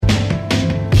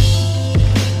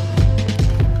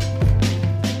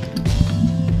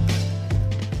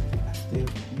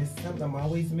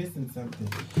missing something.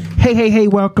 Hey,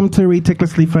 welcome to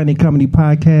Ridiculously Funny Comedy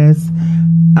Podcast.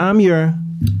 I'm your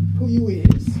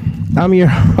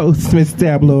host, Miss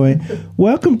Tabloid.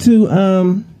 Welcome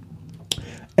to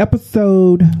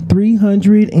episode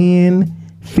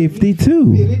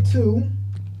 352. 52.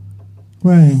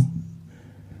 Right.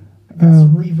 That's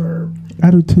reverb.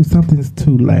 I do too. Something's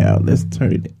too loud. Let's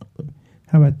turn it down.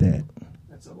 How about that?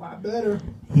 That's a lot better.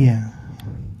 Yeah.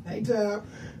 Hey, Tab.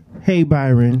 Hey,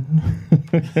 Byron.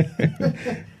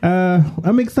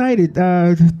 I'm excited.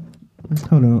 Hold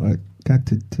on. I got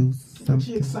to do something. What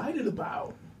you excited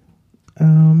about?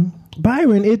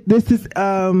 Byron, this is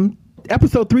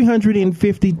episode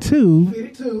 352.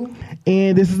 52.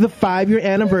 And this is the 5-year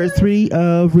anniversary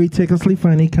of Ridiculously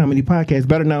Funny Comedy Podcast,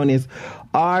 better known as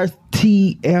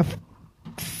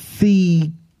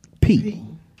RTFCP. P.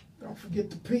 Don't forget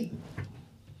the P.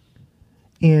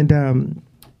 And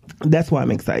that's why I'm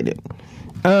excited.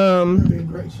 It'll be a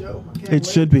great show. It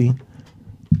should be.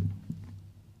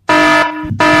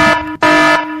 I'm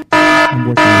working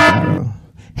with that.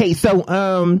 Hey, so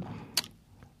I'm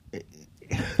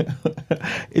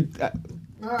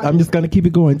just going to keep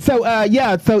it going. So,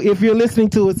 so if you're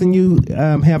listening to us and you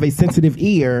have a sensitive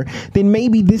ear, then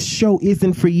maybe this show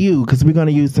isn't for you, because we're going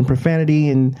to use some profanity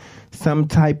and some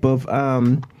type of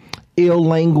ill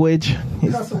language.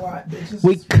 Cuss a lot, bitches.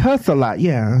 We cuss a lot,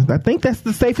 yeah. I think that's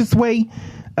the safest way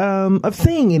of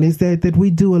saying it, is that we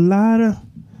do a lot of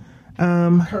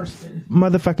cursing.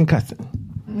 Motherfucking cussing.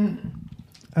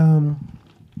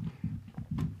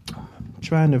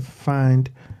 Trying to find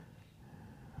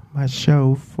my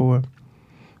show for.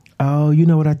 Oh, you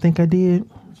know what I think I did?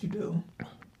 What you do?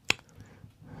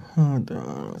 Hold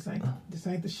on. This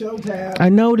ain't the show, Tab. I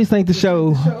know this ain't the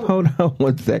show. Hold on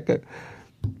 1 second.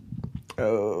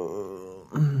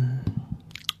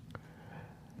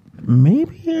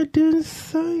 Maybe I didn't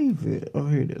save it. Oh,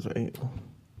 here it is, right here.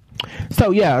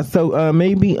 So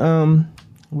maybe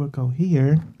we'll go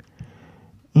here,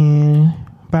 and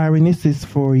Byron, this is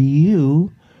for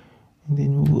you, and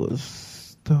then we'll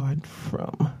start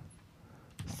from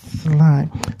slide.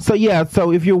 So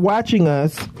if you're watching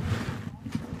us,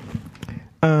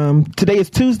 today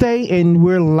is Tuesday, and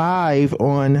we're live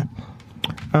on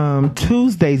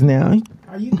Tuesdays now.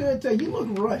 Are you good? You look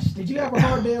rushed. Did you have a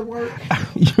hard day at work?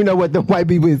 You know what? The white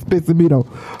people is pissing me the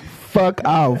fuck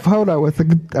off. Hold on 1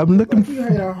 second. I'm looking. Like you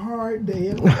had a hard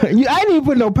day at work. I didn't even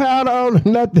put no powder on or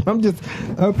nothing. I'm just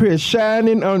up here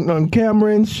shining on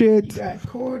camera and shit. You got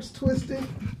cords twisted.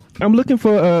 I'm looking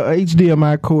for a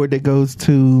HDMI cord that goes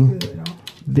to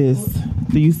this.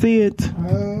 Do you see it? I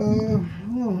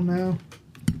don't know.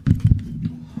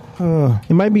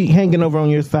 It might be hanging over on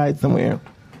your side somewhere.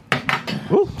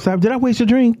 Oh, sorry. Did I waste your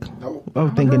drink? No. Oh,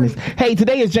 thank goodness. Hey,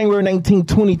 today is January 19,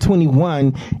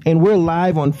 2021, and we're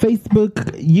live on Facebook,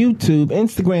 YouTube,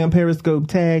 Instagram, Periscope,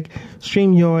 Tag,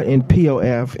 StreamYard, and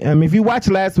POF. If you watched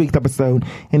last week's episode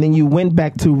and then you went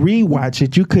back to rewatch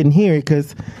it, you couldn't hear it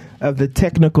because of the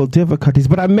technical difficulties.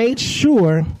 But I made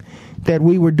sure that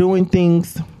we were doing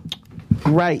things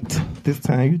right this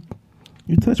time.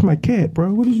 You touched my cat,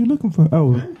 bro. What are you looking for?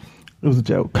 Oh, it was a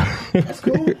joke. That's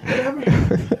cool. Whatever.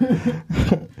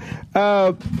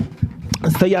 So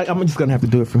I'm just gonna have to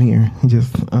do it from here and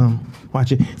just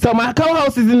watch it. So my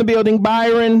co-host is in the building,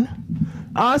 Byron,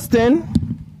 Austin.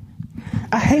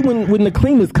 I hate when the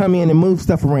cleaners come in and move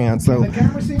stuff around. So can the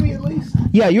camera see me at least?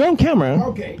 Yeah, you're on camera.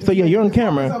 Okay. So you're on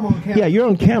camera. I'm on camera. Yeah, you're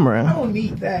on camera. I don't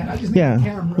need that. I just need the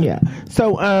camera. Yeah.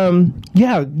 So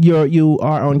you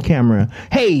are on camera.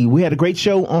 Hey, we had a great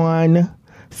show on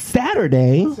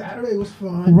Saturday. Saturday was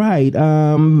fun. Right.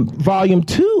 Volume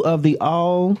 2 of the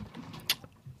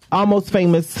Almost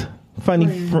Famous Funny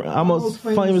Friends. Almost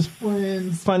Famous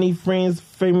Friends.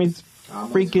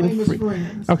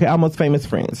 Okay, Almost Famous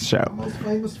Friends show. Almost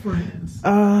Famous Friends.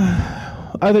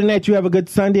 Other than that, you have a good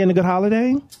Sunday and a good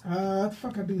holiday?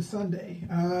 Fuck I do Sunday.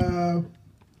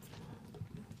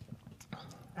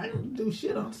 I didn't do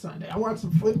shit on Sunday. I watched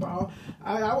some football.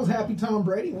 I was happy Tom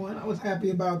Brady won. I was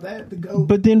happy about that. The GOAT.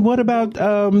 But then what about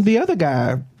the other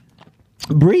guy,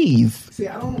 Breeze? See,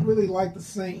 I don't really like the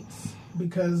Saints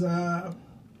because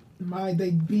they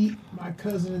beat my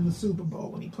cousin in the Super Bowl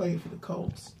when he played for the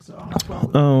Colts. So I'm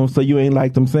probably, so you ain't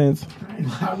liked them since?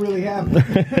 I really haven't.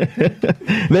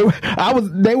 They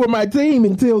were my team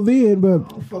until then, but I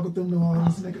don't fuck with them New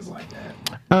Orleans niggas like that.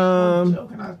 I'm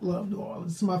joking. I love New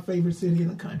Orleans. It's my favorite city in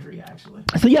the country, actually.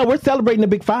 So we're celebrating the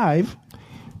Big 5.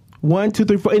 1, 2,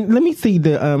 3, 4. And let me see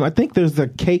I think there's a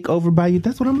cake over by you.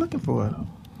 That's what I'm looking for.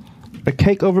 A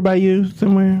cake over by you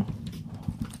somewhere.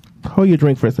 Hold your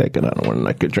drink for a second. I don't want to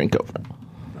knock your drink over.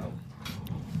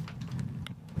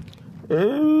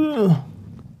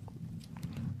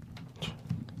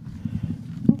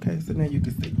 So now you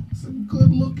can see. It's a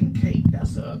good-looking cake.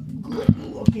 That's a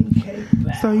good-looking cake.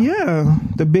 So yeah,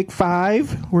 the Big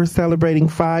 5. We're celebrating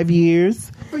 5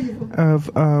 years of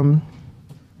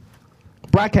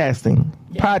broadcasting,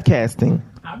 podcasting.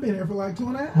 I've been here for like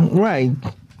 2.5. Right.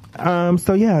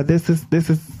 So yeah, this is.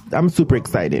 I'm super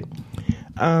excited.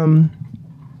 Oh,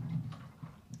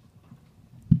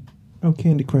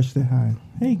 Candy Crush said hi.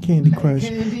 Hey, Candy Crush.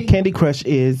 Candy Crush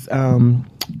is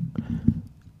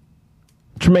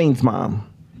Tremaine's mom.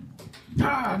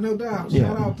 Ah, no doubt.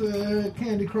 Shout out to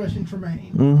Candy Crush and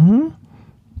Tremaine.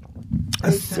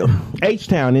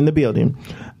 H-Town in the building.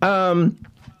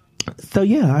 So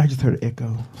yeah, I just heard an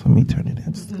echo. So let me turn it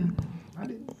in. I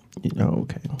didn't.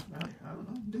 Okay. I don't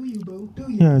know. Do you, boo?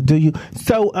 Do you? Yeah, do you?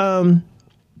 So,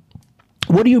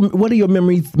 what are your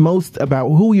memories most about?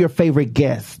 Who are your favorite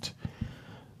guests?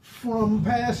 From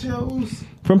past shows?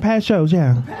 From past shows,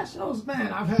 yeah. Past shows,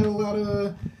 man. I've had a lot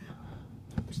of.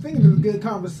 I was thinking of good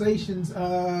conversations.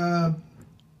 I'm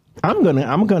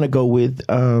gonna go with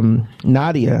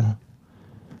Nadia,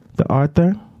 the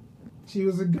Arthur. She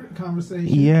was a good conversation.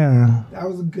 Yeah, that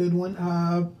was a good one.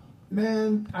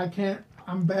 Man, I can't.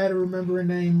 I'm bad at remembering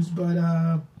names, but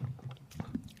I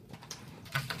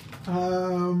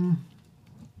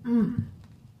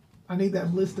need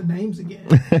that list of names again.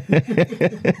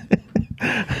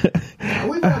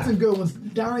 We've got some good ones.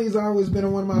 Donnie's always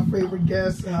been one of my favorite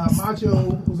guests.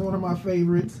 Macho was one of my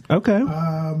favorites. Okay.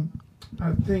 I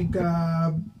think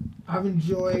I've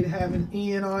enjoyed having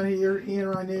Ian on here. Ian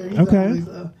right there. He's always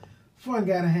a fun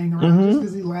guy to hang around just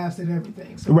because he laughs at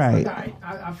everything. So right. Like,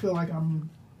 I feel like I'm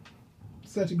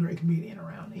such a great comedian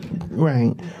around Ian.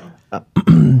 Right.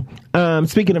 You know?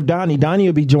 Speaking of Donnie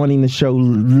will be joining the show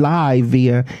live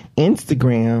via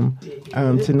Instagram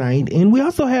tonight. And we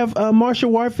also have Marsha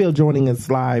Warfield joining us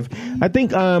live. I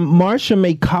think Marsha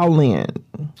may call in.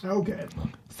 Okay.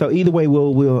 So either way,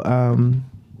 we'll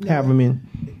have them in.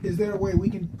 Is there a way we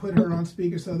can put her on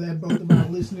speaker so that both of our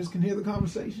listeners can hear the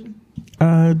conversation?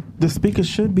 The speaker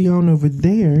should be on over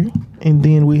there. And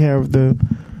then we have the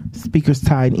speakers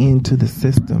tied into the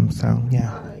system. So,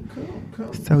 yeah. All right,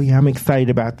 cool. So, yeah, I'm excited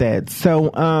about that.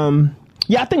 So,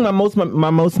 I think my most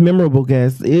memorable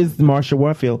guest is Marsha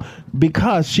Warfield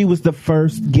because she was the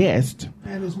first guest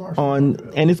and it's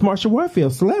Marsha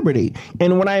Warfield, celebrity.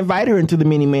 And when I invited her into the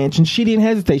mini mansion, she didn't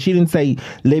hesitate. She didn't say,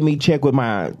 "Let me check with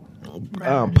my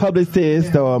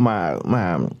publicist or my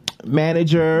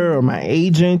manager or my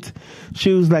agent."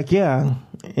 She was like, "Yeah,"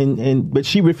 but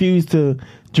she refused to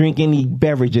drink any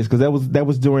beverages because that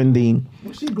was during the.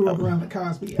 Well, she grew up around the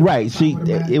Cosby. Right,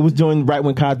 it was during right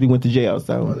when Cosby went to jail.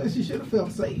 So well, she should have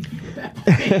felt safe.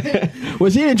 Well,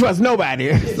 she didn't trust nobody.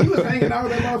 Yeah, she was hanging out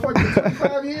with that motherfucker for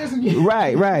 25 years. And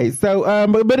right. So,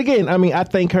 but again, I mean, I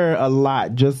thank her a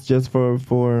lot just for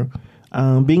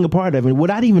being a part of it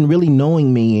without even really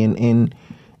knowing me and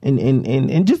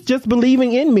just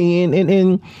believing in me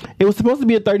and it was supposed to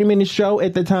be a 30-minute show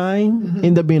at the time,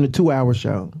 ended up being a 2-hour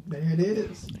show. There it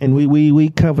is. And we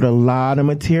covered a lot of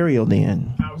material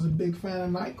then. I was a big fan of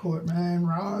Night Court, man.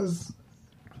 Roz,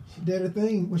 she did her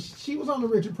thing. Well, she was on the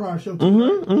Richard Pryor show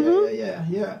too. Right?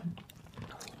 Yeah.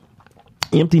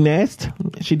 Empty Nest.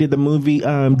 She did the movie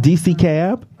DC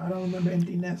Cab. I don't remember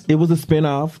Empty Nest. It was a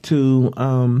spinoff to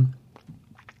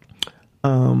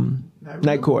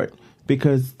Night Court.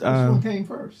 Because which one came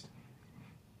first?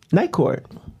 Night Court.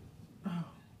 Oh,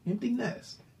 Empty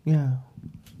Nest. Yeah.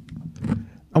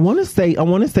 I want to say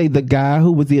the guy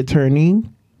who was the attorney.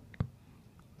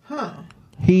 Huh.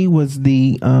 He was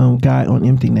the guy on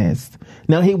Empty Nest.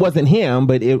 Now he wasn't him,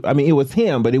 but it was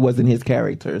him, but it wasn't his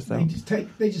character. So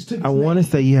they just took. I want to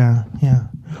say yeah.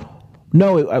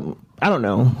 No, I don't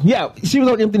know. Yeah, she was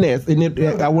on Empty Nest, and it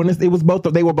was both.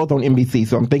 They were both on NBC,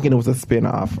 so I'm thinking it was a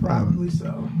spinoff. Probably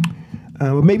so.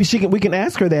 Maybe we can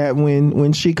ask her that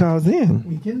when she calls in.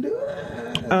 We can do it.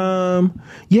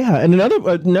 Yeah, and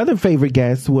another favorite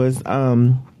guest was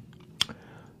the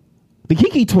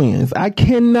Kiki twins. I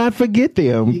cannot forget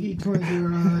them. Kiki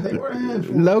twins they were a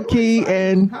handful. Low-key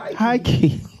and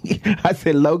high-key. I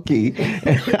said low-key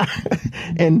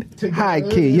and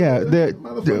high-key. Yeah, the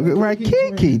right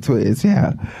Kiki twins.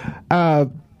 Yeah. I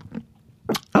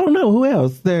don't know who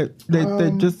else that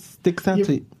just sticks out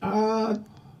to you.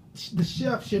 The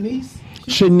chef,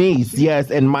 Shanice, yes,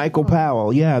 and Michael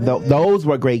Powell. Yeah, those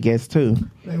were great guests too.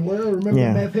 They were. Remember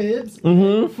meth heads?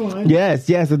 Mm-hmm. Fun. Yes,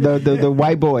 the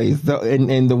white boys,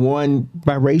 and the one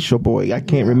biracial boy. I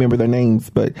can't remember their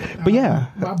names, but yeah.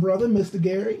 My brother, Mr.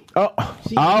 Gary. Oh,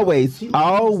 always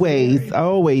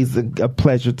a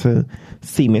pleasure to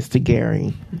see Mr.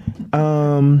 Gary.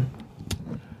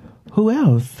 Who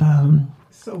else?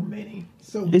 So many.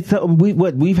 So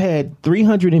we've had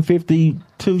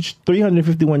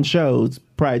 351 shows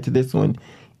prior to this one,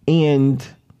 and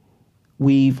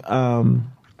we've Taurus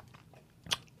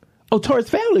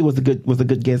Family was a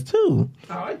good guest too.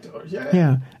 I like Taurus, yeah.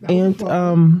 Yeah,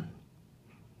 and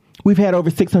we've had over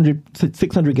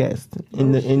 600 guests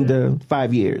in the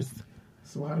 5 years.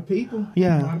 It's a lot of people.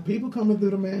 Yeah. A lot of people coming through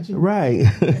the mansion. Right.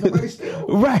 Ain't nobody still.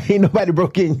 Right. Ain't nobody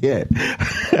broke in yet.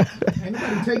 Ain't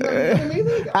nobody taking nothing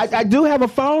either. I do have a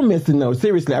phone missing though.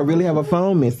 Seriously, I really have a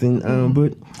phone missing.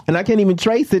 And I can't even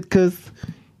trace it because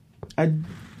I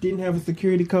didn't have a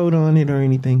security code on it or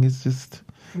anything. It's just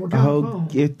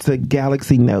it's a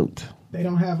Galaxy Note. They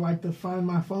don't have like the Find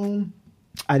My Phone.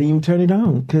 I didn't even turn it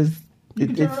on because you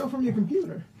can turn it on from your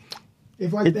computer.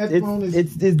 If like phone is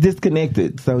it's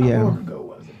disconnected. So yeah. How long ago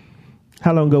was it?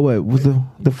 How long ago was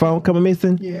the phone coming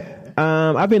missing? Yeah.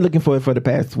 I've been looking for it for the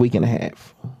past week and a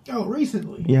half. Oh,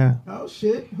 recently? Yeah. Oh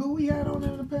shit. Who we had on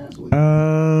there in the past week?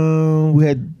 We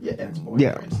had ex-boyfriend.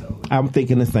 Yeah. I'm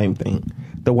thinking the same thing.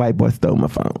 The white boy stole my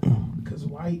phone. Because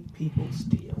white people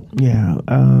steal. Yeah.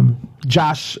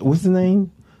 Josh, what's his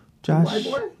name? Josh. The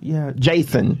white boy? Yeah.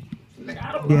 Jason.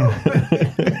 I don't know.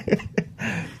 Yeah.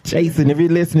 Jason, if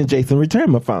you're listening, Jason, return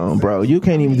my phone, bro. You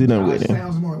can't even do nothing with it.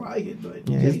 Sounds more like it, but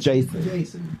yeah, it's Jason.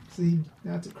 Jason. See,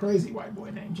 that's a crazy white boy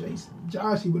named Jason.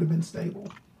 Josh, he would have been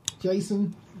stable.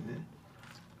 Jason,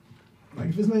 like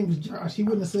if his name was Josh, he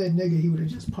wouldn't have said nigga. He would have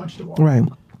just punched the wall. Right.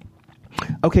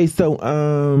 Okay, so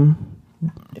in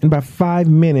about 5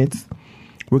 minutes,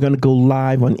 we're gonna go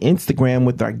live on Instagram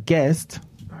with our guest.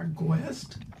 Our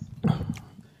guest.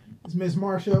 Is Miss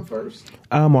Marsha up first?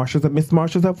 Miss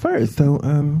Marsha's up first. So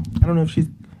I don't know if she's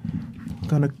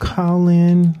gonna call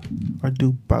in or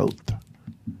do both.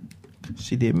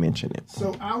 She did mention it.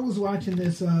 So I was watching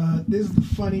this. This is the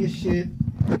funniest shit.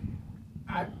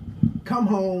 I come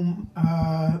home.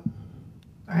 I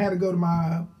had to go to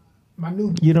my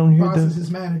new boss,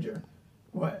 his manager.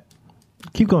 What?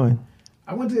 Keep going.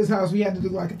 I went to his house. We had to do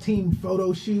like a team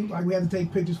photo shoot. Like we had to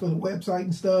take pictures for the website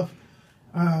and stuff.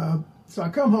 So I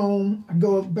come home, I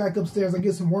go back upstairs, I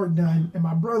get some work done, and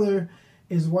my brother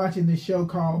is watching this show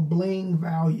called Bling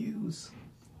Values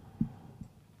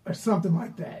or something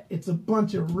like that. It's a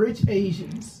bunch of rich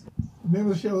Asians.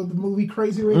 Remember the movie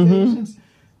Crazy Rich Asians?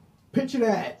 Picture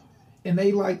that. And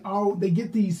they they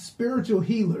get these spiritual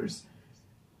healers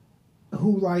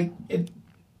who like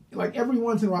every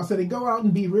once in a while, so they go out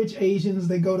and be rich Asians,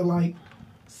 they go to like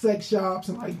sex shops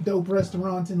and like dope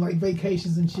restaurants and like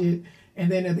vacations and shit. And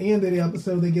then at the end of the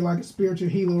episode, they get like a spiritual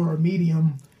healer or a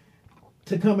medium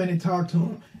to come in and talk to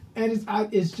them. And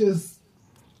it's just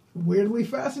weirdly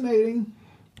fascinating.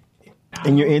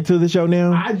 And you're into the show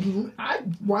now? I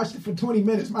watched it for 20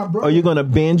 minutes. My brother. Are you going to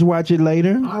binge watch it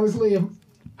later? Honestly, it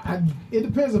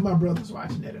depends if my brother's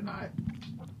watching it or not.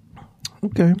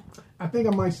 Okay. I think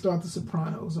I might start The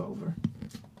Sopranos over.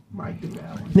 Might do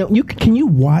that one. Now, can you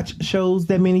watch shows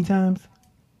that many times?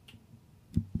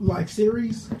 Like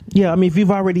series? Yeah, I mean, if you've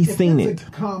already seen it.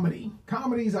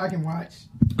 Comedies I can watch.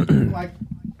 Like,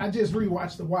 I just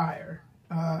rewatched The Wire,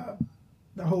 the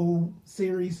whole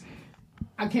series.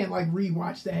 I can't like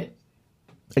rewatch that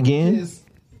again.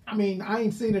 I mean, I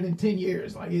ain't seen it in 10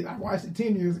 years. Like I watched it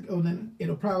 10 years ago, then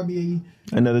it'll probably be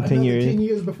another 10 years. 10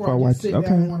 years before I sit down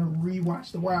and want to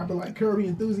rewatch The Wire. But like Curb Your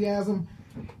Enthusiasm,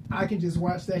 I can just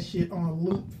watch that shit on a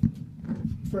loop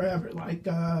forever. Like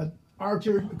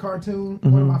Archer, the cartoon,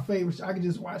 one of my favorites. I can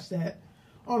just watch that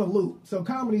on a loop. So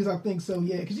comedies, I think so,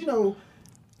 yeah. Because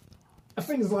I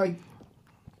think it's like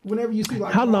whenever you see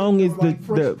like how long is like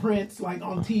Fresh Prince like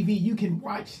on TV, you can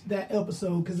watch that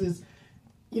episode because it's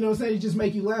what I'm saying, it just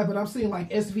make you laugh. But I'm seeing like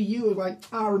SVU is like,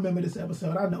 I remember this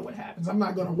episode. I know what happens. I'm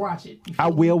not gonna watch it. I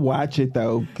will watch it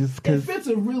though, because if it's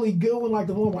a really good one, like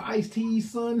the one with Ice-T's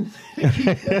son,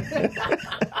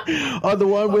 or the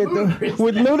one with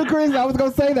Ludacris. I was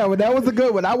gonna say that one. That was a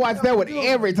good one. I watch that one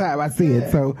every time I see it.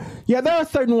 So yeah, there are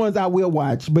certain ones I will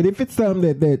watch. But if it's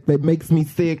something that makes me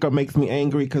sick or makes me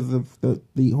angry because of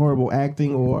the horrible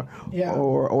acting or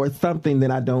something,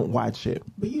 then I don't watch it.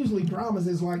 But usually dramas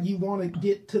is like you want to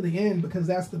get to the end because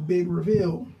that's the big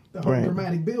reveal, the whole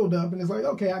dramatic build up, and it's like,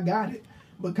 okay, I got it.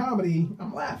 But comedy,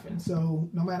 I'm laughing. So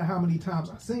no matter how many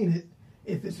times I've seen it,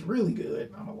 if it's really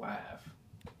good, I'm gonna laugh.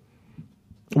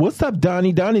 What's up,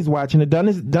 Donnie? Donnie's watching it.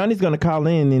 Donnie's going to call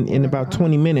in about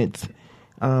 20 minutes,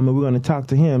 and we're going to talk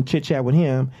to him, chit chat with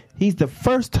him. He's the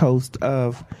first host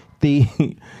of the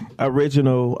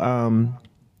original.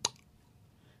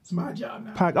 It's my job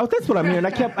now. Oh, that's what I'm hearing.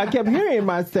 I kept hearing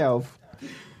myself.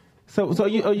 So are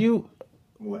you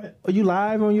what? Are you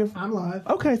live on your? I'm live.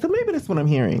 Okay, so maybe that's what I'm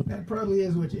hearing. That probably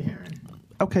is what you're hearing.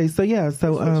 Okay, so yeah, That's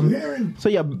what you hearing. so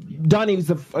yeah, Donnie's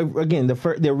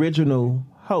the original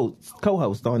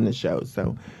co-host on the show.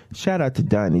 So shout out to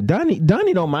Donnie. Donnie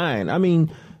don't mind. I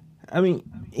mean,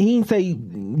 he didn't say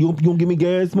you gonna give me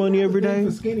gas money every day.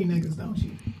 For skinny niggas, don't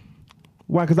you?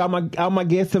 Why? Because all my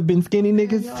guests have been skinny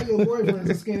niggas. All your boyfriends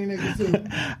are skinny niggas too.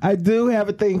 I do have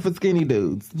a thing for skinny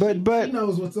dudes, but She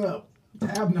knows what's up.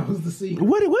 Tab knows the secret.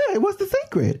 What's the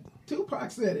secret?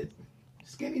 Tupac said it.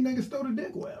 Skinny niggas throw the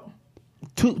dick well.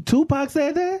 Tupac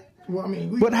said that? Well, I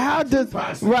mean, but how does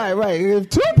right? If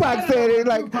Tupac said it,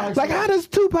 like how does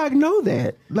Tupac know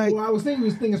that? Like, well, I was thinking he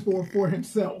was thinking for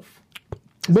himself.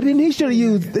 But then he should have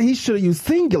used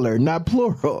singular, not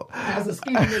plural. As a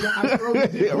skinny nigga, I throw the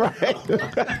dick.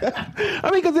 Right. I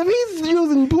mean, because if he's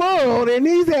using plural, then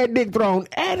he's had dick thrown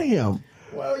at him.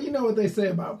 Well, you know what they say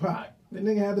about Pac. The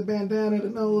nigga had the bandana, the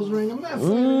nose ring. I'm not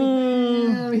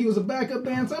saying he was a backup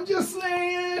dancer. I'm just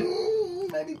saying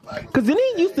maybe Pac. Because then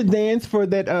he used to dance for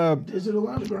that Digital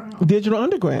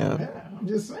Underground. Yeah, I'm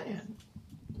just saying.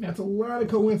 That's a lot of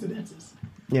coincidences.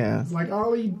 Yeah. It's like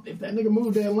if that nigga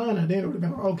moved to Atlanta, then it would have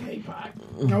been okay, Pac.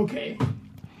 Okay.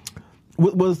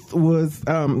 Was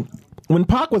when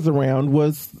Pac was around,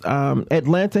 was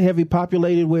Atlanta heavy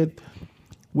populated with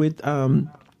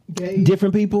gays?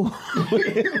 Different people?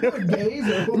 Gays?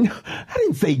 I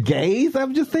didn't say gays.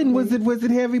 I'm just saying was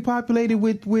it heavy populated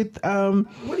with what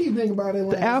do you think about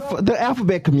Atlanta? The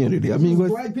alphabet community. I mean,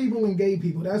 black people and gay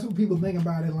people. That's what people think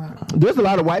about Atlanta. There's a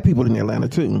lot of white people in Atlanta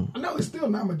too. I know it's still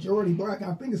not majority black.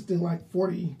 I think it's still like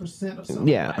 40% or something.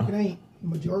 Yeah. Black. It ain't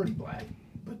majority black.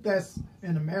 But that's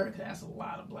in America, that's a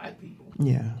lot of black people.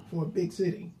 Yeah. For a big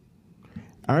city.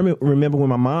 I remember when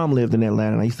my mom lived in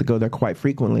Atlanta, and I used to go there quite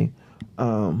frequently.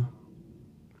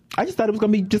 I just thought it was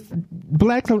going to be just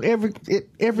blacks on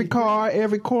every car,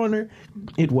 every corner.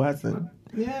 It wasn't.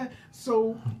 Yeah.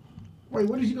 So, wait,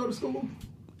 where did you go to school?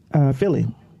 Philly.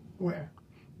 Where?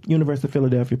 University of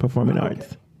Philadelphia Performing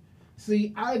Arts.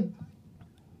 See, I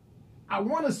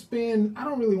want to spend. I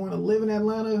don't really want to live in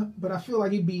Atlanta, but I feel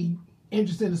like it'd be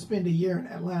interesting to spend a year in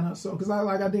Atlanta. So, because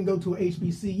I didn't go to a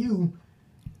HBCU,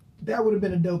 that would have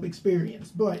been a dope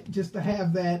experience. But just to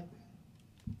have that.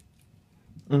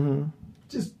 Mm-hmm.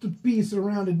 Just to be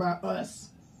surrounded by us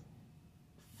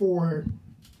for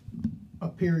a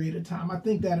period of time. I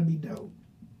think that'd be dope.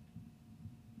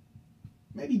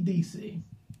 Maybe DC.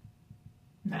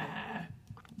 Nah.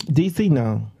 DC,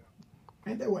 no.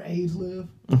 Ain't that where A's live?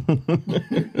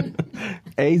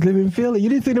 A's live in Philly. You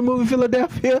didn't see the movie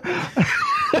Philadelphia?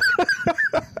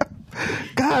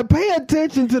 God, pay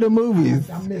attention to the movies.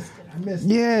 I missed it.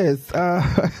 Yes.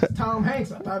 Tom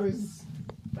Hanks. I thought it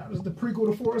was the prequel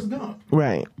to Forrest Gump.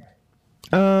 Right.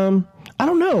 I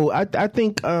don't know. I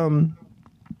think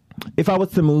if I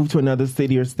was to move to another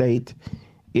city or state,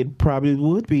 it probably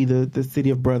would be the city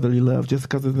of brotherly love, just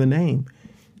because of the name.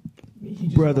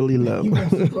 Brotherly love. You want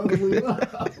some brotherly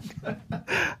love.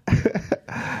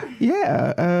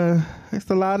 Yeah. It's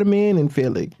a lot of men in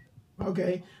Philly.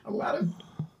 Okay. A lot of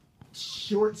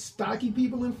short, stocky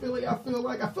people in Philly, I feel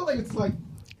like it's like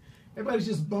everybody's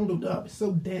just bundled up. It's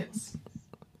so dense.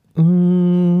 I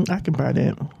can buy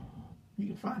that. You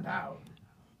can find out.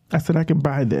 I said I can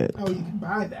buy that. Oh, you can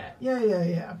buy that.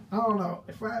 Yeah. I don't know.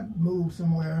 If I move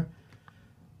somewhere,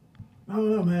 I don't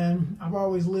know, man. I've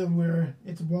always lived where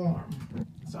it's warm.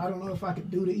 So I don't know if I could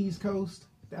do the East Coast.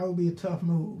 That would be a tough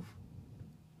move.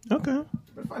 Okay.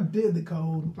 But if I did the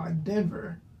cold, like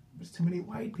Denver, there's too many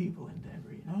white people in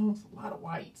Denver, you know? It's a lot of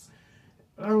whites.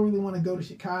 But I don't really want to go to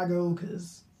Chicago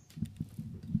because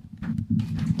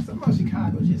something about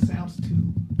Chicago just sounds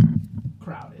too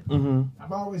crowded. Mm-hmm.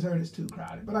 I've always heard it's too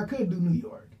crowded. But I could do New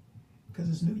York because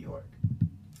it's New York.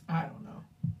 I don't know.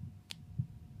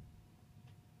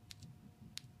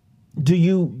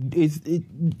 Is it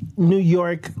New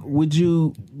York, would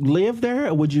you live there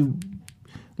or would you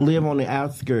live on the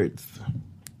outskirts?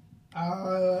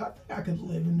 I think I could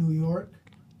live in New York.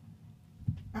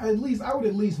 I would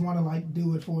at least want to like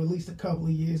do it for at least a couple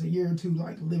of years, a year or two,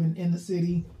 like living in the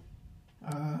city.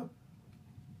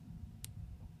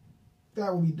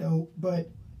 That would be dope. But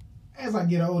as I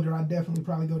get older, I definitely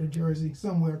probably go to Jersey,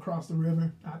 somewhere across the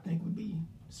river. I think would be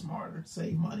smarter,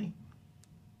 save money,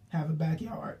 have a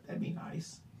backyard. That'd be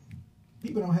nice.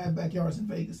 People don't have backyards in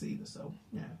Vegas either, so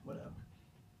yeah, whatever.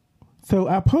 So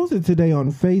I posted today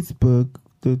on Facebook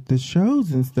the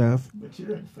shows and stuff. But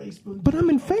you're in Facebook. But I'm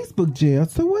in Facebook jail.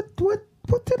 So what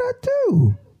did I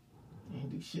do? You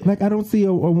ain't do shit. Like I don't see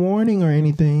a warning or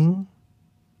anything.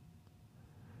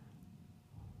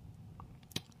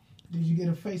 Did you get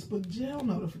a Facebook jail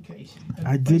notification?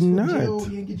 I did not. Jail,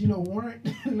 you didn't get no warrant?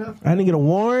 Nothing. I didn't get a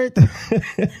warrant.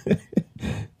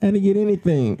 I didn't get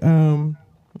anything. I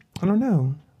don't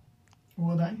know.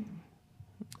 Well, I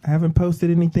haven't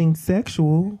posted anything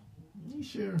sexual. You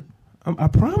sure? I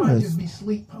promise. You might just be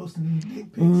sleep posting these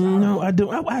dick pics. No, I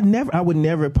don't. I would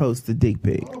never post a dick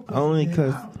pic. Only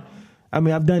because,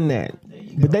 I've done that.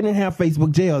 But they didn't have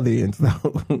Facebook jail then, so.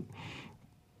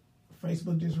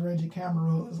 Facebook just read your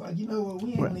camera roll. It's like, you know what?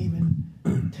 We ain't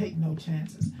even take no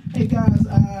chances. Hey, guys,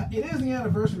 it is the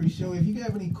anniversary show. If you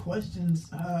have any questions,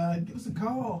 give us a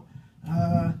call.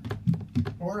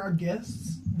 Or our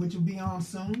guests, which will be on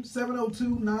soon.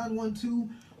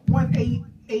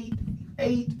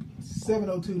 702-912-1888.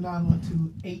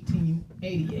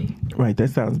 702-912-1888. Right, that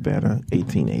sounds better.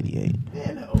 1888.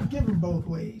 Yeah, no, give them both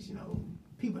ways. You know,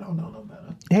 people don't know no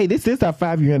better. Hey, this is our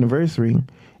 5-year anniversary.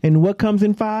 And what comes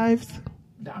in fives?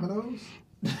 Dominoes.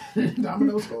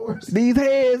 Domino scores. These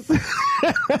heads.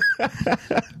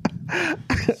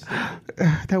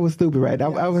 That was stupid, right?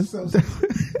 I was so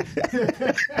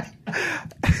stupid.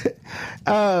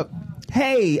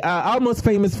 Hey, Almost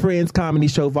Famous Friends Comedy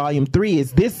Show Volume 3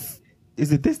 is it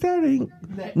this Saturday?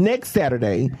 Next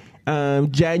Saturday,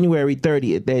 January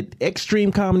 30th at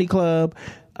Extreme Comedy Club,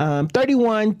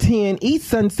 3110 East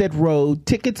Sunset Road.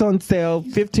 Tickets on sale,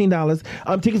 $15.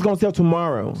 Tickets going on sale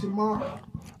tomorrow.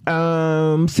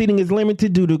 Seating is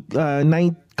limited due to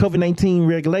COVID-19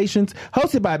 regulations.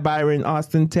 Hosted by Byron,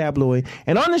 Austin Tabloid.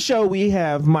 And on the show, we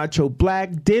have Macho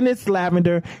Black, Dennis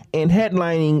Lavender, and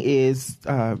headlining is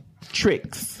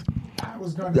Tricks.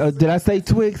 Did I say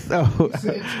Twix? Oh,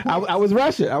 I was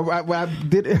Russian. I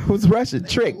was Russian.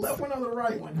 Tricks. Left one on the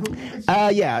right one.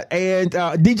 Yeah, and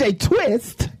DJ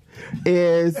Twist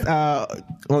is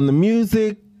on the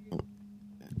music.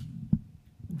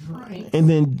 Drinks. And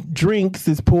then Drinks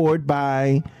is poured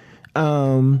by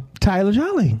Tyler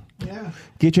Jolly. Yeah.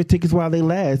 Get your tickets while they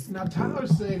last. Now, Tyler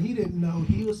said he didn't know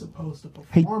he was supposed to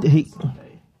perform on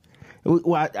Sunday.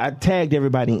 Well, I tagged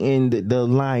everybody in the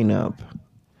lineup.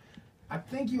 I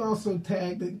think you also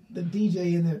tagged the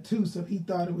DJ in there too, so he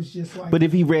thought it was just like. But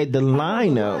if he read the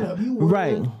lineup,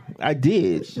 right? I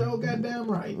did. Show goddamn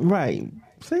right. Right.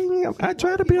 See, I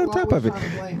try to be on top of it.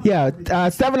 Yeah,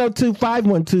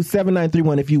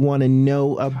 702-512-7931 if you want to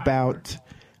know about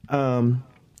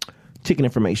chicken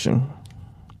information.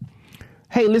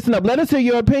 Hey, listen up. Let us hear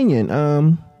your opinion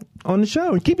on the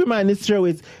show. And keep in mind, this show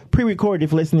is pre-recorded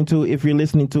if you're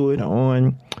listening to it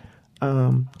on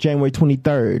January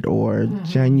 23rd or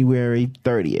January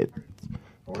 30th.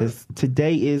 Because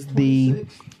today is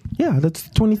that's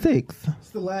 26th. It's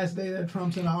the last day that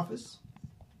Trump's in office.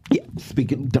 Yeah,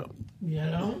 speaking dumb. You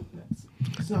know?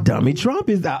 Dummy Trump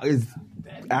is out of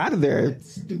there. That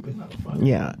stupid motherfucker.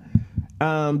 Yeah.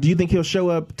 Do you think he'll show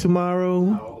up tomorrow?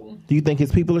 No. Do you think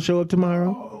his people will show up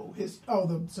tomorrow? The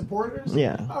supporters?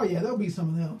 Yeah. Oh, yeah, there'll be some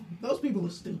of them. Those people are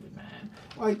stupid, man.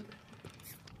 Like,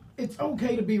 it's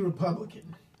okay to be Republican.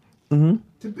 Mm-hmm.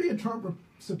 To be a Trump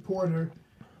supporter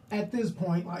at this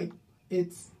point, like,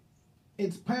 it's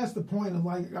past the point of,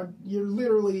 like, you're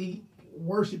literally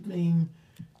worshiping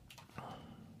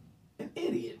an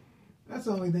idiot. That's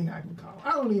the only thing I can call him.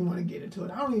 I don't even want to get into it.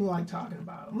 I don't even like talking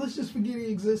about him. Let's just forget he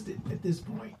existed at this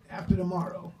point, after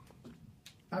tomorrow.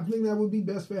 I think that would be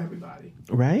best for everybody.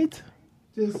 Right?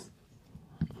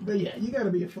 But yeah, you got to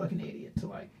be a fucking idiot to,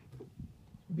 like,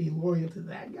 be loyal to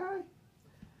that guy.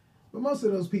 But most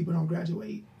of those people don't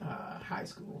graduate high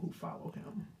school who follow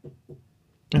him.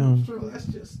 So that's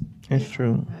just... That's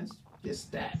true. That's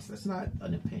just stats. That's not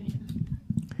an opinion.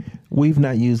 We've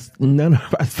not used none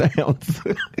of our sounds.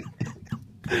 Like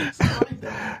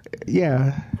that.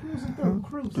 Yeah.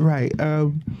 Cruising. Right.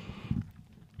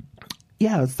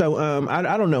 Yeah. So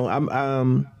I don't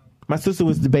know. My sister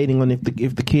was debating on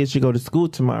if the kids should go to school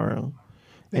tomorrow,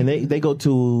 and they go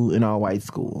to an all-white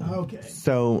school. Okay.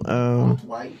 So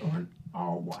all-white or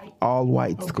all-white?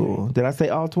 All-white school. Did I say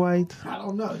all-white? I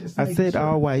don't know. I said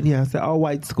all-white. Yeah, I said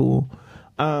all-white school.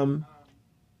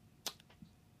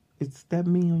 Is that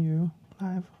me on your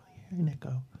live? Here they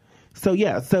go. So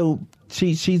yeah, so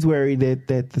she's worried that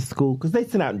the school, because they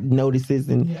send out notices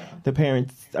and the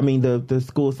parents, the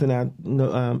school send out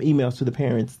emails to the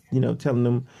parents, telling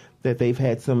them that they've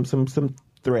had some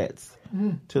threats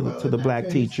to the black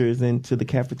teachers and to the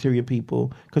cafeteria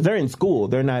people, because they're in school,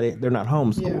 they're not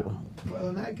homeschooled. Yeah. Well,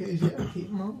 in that case, keep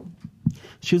them home.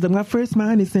 She was like, my first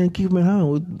mind is saying keep them at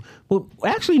home. Well,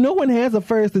 actually, no one has a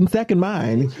first and second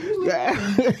mind.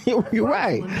 You're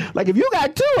right. Like, if you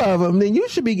got two of them, then you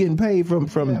should be getting paid from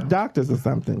doctors or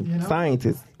something,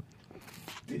 scientists.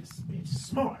 It's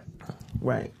smart.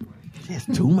 Right. She has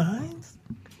two minds?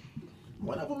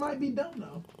 One of them might be dumb,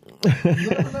 though. You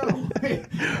never know. It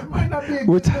might not be a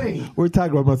good thing. We're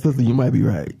talking about my sister. You might be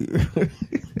right.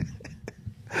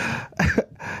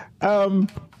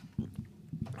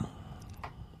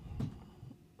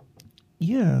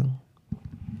 Yeah.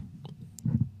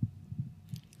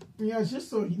 Yeah, it's just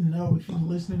so you know, if you're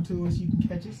listening to us, you can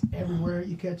catch us everywhere.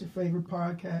 You catch your favorite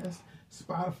podcast,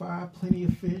 Spotify, Plenty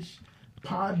of Fish,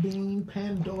 Podbean,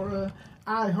 Pandora,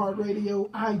 iHeartRadio,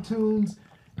 iTunes,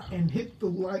 and hit the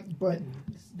like button.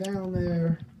 It's down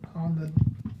there on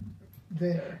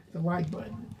the like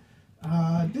button.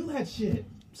 Do that shit.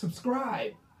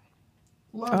 Subscribe.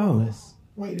 Love us.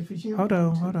 Wait, if it's you. Hold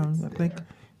on. I think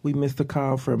we missed a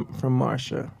call from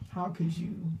Marsha. How could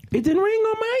you? It didn't ring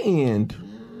on my end.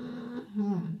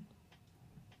 Mm-hmm.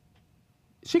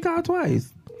 She called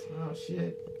twice. Oh,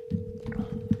 shit.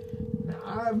 Now,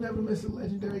 I've never missed a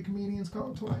legendary comedian's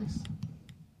call twice.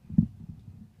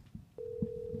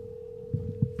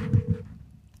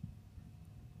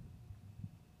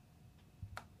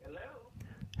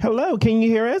 Hello, can you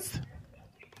hear us?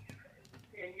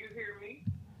 Can you hear me?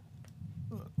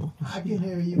 I can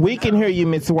hear you. We can hear you,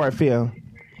 Miss Warfield.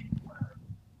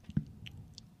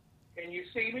 Can you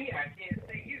see me? I can't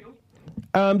see you.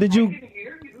 Did I you can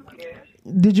hear you, yes.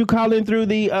 did you call in through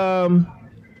the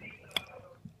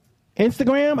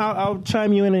Instagram? I'll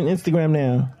chime you in on Instagram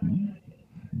now.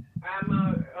 I'm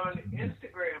on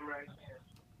Instagram right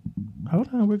now. Hold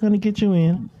on, we're gonna get you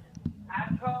in.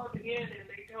 I called in and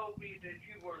they told me that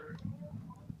you were.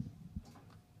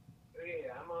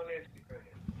 Yeah, I'm on Instagram.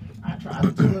 I tried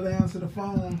to pull it down to the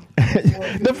phone.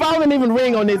 The phone didn't even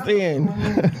ring on this end.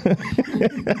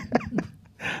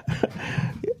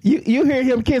 You hear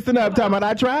him kissing up, talking about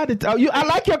I tried to tell you. I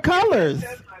like your colors.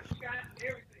 That's my shot and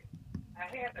everything. I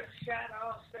had the shot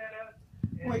all set up.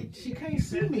 and Wait, she can't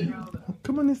see me.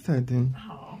 Come on this side then.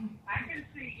 Oh, I can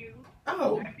see you.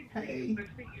 oh I can see hey. you, but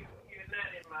see you. You're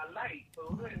not in my light,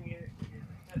 but when you're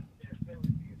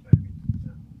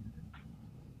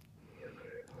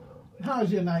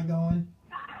How's your night going?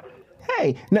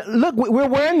 Hey, now look, we're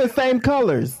wearing the same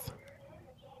colors.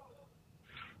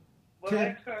 Well,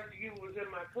 that's because you was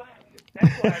in my closet.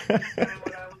 That's why I couldn't find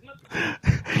what I was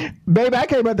looking for. Baby, I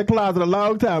came out the closet a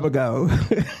long time ago.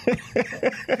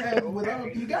 Hey,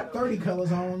 you got 30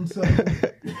 colors on, so. How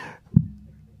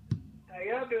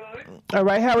y'all doing? All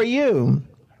right, how are you?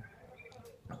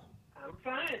 I'm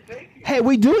fine, thank you. Hey,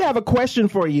 we do have a question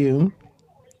for you.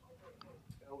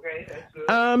 Okay, that's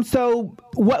good. So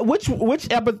which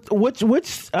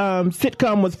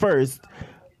sitcom was first?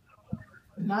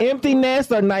 Empty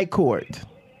Nest or Night Court?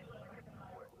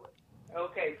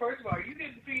 Okay, first of all, you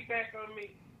getting feedback on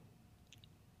me?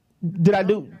 Did I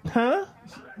do? Huh?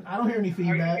 I don't hear any Are you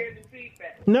feedback. getting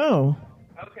feedback? No.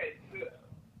 Okay, good.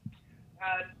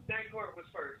 Night Court was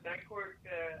first. Night Court,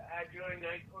 I joined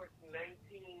Night Court in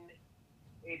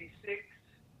 1986,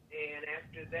 and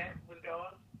after that was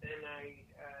off, then I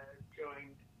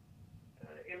joined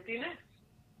Empty Nest.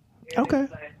 Okay.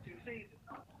 Its last 2 seasons.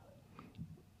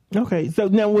 Okay, so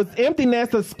now was Empty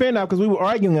Nest a spinoff? Because we were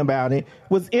arguing about it.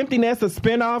 Was Empty Nest a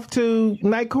spinoff to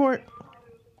Night Court?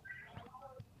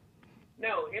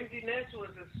 No, Empty Nest was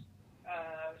a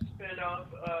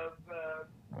spinoff of,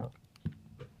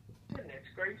 goodness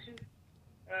gracious,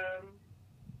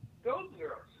 Golden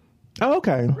Girls. Oh,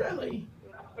 okay. Really? It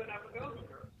was a spinoff of Golden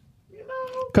Girls. You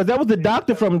know? Because that was the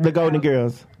doctor from the Golden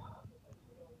Girls.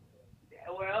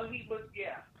 Well, he was,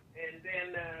 yeah. And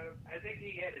then I think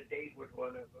he had a date with one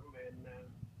of them and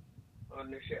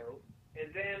on the show.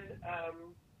 And then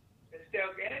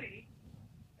Estelle Getty,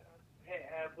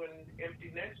 when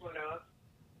Empty Nest went off,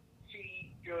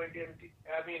 she joined on,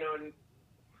 what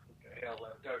the hell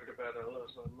I'm talking about, I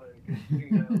lost my mind.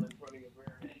 In front of your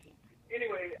brain.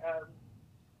 Anyway,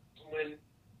 when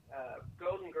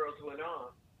Golden Girls went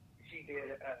off, she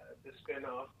did the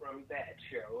spinoff from that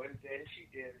show, and then she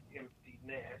did Empty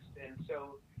Nest. And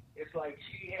so it's like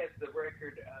she has the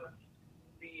record of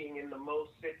being in the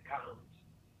most sitcoms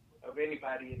of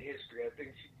anybody in history. I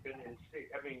think she's been in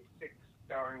 6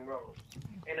 starring roles.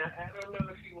 And I don't know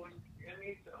if she was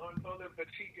on both of them, but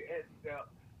she has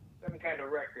some kind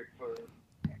of record for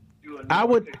doing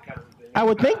sitcoms. I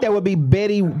would think that would be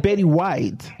Betty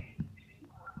White.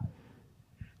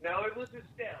 No, it was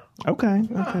Estelle. Okay.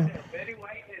 Betty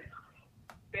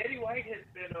White has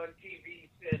been on TV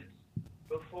since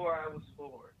before I was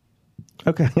born.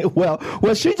 Okay. Well,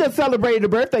 she just celebrated her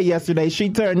birthday yesterday. She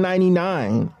turned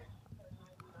 99.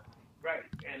 Right,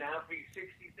 and I'll be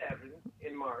 67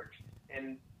 in March,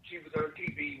 and she was on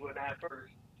TV when I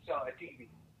first saw a TV.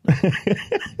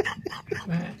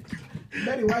 Man.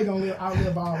 Betty White gonna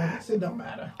outlive all of us. It don't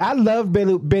matter. I love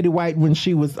Betty White when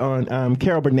she was on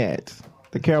Carol Burnett,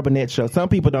 the Carol Burnett show. Some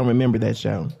people don't remember that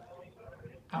show.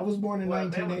 I was born in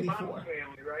 1984. That was Mama's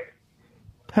Family, right?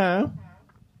 Huh?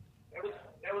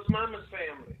 That was Mama's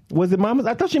Family. Was it Mama's?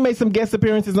 I thought she made some guest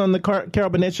appearances on the Carol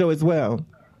Burnett show as well.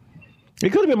 It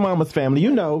could have been Mama's Family.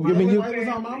 You know. I mean, White was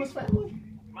on Mama's Family?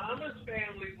 Mama's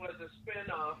Family was a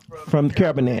spinoff from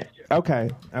Carol Burnett. Okay.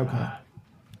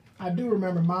 I do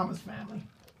remember Mama's Family.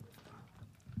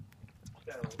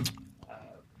 So,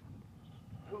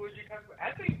 who was you talking about?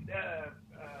 I think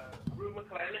Rue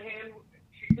McClanahan,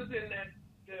 she was in that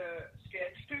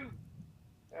sketch too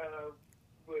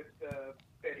with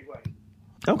Betty White.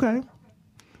 Okay.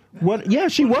 What? Yeah,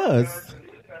 she was.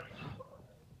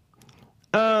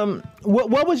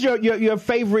 What was your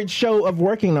favorite show of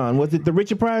working on? Was it the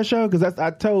Richard Pryor show? Because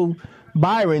I told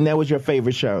Byron that was your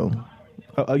favorite show,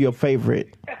 or your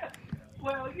favorite.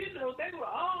 Well, you know, they were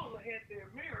all had their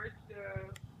merits,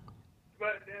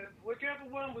 but whichever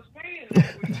one was paying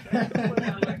that week, that's the one I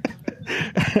liked the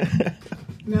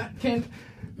best. Now,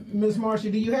 Miss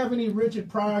Marsha, do you have any Richard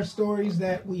Pryor stories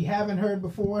that we haven't heard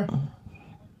before?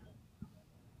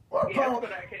 Or Yes, Paul,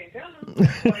 but I can't tell them.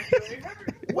 Like you ain't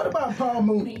heard. what about Paul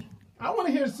Mooney? I want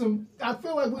to hear some. I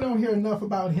feel like we don't hear enough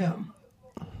about him.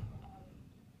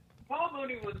 Paul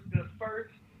Mooney was the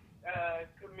first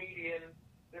comedian,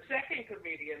 the second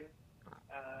comedian.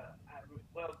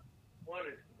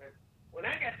 When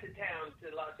I got to town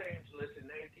to Los Angeles in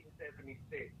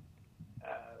 1976,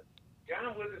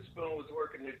 John Witherspoon was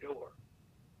working the door,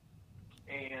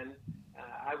 and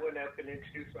I went up and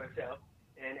introduced myself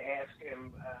and asked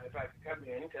him if I could come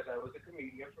in because I was a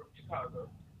comedian from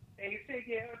Chicago, and he said,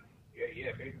 "Yeah,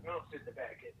 baby, I'll sit in the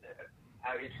back and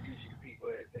I'll introduce you to people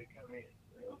as they come in."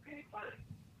 Okay, fine.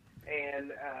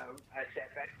 And I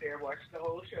sat back there, watched the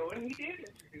whole show, and he did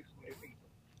introduce me to people.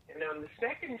 And on the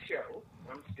second show,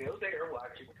 I'm still there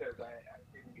watching because I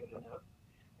didn't get enough.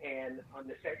 And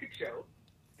on the second show,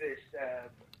 this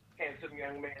handsome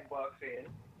young man walks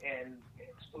in and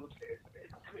Spoon says,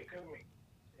 come here.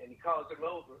 And he calls him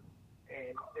over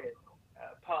and said,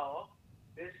 Paul,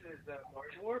 this is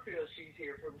Marsha Warfield. She's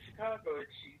here from Chicago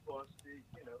and she wants to,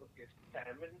 get some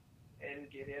time and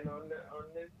get in on the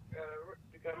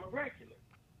become a regular.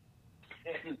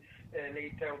 And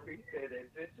he told me, he said,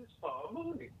 this is Paul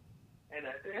Mooney. And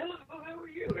I said, hello, how are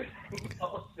you? And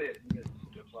Paul said,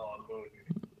 Mr. Paul Mooney.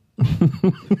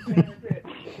 And I said,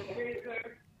 hey,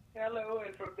 sir, hello.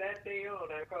 And from that day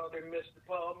on, I called him Mr.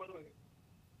 Paul Mooney.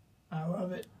 I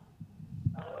love it.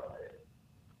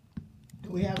 Do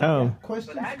we have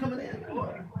questions coming in?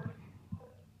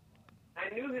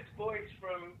 I knew his voice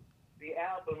from the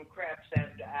album Craps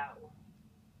After Hours.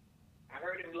 I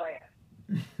heard him laugh.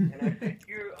 And I said,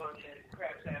 you're on that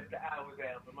Craps After Hours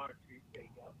album, aren't you?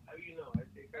 How you know? I said,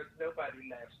 because nobody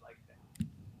laughs like that.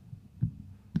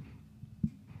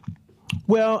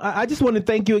 Well, I just want to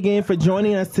thank you again for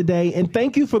joining us today. And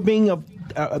thank you for being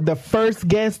the first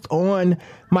guest on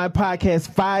my podcast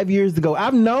 5 years ago.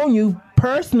 I've known you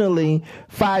personally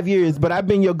 5 years, but I've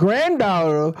been your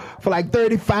granddaughter for like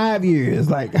 35 years.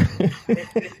 Like, yeah,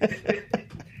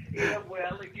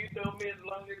 well, if you know me as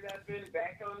long as I've been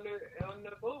back on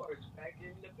the boards, back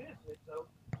in the business, so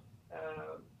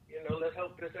let's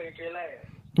hope this ain't your last.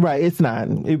 Right, it's not.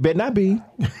 It better not be.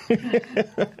 Okay.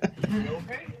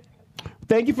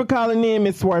 Thank you for calling in,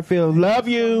 Miss Warfield. Love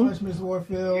you. Thank you so much, Miss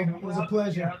Warfield. It was a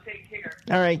pleasure. I'll take care.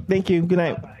 All right, thank you. Good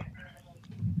night. Bye-bye.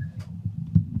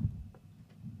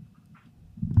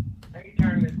 Let me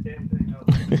turn this damn thing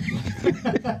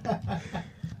off.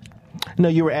 No,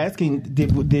 you were asking,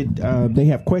 did they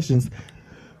have questions?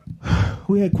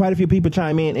 We had quite a few people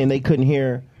chime in, and they couldn't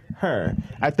hear her.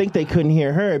 I think they couldn't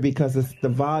hear her because the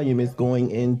volume is going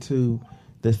into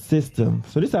the system.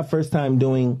 So this is our first time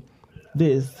doing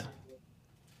this.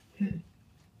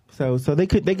 So they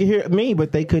could hear me,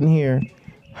 but they couldn't hear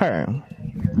her.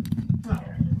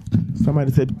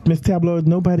 Somebody said, Miss Tabloid,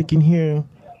 nobody can hear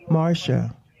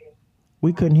Marsha.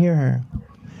 We couldn't hear her.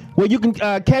 Well, you can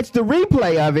catch the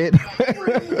replay of it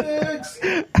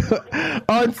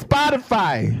on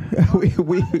Spotify.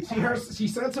 She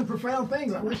said some profound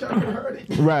things. I wish I could have heard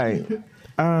it. Right.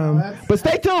 But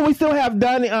stay tuned. We still have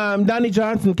Donnie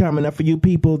Johnson coming up for you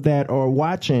people that are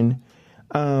watching.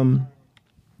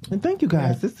 And thank you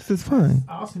guys. This is fun. It's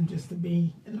awesome just to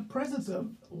be in the presence of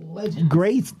legends.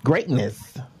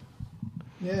 Greatness.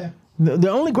 Yeah. The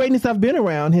only greatness I've been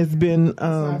around has been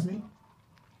Besides me.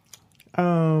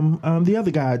 the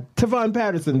other guy, Tavon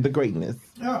Patterson, the greatness.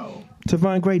 Oh.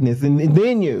 Tavon Greatness, and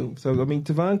then you. So I mean,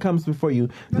 Tavon comes before you.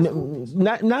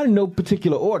 Not in no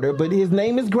particular order, but his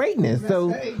name is Greatness. So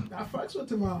hey, I fucks with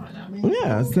Tavon. I mean,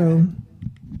 yeah. Okay. So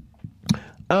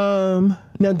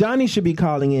now Donnie should be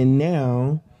calling in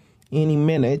now, any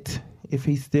minute if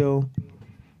he's still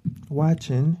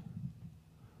watching.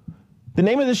 The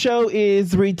name of the show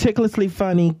is Ridiculously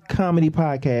Funny Comedy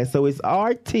Podcast. So it's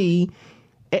RTFCP.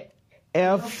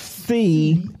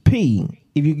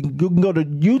 If you can go to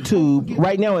YouTube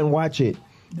right now and watch it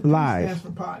live. The P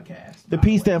stands for podcast. The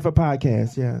P stands for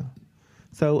podcast, yeah.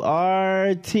 So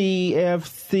RTFCP.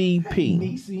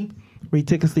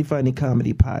 Ridiculously Funny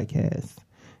Comedy Podcast.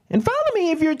 And follow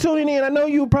me if you're tuning in. I know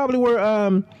you probably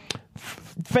were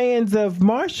fans of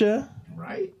Marsha.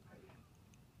 Right.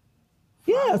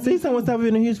 Yeah, see, someone's talking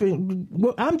in a huge fan.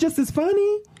 Well, I'm just as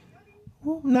funny.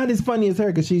 Well, not as funny as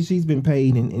her because she's been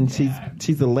paid and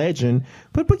she's a legend.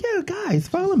 But yeah, guys,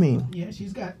 follow me. Yeah,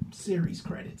 she's got series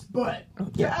credits. But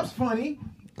that's funny.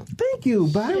 Thank you,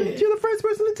 Byron. Shit. You're the first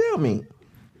person to tell me.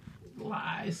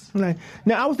 Lies. Right.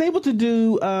 Now I was able to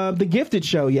do the Gifted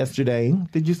show yesterday.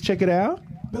 Did you check it out?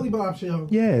 Billy Bob show.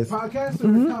 Yes. Podcast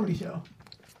or comedy show?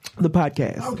 The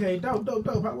podcast. Okay, dope.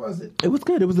 How was it? It was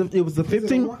good. It was a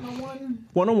 15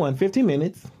 one-on-one 15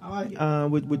 minutes. I like it.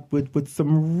 With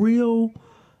some real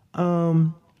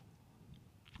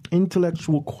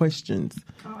intellectual questions.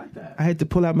 I like that. I had to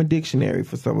pull out my dictionary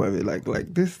for some of it. Like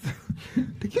this.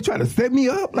 Did you try to set me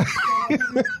up?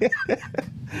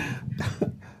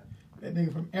 That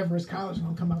nigga from Everest College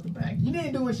gonna come out the back. You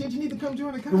ain't doing shit. You need to come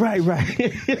join the college. Right.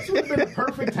 This would have been a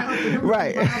perfect time for him.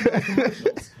 Right.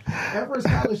 Everest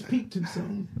College peaked too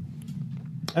soon.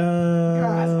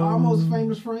 Guys, Almost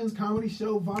Famous Friends comedy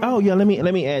show. Viral. Oh yeah, let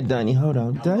me add Donnie. Hold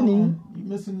on, Donnie. You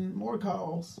missing more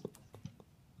calls?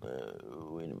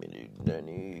 Wait a minute,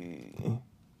 Donnie.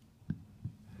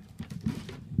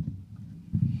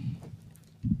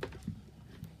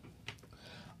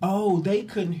 Oh, they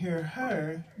couldn't hear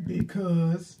her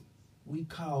because we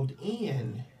called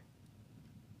in.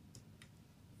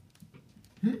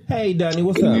 Hey, Donnie,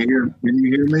 what's up? Can you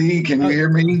hear me? Can you hear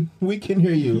me? We can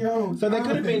hear you. Yo, so that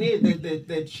could have been it,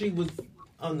 that she was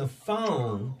on the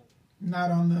phone.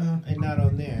 Not on the... And not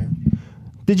on there.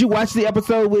 Did you watch the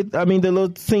episode the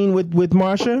little scene with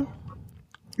Marsha?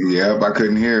 Yep, I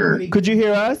couldn't hear her. Could you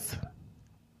hear us?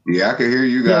 Yeah, I could hear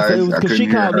you guys. Yeah, so it was because she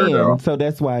called in, though. so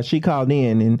that's why she called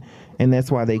in, and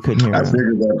that's why they couldn't hear her. I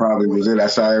figured that probably was it. I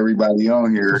saw everybody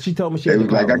on here. She told me they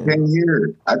was like, I can't hear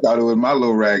it. I thought it was my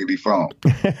little raggedy phone.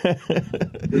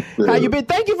 How you been?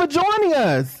 Thank you for joining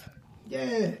us.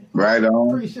 Yeah. Right on.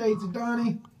 Appreciate you,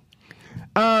 Donnie.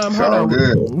 Hold on.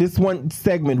 Good. This one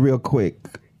segment real quick.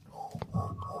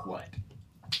 What?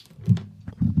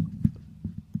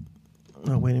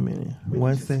 Oh, wait a minute.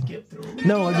 One second.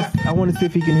 No, I want to see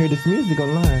if he can hear this music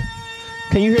online.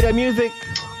 Can you hear that music?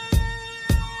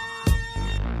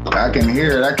 I can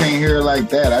hear it. I can't hear it like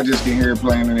that. I just can hear it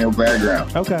playing in your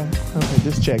background. Okay,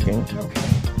 just checking. Okay.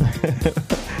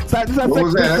 What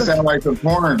was that? That sounded like the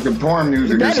porn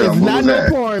music that or something. That is not no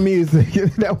porn music.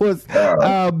 That was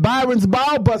Byron's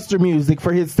Ballbuster music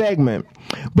for his segment.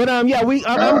 But I'm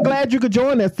glad you could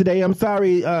join us today. I'm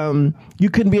sorry you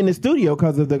couldn't be in the studio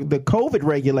because of the COVID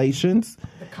regulations.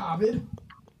 The COVID?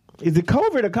 Is it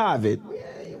COVID or COVID?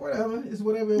 Yeah, whatever. It's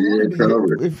whatever it want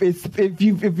to be.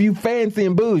 If you fancy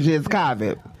and bougie, it's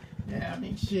COVID. Yeah, I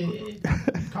mean, shit.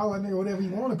 Call a nigga whatever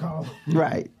you want to call him.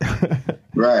 Right.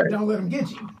 Right. Don't let him get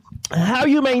you. How are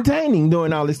you maintaining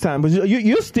during all this time? But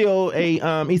you're still a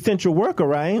essential worker,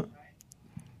 right?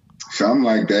 Something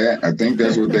like that. I think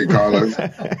that's what they call us.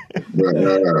 But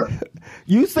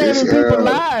you saving people's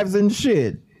lives and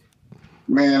shit.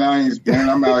 Man,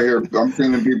 I'm out here. I'm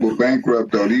sending people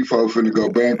bankrupt, though. These folks finna go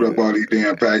bankrupt all these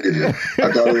damn packages.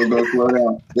 I thought it was going to slow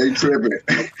down. They tripping.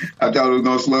 I thought it was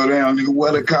going to slow down. Nigga,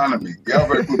 what economy? Y'all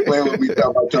better quit playing with me.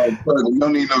 Talking about y'all struggle. You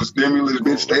don't need no stimulus,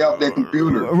 bitch. Stay off that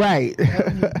computer. Right.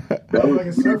 That was like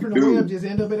a surfing the web, just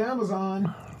end up at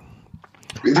Amazon.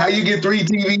 It's how you get 3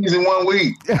 TVs in 1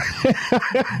 week.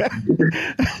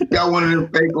 Got one of them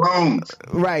fake loans.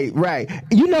 Right.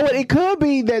 You know what? It could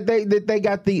be that they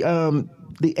got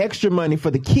the extra money for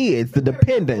the kids, the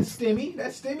dependents. That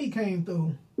stimmy came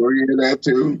through. Oh yeah, that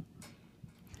too.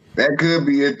 That could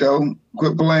be it though.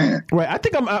 Quit playing. Right. I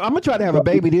think I'm gonna try to have a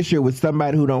baby this year with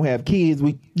somebody who don't have kids.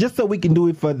 Just so we can do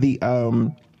it for the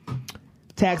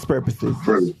tax purposes.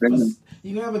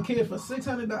 You can have a kid for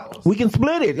 $600. We can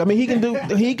split it. I mean, he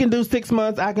can do 6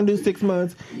 months. I can do 6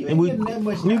 months. You ain't getting that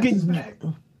much taxes back.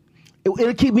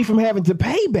 It'll keep me from having to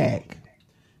pay back.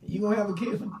 You gonna have a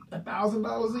kid for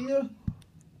 $1,000 a year?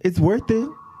 It's worth it.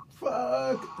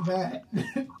 Fuck that.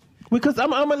 Because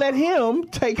I'm gonna let him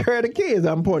take care of the kids.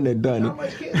 I'm pointing at Donnie. How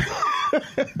much kids?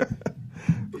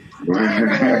 I ain't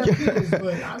gonna have kids,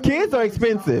 but I mean, Kids are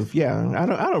expensive. Yeah, I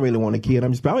don't really want a kid. I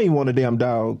don't even want a damn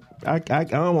dog. I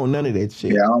don't want none of that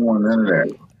shit. Yeah, I don't want none of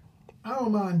that. I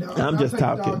don't mind dogs. I'm just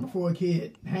I'll take talking. a dog before a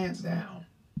kid, hands down.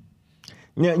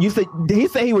 Yeah, he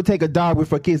said he would take a dog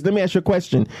before kids. Let me ask you a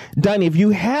question, Donnie. If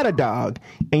you had a dog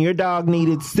and your dog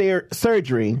needed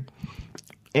surgery,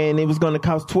 and it was going to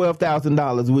cost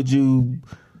 $12,000, would you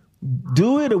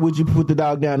do it, or would you put the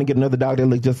dog down and get another dog that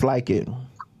looked just like it?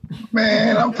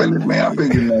 Man, I'm picking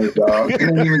that dog. It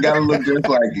ain't even got to look just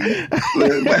like you.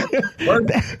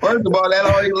 First of all, that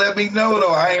already let me know,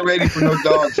 though. I ain't ready for no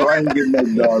dog, so I ain't getting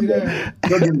no dog. Yeah.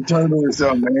 Go get a turtle or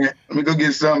something, man. Let me go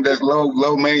get something that's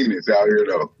low maintenance out here,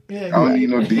 though. Yeah, I don't need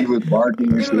no divas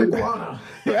barking and Get an shit. iguana.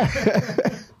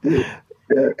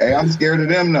 Hey, I'm scared of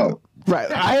them, though.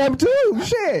 Right, I am too.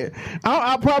 Shit,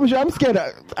 I promise you, I'm scared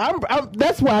of.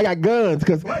 That's why I got guns,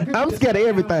 because I'm scared of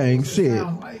everything. Shit.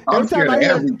 I'm scared of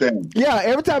everything. Yeah,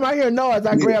 every time I hear noise,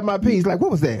 I grab my piece. Like, what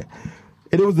was that?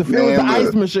 And it was the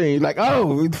ice machine. Like,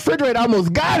 oh, the refrigerator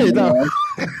almost got it. Though.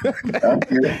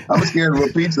 I'm scared of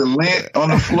a piece of lint on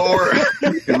the floor.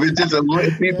 If it's just a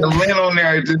piece of lint on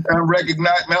there, it's just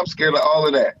unrecognized. Man, I'm scared of all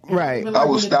of that. Right. Like I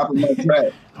will stop in my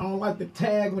tracks. I don't like the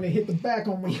tag when it hit the back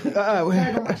on me. The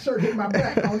tag on my shirt hit my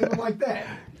back. I don't even like that.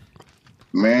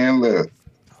 Man, look.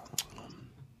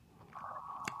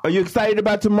 Are you excited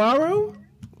about tomorrow?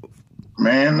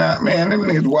 Man, them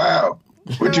niggas wild.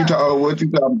 What you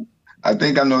talking? I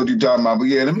think I know what you talking about, but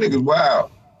yeah, them niggas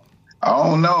wild. I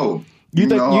don't know. You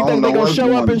think they're gonna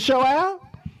show up and show out?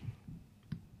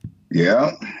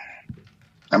 Yeah.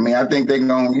 I mean, I think they're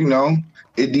gonna,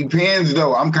 it depends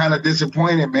though. I'm kind of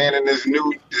disappointed, man, in this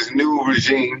new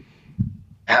regime,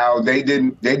 how they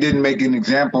didn't make an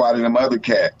example out of them other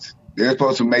cats. They're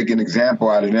supposed to make an example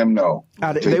out of them, though.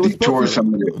 They were supposed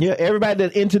to. Yeah, everybody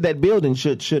that entered that building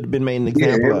should have been made an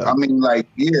example of. I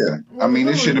mean,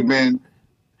 it should have been.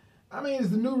 I mean,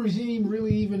 is the new regime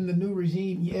really even the new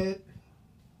regime yet?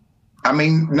 I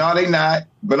mean, no, they not.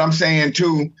 But I'm saying,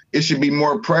 too, it should be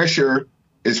more pressure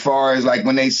as far as, like,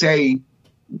 when they say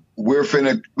we're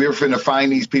finna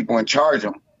find these people and charge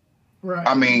them. Right.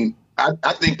 I mean,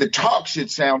 I think the talk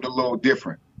should sound a little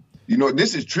different.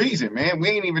 This is treason, man. We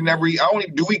ain't even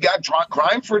do we got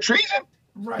crime for treason?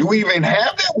 Right. Do we even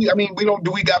have that?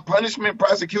 Do we got punishment,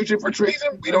 prosecution for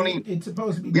treason? We don't even. It's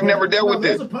supposed to be. We've never dealt with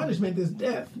this. There's a punishment. There's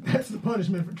death. That's the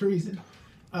punishment for treason.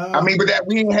 But that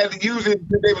we ain't had to use it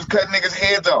until they was cutting niggas'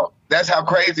 heads off. That's how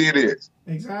crazy it is.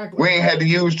 Exactly. We ain't had to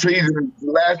use treason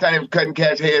the last time they was cutting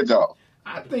cats' heads off.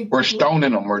 I think. Or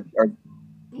stoning them.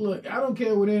 Look, I don't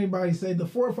care what anybody say. The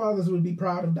forefathers would be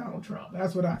proud of Donald Trump.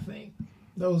 That's what I think.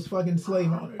 Those fucking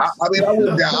slave owners. I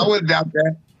wouldn't doubt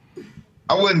that.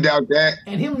 I wouldn't doubt that.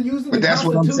 And him using the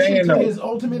Constitution to his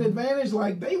ultimate advantage,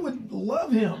 like, they would love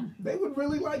him. They would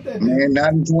really like that. Man,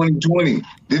 not in 2020.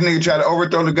 This nigga tried to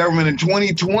overthrow the government in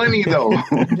 2020, though.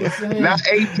 Not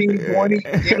 1820.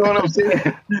 You know what I'm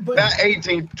saying? Not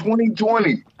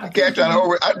 2020. I can't try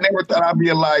to I never thought I'd be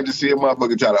alive to see a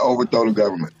motherfucker try to overthrow the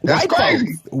government. That's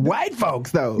crazy. White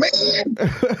folks, though. Man.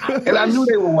 And I knew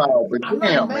they were wild, but I'm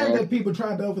damn, not mad man. that people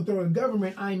tried to overthrow the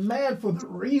government. I'm mad for the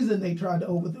reason they tried to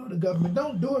overthrow the government.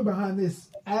 Don't do it behind this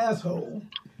asshole.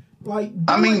 Like,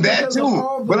 I mean, that too.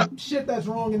 All the shit that's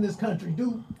wrong in this country.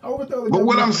 Overthrow the government. But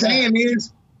what I'm saying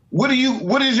is, what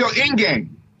is your end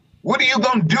game? What are you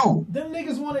gonna do? Them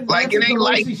niggas wanted it ain't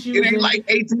like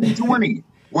 1820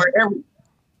 where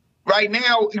right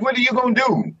now, what are you gonna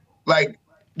do? Like,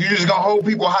 you just gonna hold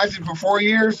people hostage for 4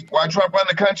 years while Trump run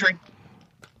the country?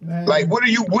 Man. Like, what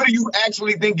do you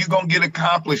actually think you're gonna get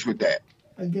accomplished with that?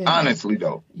 Again, honestly,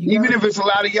 though, even if it's a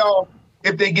lot of y'all,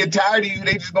 if they get tired of you,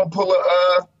 they just gonna pull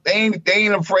they ain't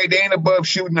afraid. They ain't above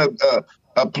shooting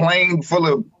a plane full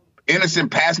of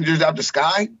innocent passengers out the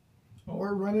sky.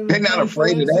 Or running. They're not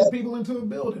afraid of that. People into a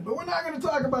building, but we're not going to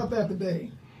talk about that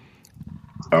today.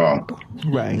 Oh,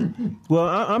 right. Well,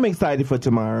 I'm excited for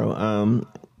tomorrow.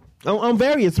 On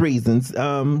various reasons.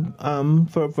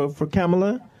 For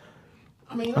Kamala.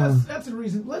 I mean, that's the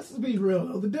reason. Let's be real,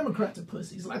 though. The Democrats are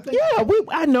pussies. I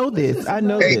know this. I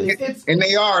know this. And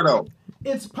they are, though.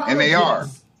 It's politics. And they are.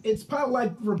 It's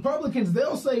like Republicans,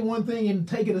 they'll say one thing and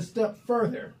take it a step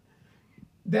further.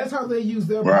 That's how they use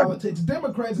their politics.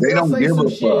 Democrats, they'll say some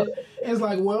shit. And it's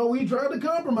like, well, we tried to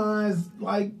compromise.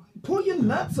 Like, pull your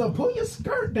nuts up. Pull your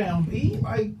skirt down, B.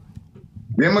 Like,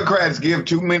 Democrats give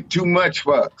too much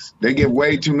fucks. They give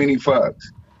way too many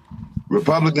fucks.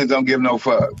 Republicans don't give no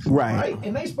fucks. Right.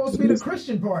 And they supposed to be the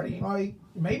Christian party. Like,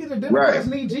 maybe the Democrats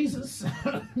need Jesus.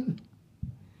 I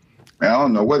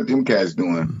don't know what them cats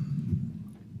doing.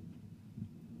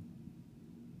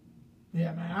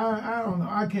 I don't know.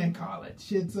 I can't call it.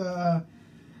 Shit's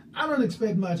I don't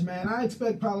expect much, man. I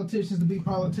expect politicians to be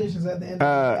politicians at the end.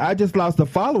 I just lost a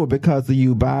follower because of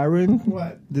you, Byron.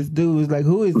 What? This dude was like,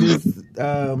 "Who is this?"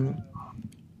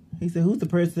 He said, "Who's the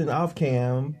person off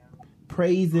cam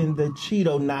praising the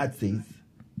Cheeto Nazis?"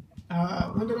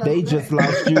 When did I They do just that?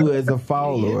 lost you as a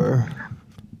follower.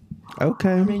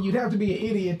 Okay. I mean, you'd have to be an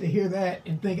idiot to hear that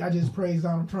and think I just praised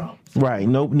Donald Trump. Right.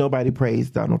 Nobody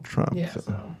praised Donald Trump. Yeah, so.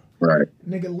 so. Right.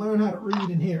 Nigga, learn how to read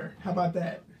and hear. How about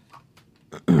that?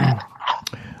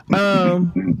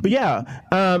 But yeah,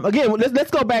 again,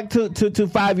 let's go back to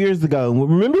 5 years ago.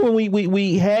 Remember when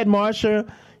we had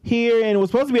Marsha here, and it was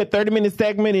supposed to be a 30-minute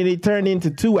segment, and it turned into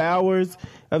 2 hours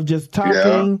of just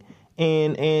talking. Yeah.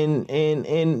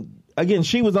 And again,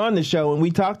 she was on the show, and we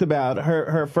talked about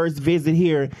her first visit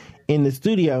here in the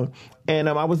studio. And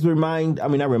I was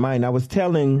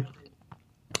telling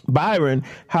Byron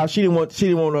how she didn't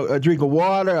want a drink of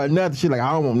water or nothing. She's like,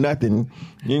 I don't want nothing.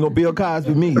 You ain't gonna Bill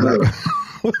Cosby me. Like,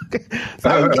 so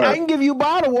I can give you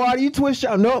bottled water. You twist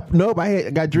your nope.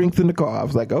 I got drinks in the car. I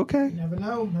was like, okay. Never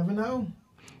know.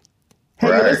 Hey,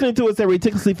 you're listening to us at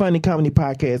Ridiculously Funny Comedy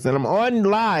Podcast, and I'm on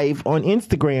live on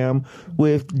Instagram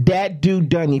with that dude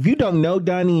Donnie. If you don't know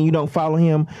Donnie and you don't follow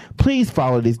him, please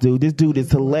follow this dude. This dude is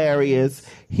hilarious.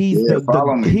 He's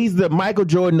he's the Michael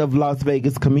Jordan of Las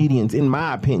Vegas comedians, in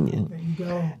my opinion. There you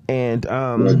go. And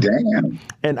well, damn.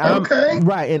 And I'm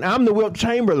right, and I'm the Wilt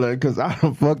Chamberlain because I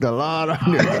done fucked a lot of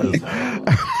niggas.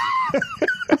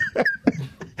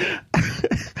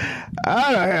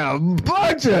 I done had a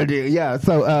bunch of niggas. Yeah,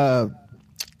 so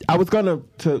I was gonna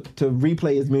to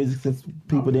replay his music since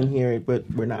people didn't hear it, but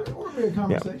we're not. We're in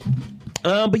conversation.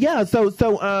 Yeah. But yeah,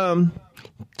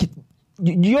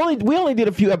 we only did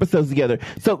a few episodes together.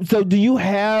 So do you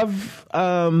have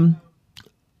well,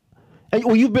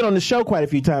 you've been on the show quite a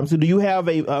few times. So do you have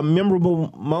a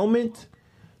memorable moment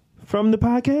from the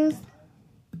podcast?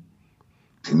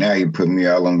 Now you put me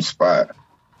all on the spot.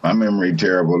 My memory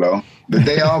terrible though, but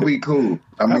they all be cool.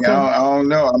 I mean, okay. I don't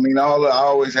know. I mean, I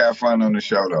always have fun on the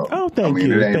show though. Oh, thank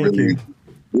you. It ain't really.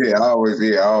 Yeah, I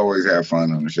always have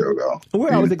fun on the show though.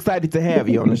 We're always excited to have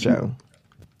you on the show.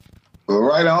 Well,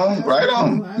 right on.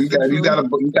 You got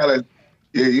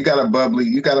a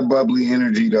bubbly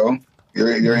energy though.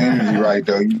 Your energy right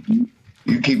though.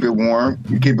 You keep it warm.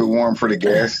 You keep it warm for the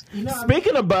guests.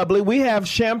 Speaking of bubbly, we have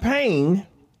champagne.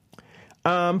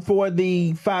 For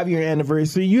the 5-year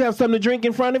anniversary, you have something to drink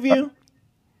in front of you?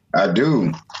 I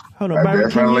do. Hold on,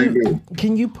 Byron,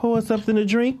 can you pour something to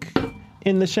drink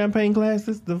in the champagne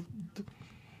glasses?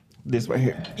 This right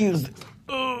here. Use this.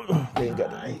 They ain't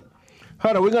got it.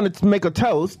 Hold on, we're gonna make a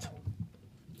toast.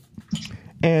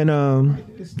 And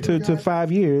to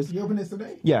 5 years. You open this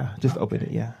today? Yeah, just open it.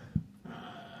 Yeah.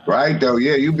 Right though,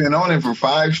 yeah, you've been on it for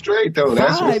 5 straight though.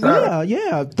 That's what's up.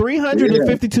 Yeah,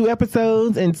 352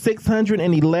 episodes and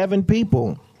 611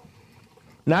 people.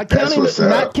 Not counting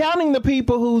the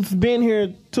people who's been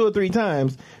here 2 or 3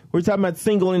 times. We're talking about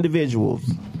single individuals.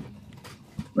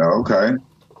 Okay.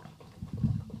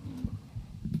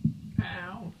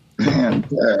 Ow. Damn,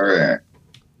 right.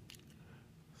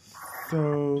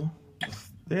 So,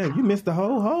 yeah, you missed the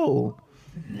whole hole.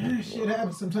 Yeah, shit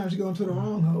happens. Sometimes you go into the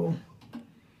wrong hole.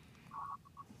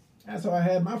 That's how I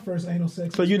had my first anal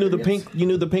sex. So you knew the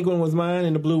pink one was mine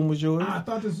and the blue one was yours? I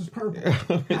thought this was purple. I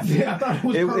thought it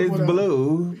was purple. It's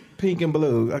blue, pink and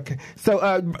blue. Okay. So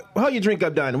hold your drink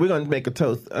up, Donnie. We're gonna make a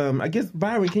toast. I guess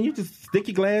Byron, can you just stick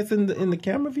your glass in the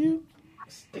camera view?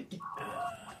 Stick it.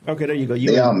 Okay, there you go.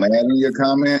 They are mad in your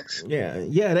comments? Yeah,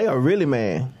 they are really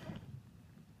mad.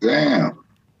 Damn.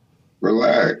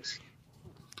 Relax.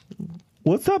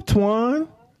 What's up, Twan?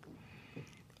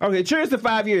 Okay, cheers to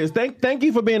 5 years. Thank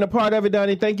you for being a part of it,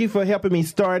 Donnie. Thank you for helping me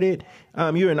start it.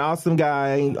 You're an awesome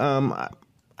guy.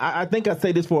 I think I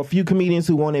say this for a few comedians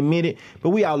who won't admit it, but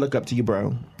we all look up to you,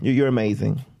 bro. You're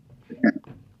amazing.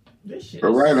 This shit is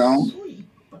right on. Sweet.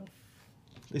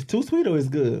 It's too sweet or it's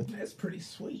good? That's pretty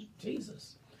sweet.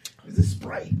 Jesus. Is this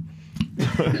Sprite?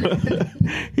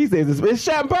 He says it's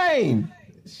champagne.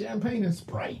 Champagne and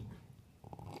Sprite.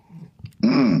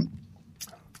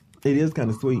 It is kind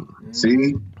of sweet.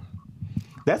 See?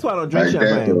 That's why I don't drink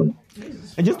champagne.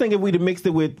 And just think if we'd have mixed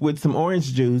it with some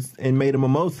orange juice and made a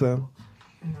mimosa,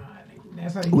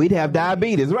 we'd have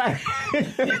diabetes, right?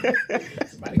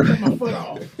 Somebody cut my foot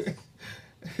off.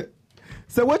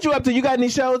 So what you up to? You got any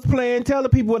shows planned? Tell the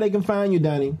people where they can find you,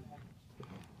 Donnie.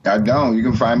 I don't. You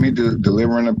can find me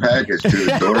delivering a package to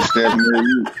the doorstep near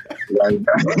you.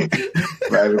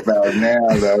 Right about now,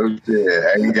 though. Shit,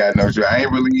 I ain't got no show. I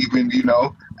ain't really even,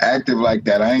 active like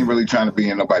that. I ain't really trying to be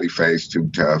in nobody's face too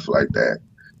tough like that.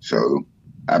 So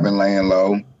I've been laying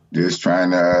low. Just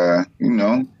trying to,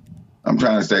 I'm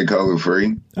trying to stay COVID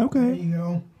free. There Okay. you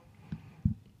go.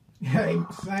 Hey,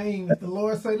 same. If the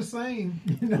Lord say the same,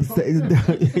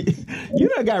 You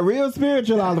done got real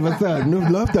spiritual all of a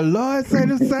sudden. Love the Lord say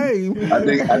the same.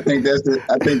 I think that's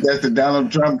the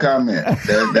Donald Trump comment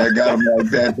that got him like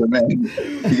that. So man,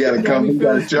 you got to come. You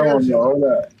got to show him. Hold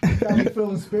up. got me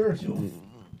feeling spiritual.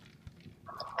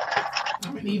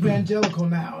 I'm an evangelical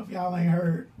now. If y'all ain't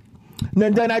heard. Now,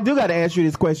 then I do got to ask you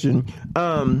this question.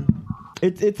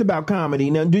 It's about comedy.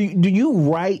 Now, do you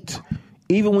write?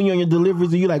 Even when you're on your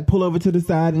deliveries, do you like pull over to the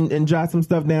side and jot some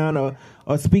stuff down, or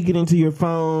speak it into your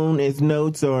phone as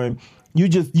notes, or you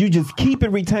just keep it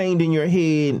retained in your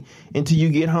head until you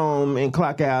get home and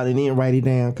clock out and then write it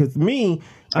down? Because me,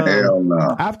 Hell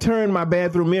no. I've turned my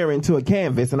bathroom mirror into a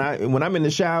canvas, and when I'm in the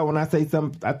shower, when I say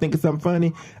something, I think of something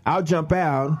funny, I'll jump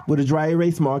out with a dry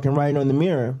erase mark and write it on the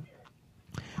mirror.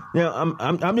 Now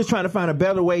I'm just trying to find a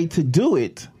better way to do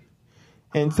it,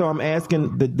 and so I'm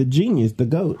asking the genius, the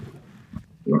GOAT.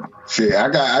 Shit,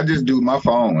 I just do my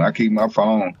phone. I keep my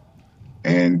phone,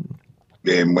 and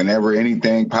whenever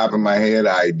anything pop in my head,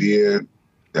 idea,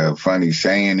 funny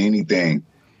saying, anything,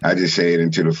 I just say it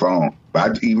into the phone.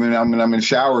 But when I'm in the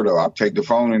shower though, I'll take the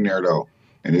phone in there though.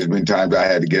 And there's been times I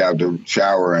had to get out the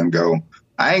shower and go,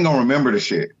 I ain't gonna remember the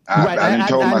shit. I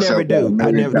never do.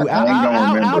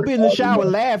 I'll be in the shower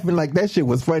man. laughing like that shit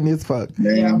was funny as fuck.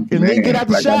 Man, And then get out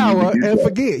the like shower I need to do and that.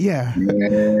 forget. Yeah.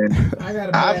 Man, I got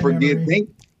a I bad forget. memory.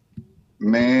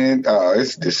 Man,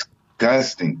 it's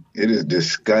disgusting. It is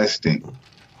disgusting,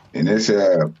 and it's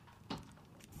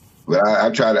But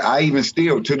I try to. I even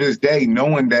still to this day,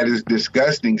 knowing that it's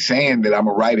disgusting, saying that I'm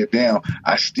gonna write it down.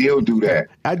 I still do that.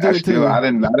 I do it too. I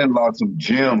didn't lost some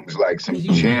gems, like some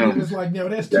gems. It's like, no,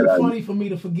 that's too funny for me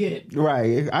to forget.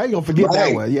 Right. I ain't gonna forget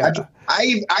that one. Yeah.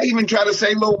 I even try to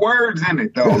say little words in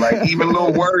it though, like even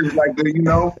little words like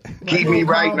the keep me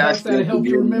right. And I still to help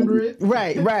you remember it.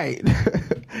 Right.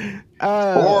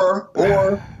 Or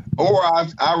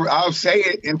I'll say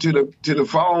it into the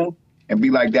phone and be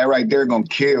like, that right there gonna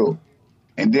kill.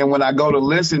 And then when I go to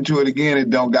listen to it again, it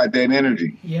don't got that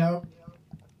energy. Yeah.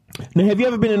 Now, have you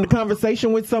ever been in a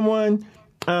conversation with someone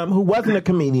who wasn't a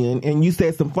comedian and you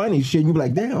said some funny shit and you be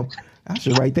like, damn, I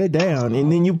should write that down. And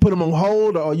then you put them on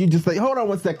hold, or you just say, hold on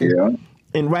 1 second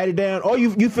and write it down. Or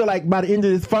you feel like by the end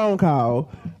of this phone call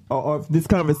or this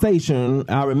conversation,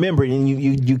 I'll remember it, and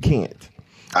you can't.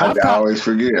 I always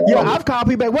forget. I've called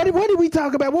people back. What did we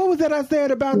talk about? What was that I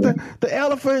said about the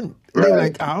elephant? Right. They were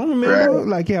like, I don't remember. Right.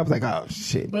 Like, I was like, oh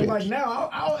shit. But bitch. like now,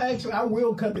 I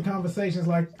will cut the conversations.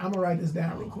 Like, I'm gonna write this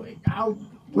down real quick.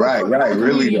 Right,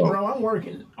 really though, bro. I'm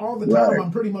working all the time. Right.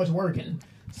 I'm pretty much working.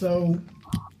 So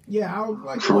yeah, I'll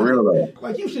like for real though.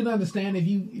 Like, you should understand if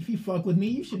you fuck with me,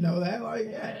 you should know that. Like,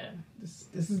 yeah.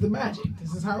 This is the magic.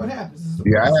 This is how it happens.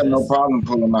 I have no problem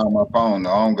pulling out my phone.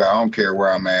 I don't care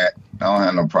where I'm at. I don't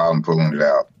have no problem pulling it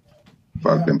out.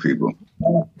 Fuck them people.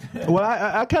 Well,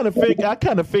 I kind of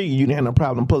figured you didn't have no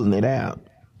problem pulling it out.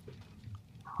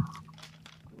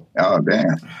 Oh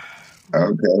damn.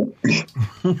 Okay.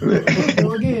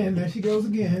 Go again. There she goes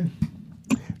again.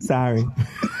 Sorry.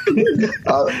 I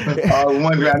was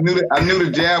wondering. I knew the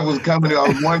jab was coming. I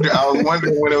was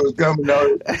wondering when it was coming.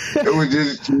 Though it was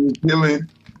just she was killing,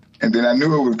 and then I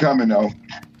knew it was coming though.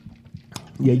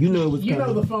 Yeah, you knew it was. You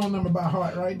coming. know the phone number by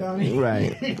heart, right, Donnie?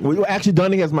 Right. Well, actually,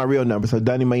 Donnie has my real number, so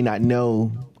Donnie may not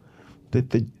know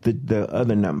the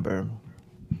other number.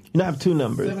 You know, I have two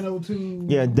numbers. 702.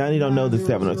 Yeah, Donnie don't know the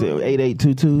 702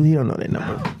 8822. He don't know that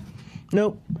number.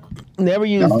 Nope. Never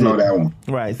used it. I don't know that one.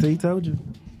 Right. So he told you.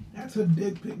 That's a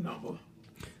dick pic number.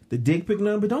 The dick pic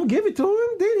number? Don't give it to him.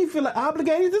 Then he feel like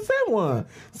obligated to send one.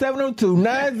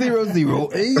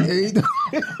 702-900-88.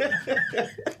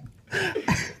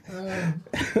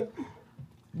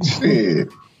 Shit.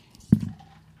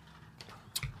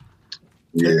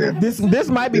 Yeah. This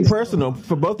might be personal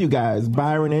for both you guys,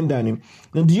 Byron and Donnie.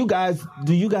 Now, do you guys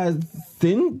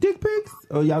send dick pics?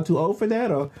 Or y'all too old for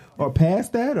that, or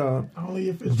past that, or only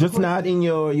if it's just not in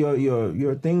your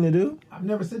thing to do? I've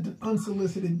never sent an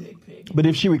unsolicited dick pic. But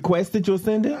if she requested, you'll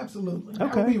send it? Absolutely. Okay.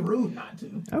 That would be rude not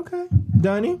to. Okay.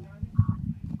 Donnie?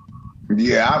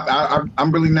 Yeah,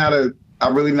 I'm really not a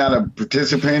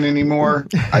participant anymore.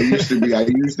 I used to be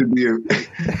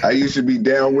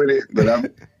down with it, but I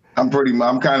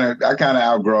kind of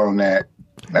outgrown that.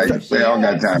 Like, I don't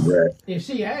got time for that. If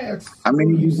she asks, I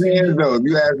mean, it depends though. If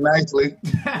you ask nicely,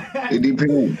 it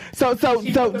depends. She put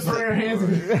the prayer hands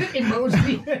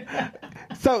emoji.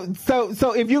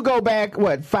 So if you go back,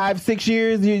 5-6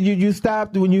 years, you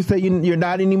stopped when you say you're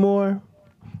not anymore.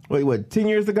 Wait, 10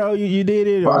 years ago you did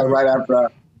it? Probably right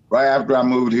right after I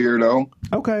moved here, though.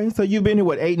 Okay, so you've been here,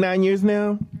 what, 8-9 years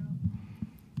now?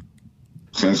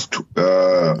 Since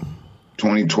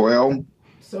 2012.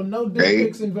 So no dick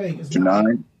pics in Vegas. To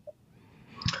 9.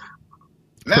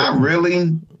 Not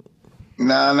really.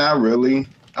 Nah, not really.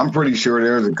 I'm pretty sure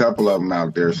there's a couple of them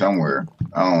out there somewhere.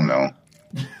 I don't know.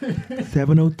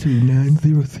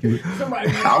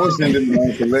 702-900. I was sending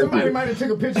them somebody might have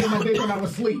took a picture of my dick when I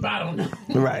was asleep. I don't know.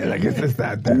 Right, like it's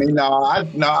not that. I mean, I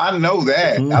know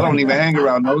that. I don't even hang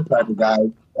around those type of guys.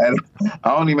 And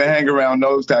I don't even hang around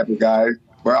those type of guys.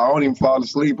 Where I don't even fall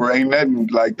asleep or ain't nothing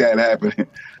like that happening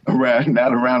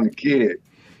not around the kid.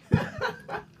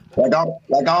 Like I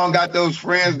don't got those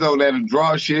friends though that'll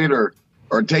draw shit or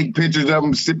take pictures of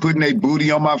them putting their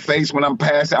booty on my face when I'm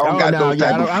passed. I don't got those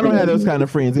type of friends. I don't have those kind of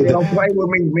friends either. Don't play with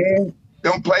me, man.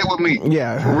 Don't play with me.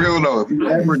 Yeah. For real though. If you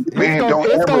ever,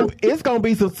 it's gonna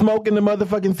be some smoke in the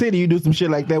motherfucking city. You do some shit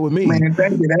like that with me. Man,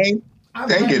 think it ain't. I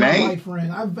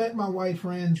vet my white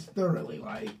friends thoroughly.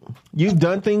 Like, you've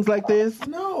done things like this?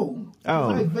 No.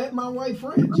 Oh. I vet my white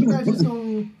friends. You guys just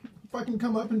gonna fucking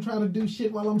come up and try to do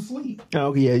shit while I'm asleep.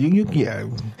 Oh yeah, yeah.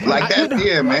 Like that,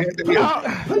 yeah, man.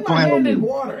 Put my hand in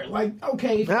water. Like,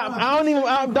 okay. I don't even.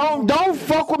 Don't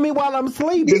fuck with me while I'm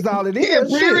asleep. Is all it is.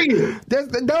 Yeah, period. No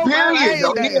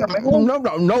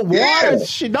water. Yeah.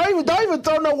 Shit. Don't even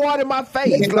throw no water in my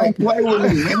face. Man, like, play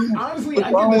with me. Honestly, I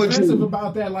get defensive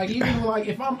about that. Like, even like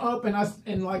if I'm up and I'm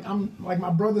like my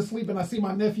brother's sleeping, I see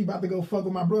my nephew about to go fuck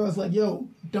with my brother. It's like, yo,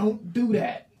 don't do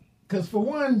that. Because for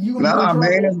one, you gonna be in trouble.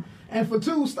 Man. And for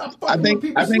two, stop fucking with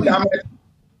people sleep.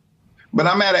 But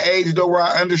I'm at an age though where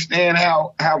I understand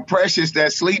how precious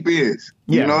that sleep is.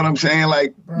 Yeah. You know what I'm saying?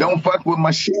 Like, Don't fuck with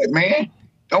my shit, man.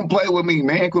 Don't play with me,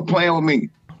 man. Quit playing with me.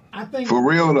 I think for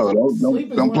real though.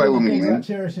 Don't play with me, man. I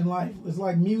cherish in life. It's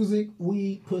like music,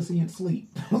 weed, pussy, and sleep.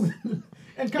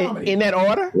 And comedy. In that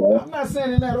order? Yeah. I'm not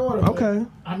saying in that order. Okay.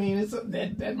 I mean,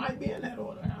 that might be in that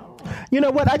order. You know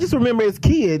what? I just remember as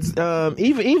kids,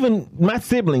 even my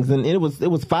siblings, and it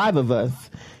was 5 of us.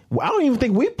 I don't even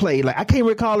think we played. Like, I can't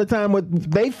recall a time where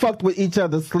they fucked with each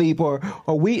other's sleep, or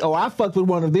I fucked with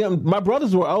one of them. My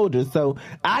brothers were older, so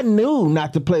I knew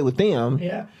not to play with them.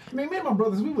 Yeah, I mean, me and my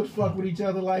brothers, we would fuck with each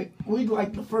other. Like, we'd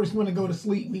like the first one to go to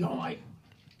sleep. We gonna like,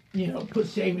 put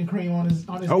shaving cream on his.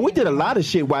 Oh, we did a lot of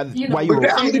shit while you were.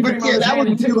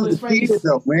 That was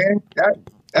though, man.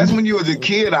 That's when you was a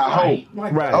kid, I hope.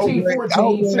 Like 13, 14. I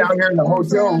was out here in the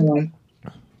hotel room.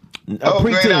 Out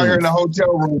here in the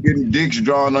hotel room getting dicks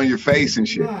drawn on your face and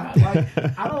shit. Nah, like,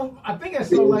 I think that's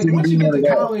so, like, once you get to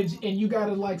college and you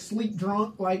gotta, like, sleep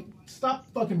drunk, like, stop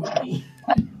fucking with me.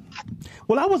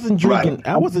 Well, I wasn't drinking. Right.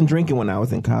 I wasn't drinking when I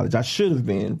was in college. I should have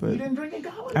been, but you didn't drink in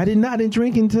college? I didn't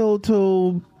drink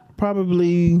until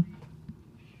probably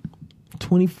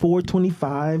 24,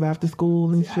 25 after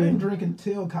school and shit. I didn't drink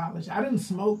until college. I didn't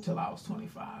smoke till I was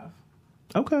 25.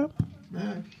 Okay.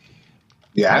 Man.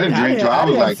 Yeah, I didn't drink till I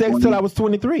was like sex 20. Till I was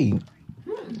 23.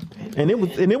 And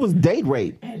it was date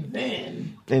rape. And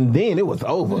then it was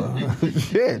over.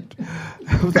 Shit.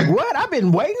 I was like, what? I've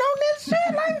been waiting on this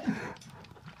shit? Like,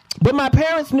 but my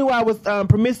parents knew I was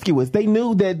promiscuous. They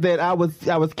knew that I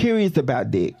was curious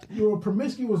about dick. You were a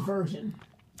promiscuous virgin.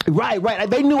 Right.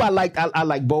 They knew I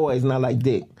like boys and I like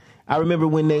dick. I remember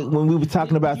when we were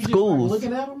talking about you schools. Just like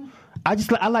looking at them?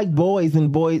 I like boys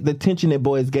and the attention that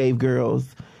boys gave girls.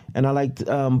 And I liked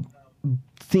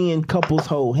seeing couples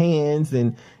hold hands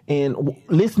and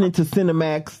listening to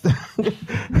Cinemax,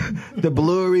 the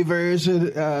blurry version,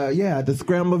 the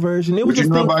scramble version. Would you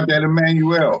know about that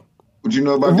Emmanuel? Would you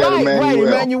know about that Emmanuel? Right,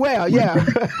 Emmanuel, yeah.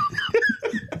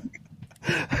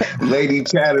 Lady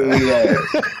Chatterley ass.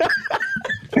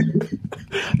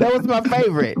 That was my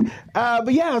favorite.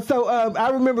 But yeah, so I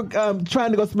remember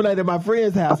trying to go spend the night at my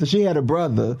friend's house, and she had a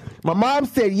brother. My mom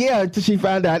said yeah until she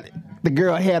found out the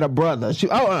girl had a brother. She,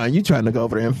 you trying to go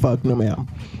over there and fuck them out.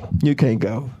 You can't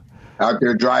go. Out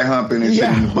there dry humping and shit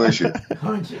in the bushes.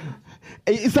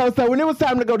 So when it was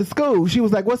time to go to school, she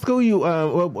was like, what school you,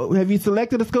 have you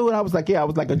selected a school? And I was like, yeah, I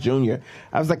was like a junior.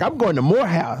 I was like, I'm going to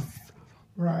Morehouse.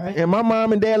 Right. And my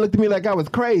mom and dad looked at me like I was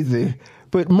crazy.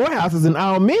 But Morehouse is an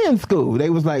all men's school. They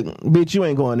was like, bitch, you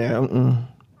ain't going there.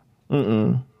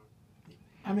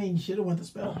 I mean, you should have went to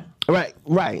Spelman.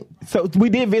 Right. So we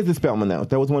did visit Spelman, though.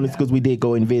 That was one of the schools we did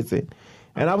go and visit.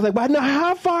 And I was like, well, no,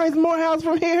 how far is Morehouse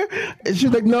from here? And she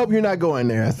was like, nope, you're not going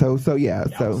there. So yeah.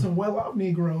 So some well-off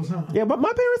Negroes, huh? Yeah, but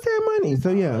my parents had money.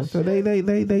 So yeah. So they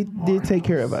did take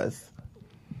care of us.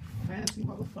 Fancy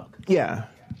motherfucker. Yeah.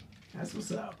 That's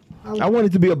what's up. I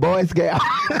wanted to be a Boy Scout.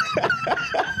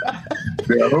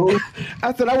 Who?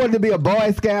 I said I wanted to be a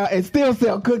Boy Scout and still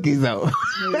sell cookies, though.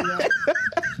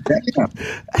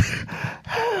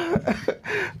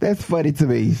 That's funny to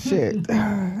me. Shit.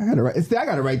 I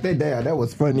gotta write that down. That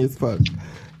was funny as fuck.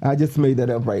 I just made that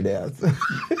up right now.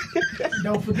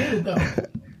 Don't forget it, though.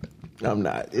 I'm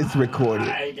not. It's recorded.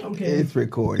 Okay. It's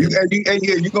recorded. You're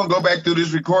going to go back through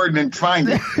this recording and find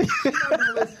it.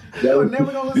 You're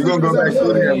never gonna listen You're going to to go back this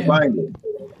through there and episode find it.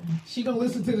 She gonna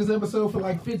listen to this episode for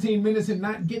like 15 minutes and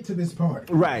not get to this part.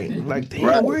 Right. Like, damn,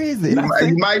 Right. where is it?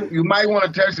 You might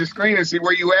want to touch the screen and see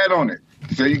where you at on it,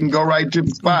 so you can go right to the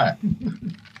spot.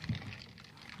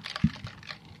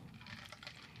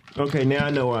 Okay, now I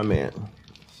know where I'm at.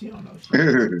 She don't know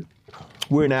shit.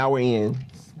 We're an hour in.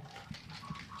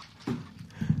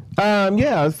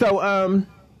 Yeah. So, I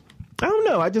don't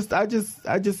know. I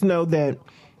just know that.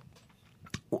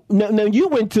 No, you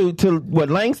went to what?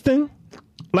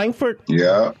 Langford?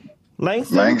 Yeah.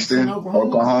 Langston,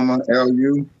 Oklahoma,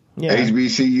 LU, Yeah.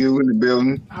 HBCU in the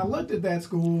building. I looked at that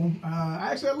school.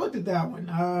 I looked at that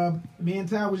one. Me and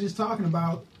Ty was just talking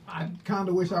about. I kind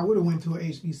of wish I would have went to a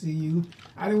HBCU.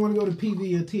 I didn't want to go to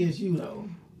PV or TSU though.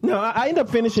 No, I ended up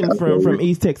finishing from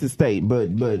East Texas State, but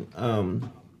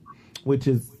which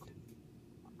is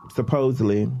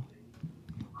supposedly,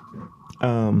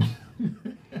 yeah.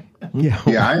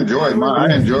 Yeah, I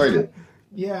enjoyed it.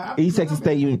 Yeah, East Texas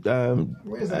State.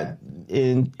 Where's that?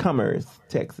 In Commerce,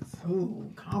 Texas. Ooh,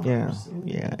 Yeah, Commerce. Ooh.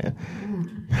 yeah.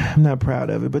 I'm not proud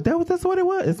of it, but that's what it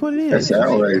was. That's what it That is.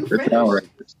 sound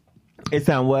racist. It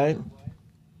sound what?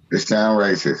 It sound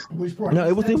racist. Which part? No,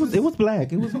 it was Texas?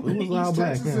 black. It was all East black.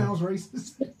 Texas Yeah. sounds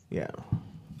racist. Yeah.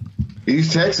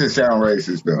 East Texas sound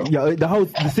racist though. Yeah,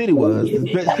 the city was,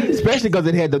 especially because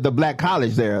it had the black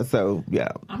college there. So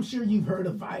yeah. I'm sure you've heard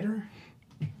of Vider.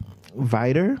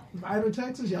 Vider? Vider,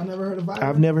 Texas. Y'all never heard of Vider?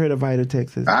 I've never heard of Vider,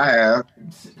 Texas. I have.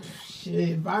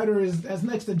 Shit, Vider that's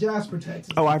next to Jasper,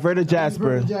 Texas. Oh, I've heard of Jasper.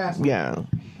 You've heard of Jasper. Yeah.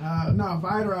 No,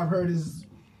 Vider I've heard is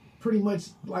pretty much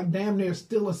like damn near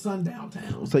still a sundown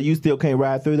town. So you still can't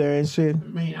ride through there and shit? I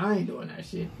mean, I ain't doing that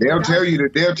shit. They'll tell you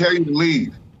to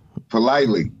leave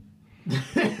politely.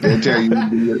 They'll tell you,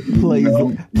 Please,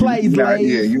 please,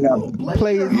 you're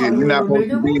not supposed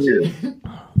to be here.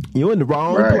 You're in the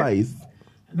wrong Right. place.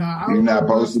 Nah, You're not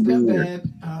supposed to be here.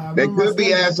 stepdad, They my could be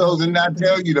stepdad- assholes and not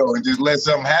tell you though, and just let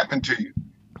something happen to you.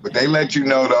 But they let you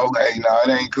know though, hey, no,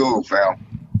 it ain't cool, fam.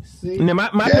 See, Now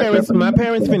my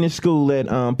parents finished school at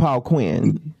Paul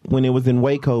Quinn when it was in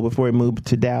Waco before it moved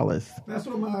to Dallas. that's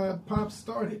where my pops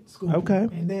started school. Okay.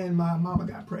 And then my mama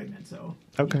got pregnant, so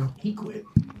Okay. he quit.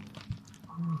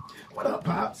 What up,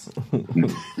 pops?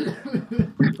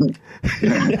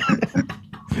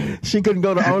 She couldn't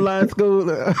go to online school.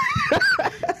 Right.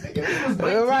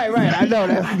 I know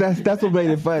that's what made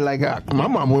it funny. Like my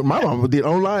mom did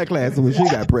online classes when she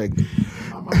got pregnant.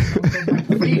 My mama don't go back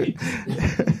to Phoenix.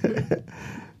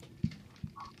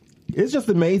 It's just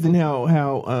amazing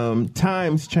how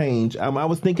times change. I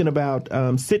was thinking about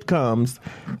sitcoms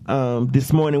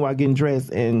this morning while getting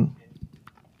dressed, and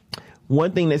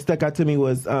one thing that stuck out to me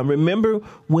was remember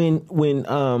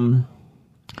when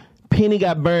Penny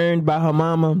got burned by her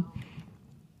mama?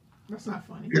 That's not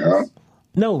funny. Yeah.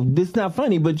 No, this is not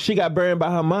funny, but she got burned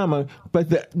by her mama.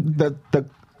 But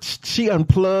she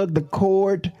unplugged the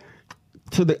cord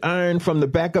to the iron from the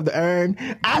back of the iron.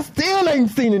 I still ain't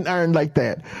seen an iron like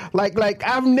that. Like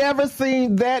I've never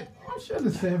seen that. I'm sure the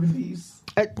 70s.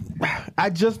 I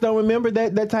just don't remember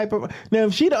that type of. Now,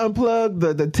 if she'd unplugged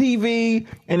the TV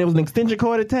and it was an extension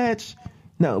cord attached,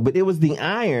 no, but it was the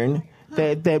iron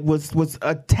that was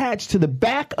attached to the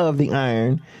back of the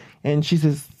iron, and she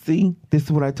says, "See, this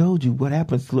is what I told you. What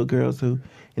happens to little girls who?"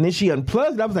 And then she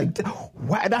unplugged it. I was like,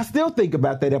 "Why?" And I still think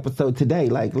about that episode today.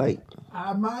 Like.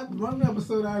 One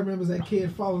episode I remember is that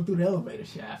kid falling through the elevator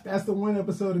shaft. That's the one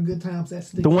episode of Good Times that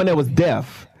sticks. The one that was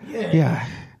deaf. Yeah.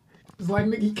 It's like,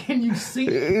 nigga, can you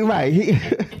see? Right.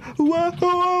 Whoa,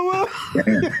 whoa,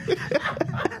 whoa.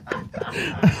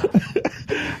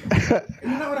 You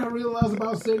know what I realized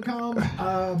about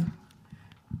sitcoms?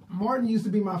 Martin used to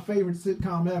be my favorite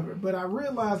sitcom ever, but I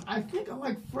realized I think I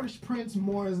like Fresh Prince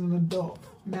more as an adult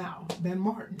now than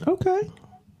Martin. Okay.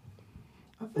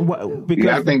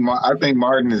 Yeah, I think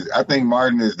Martin is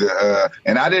the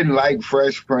and I didn't like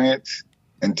Fresh Prince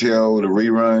until the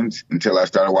reruns, until I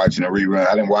started watching the rerun.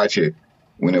 I didn't watch it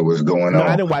when it was going on.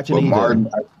 I didn't watch it either. Martin,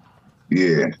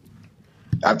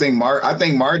 I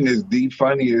think Martin is the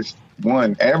funniest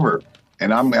one ever,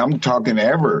 and I'm talking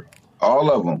ever, all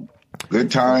of them. Good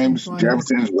Times,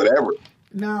 Jeffersons, whatever.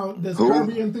 Now, does Curb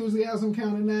Your Enthusiasm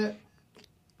count in that?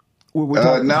 No.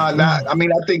 Mm. I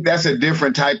mean, I think that's a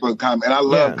different type of comedy. And I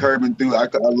love Curb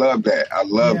Enthusiasm. I love that. I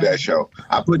love that show.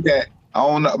 I put that. I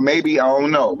don't know. Maybe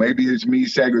it's me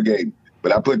segregating,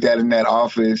 But I put that in that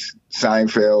Office,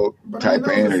 Seinfeld type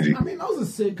of energy. I mean, those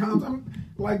are sitcoms.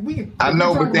 I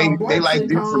know, but they like sitcoms,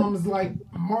 different. like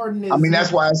Martin is. I mean,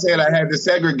 that's why I said I had to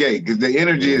segregate, because the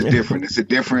energy is different. It's a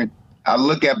different. I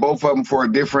look at both of them for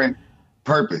a different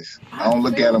purpose. I don't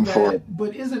look at them for.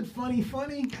 But isn't funny?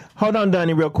 Hold on,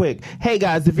 Donnie, real quick. Hey,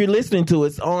 guys, if you're listening to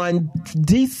us, on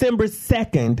December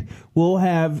 2nd, we'll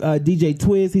have DJ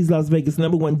Twiz. He's Las Vegas'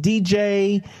 #1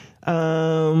 DJ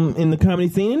in the comedy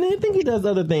scene. And I think he does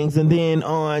other things. And then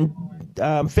on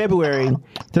February,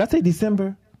 did I say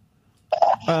December?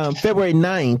 February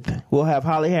 9th, we'll have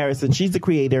Holly Harrison. She's the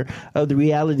creator of the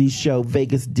reality show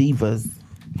Vegas Divas.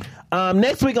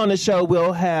 Next week on the show,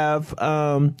 we'll have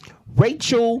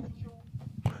Rachel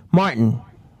Martin.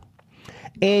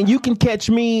 And you can catch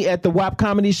me at the WAP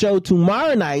Comedy Show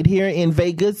tomorrow night here in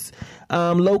Vegas,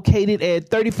 located at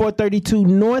 3432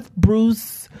 North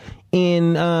Bruce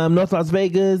in North Las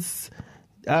Vegas.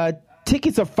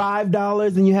 Tickets are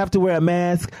 $5 and you have to wear a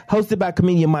mask. Hosted by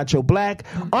comedian Macho Black.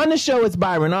 On the show is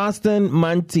Byron Austin,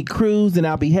 Monty Cruz, and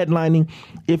I'll be headlining.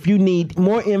 If you need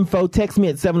more info, text me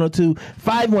at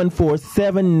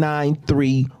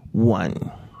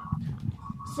 702-514-7931.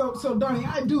 So Donnie,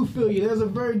 I do feel you. There's a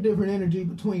very different energy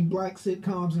between black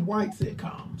sitcoms and white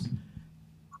sitcoms.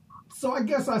 So I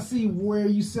guess I see where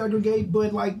you segregate,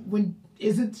 but like,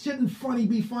 shouldn't funny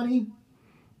be funny?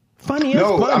 Funny is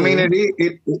funny. No, I mean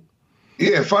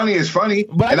yeah, funny is funny.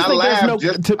 But I laugh.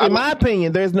 In my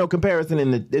opinion, there's no comparison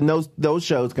in those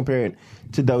shows compared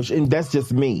to those, and that's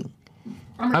just me.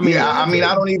 I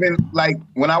don't even like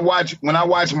when I watch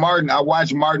Martin. I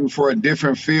watch Martin for a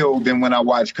different feel than when I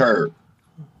watch Curb.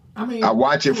 I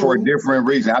watch it for a different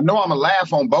reason. I know I'm gonna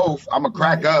laugh on both. I'm gonna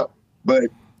crack up, but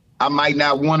I might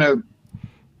not want to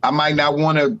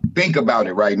think about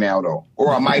it right now, though,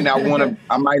 or I might not want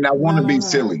to be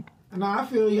silly. No, I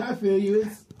feel you.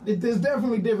 There's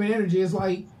definitely different energy. It's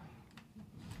like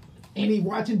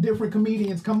watching different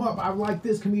comedians come up. I like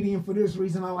this comedian for this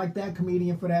reason. I like that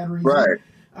comedian for that reason. Right.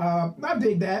 I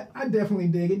dig that. I definitely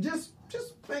dig it. Just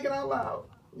thinking out loud,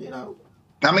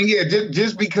 I mean, yeah,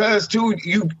 just because too,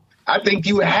 I think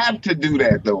you have to do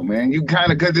that though, man. You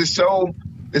kind of, because there's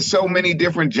so many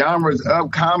different genres of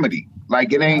comedy.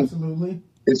 Like it ain't. Absolutely.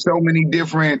 It's so many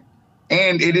different,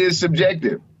 and it is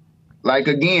subjective. Like,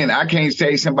 again, I can't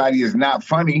say somebody is not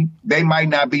funny. They might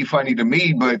not be funny to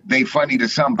me, but they funny to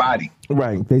somebody.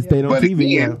 Right. They stayed on TV.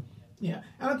 Again,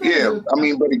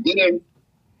 but again,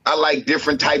 I like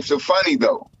different types of funny,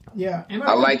 though. Yeah. And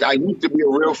I used to be a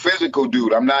real physical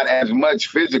dude. I'm not as much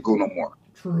physical no more.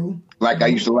 True. I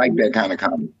used to like that kind of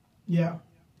comedy. Yeah.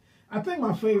 I think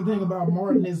my favorite thing about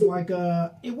Martin is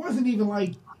it wasn't even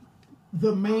like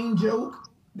the main joke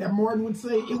that Martin would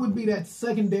say. It would be that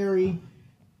secondary,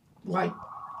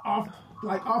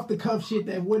 off the cuff shit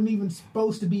that wasn't even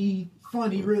supposed to be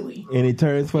funny, really. And it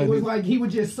turns funny. It was like he would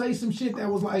just say some shit that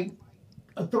was like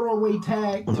a throwaway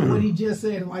tag to what he just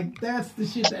said, and that's the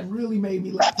shit that really made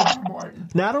me laugh about Martin.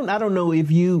 Now I don't know if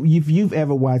you've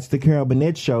ever watched the Carol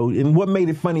Burnett show, and what made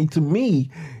it funny to me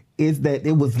is that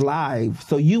it was live,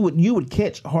 so you would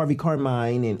catch Harvey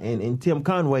Carmine and Tim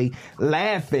Conway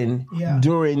laughing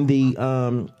during the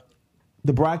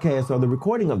broadcast or the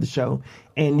recording of the show,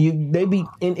 and they be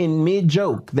in mid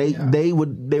joke.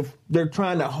 They're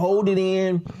trying to hold it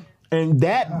in, and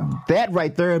that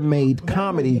right there made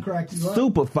comedy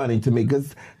super funny to me,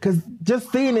 because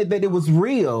just seeing it that it was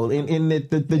real and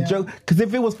the joke. Because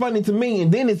if it was funny to me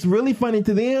and then it's really funny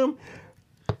to them.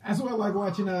 That's why I like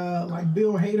watching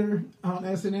Bill Hader on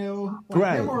SNL,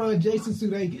 right? Him or Jason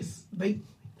Sudeikis. They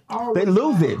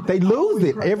lose it. They lose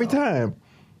it every time.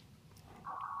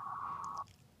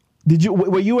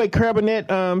 Were you a Carol Burnett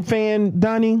fan,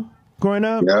 Donnie, growing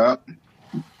up?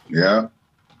 Yeah.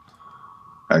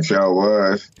 I sure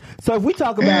was. So if we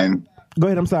talk about, go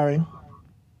ahead. I'm sorry.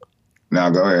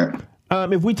 No, go ahead.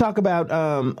 If we talk about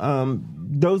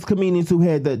those comedians who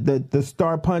had the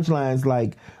star punchlines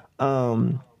like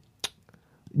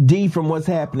D from What's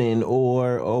Happening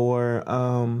or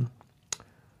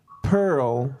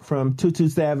Pearl from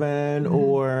 227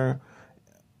 or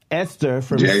Esther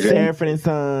from Sanford and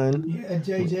Son. Yeah,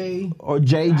 JJ. Or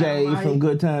JJ from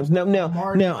Good Times.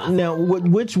 Now,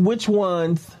 which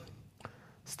ones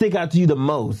stick out to you the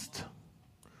most?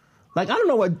 I don't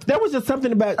know what. There was just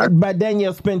something about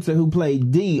Danielle Spencer, who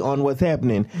played Dee on What's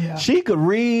Happening. Yeah. She could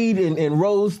read and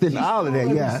roast and all of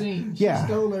that. She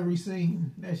stole every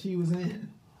scene that she was in.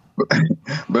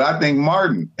 But I think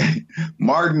Martin,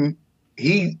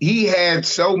 he had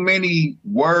so many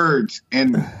words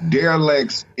and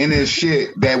derelicts in his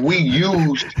shit that we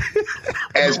used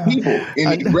as people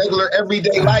in regular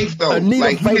everyday life, though.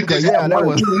 Like, he didn't just have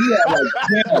one, he had like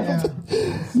 10 of them.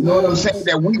 You know what I'm saying?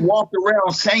 That we walked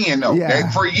around saying, though,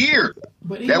 that for years.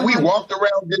 That we walked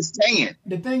around just saying.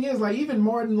 The thing is, like, even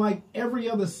Martin, like, every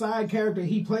other side character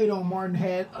he played on, Martin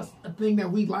had a thing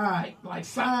that we like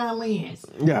silence.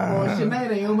 Or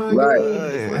Sinead, oh my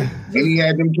God. Like, and he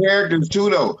had them characters too,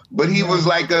 though. But he was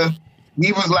like a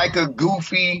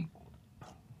goofy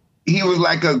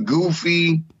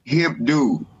hip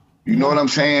dude. You know what I'm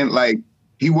saying? Like,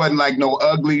 he wasn't like no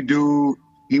ugly dude.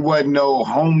 He wasn't no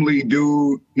homely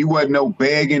dude. He wasn't no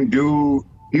begging dude.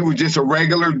 He was just a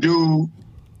regular dude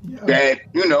that,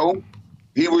 you know,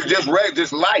 he was just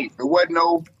life. It wasn't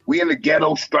no, we in the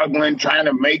ghetto struggling, trying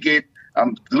to make it.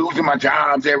 I'm losing my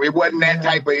jobs. It wasn't that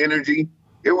type of energy.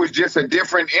 It was just a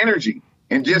different energy.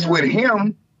 And just with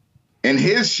him and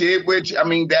his shit, which, I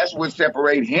mean, that's what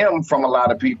separates him from a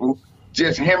lot of people.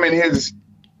 Just him and his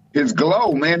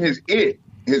glow, man, his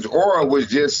aura was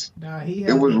just,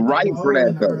 it was right for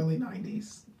that, though. Early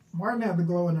 90s. Martin had the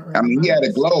glow in the early 90s. I mean, he had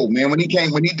a glow, man. When he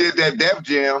did that Def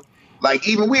Jam, like,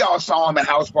 even we all saw him at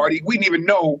House Party. We didn't even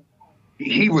know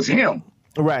he was him.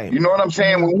 Right. You know what I'm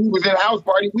saying? When he was at House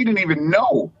Party, we didn't even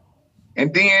know.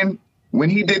 And then when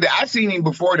he did that, I seen him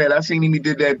before that. He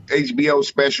did that HBO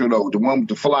special, though, the one with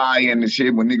the fly and the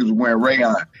shit when niggas was wearing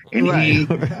rayon. And he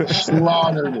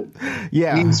slaughtered it.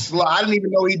 Yeah. I didn't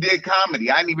even know he did comedy.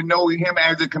 I didn't even know him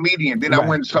as a comedian. Then I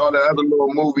went and saw the other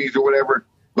little movies or whatever.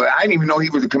 But I didn't even know he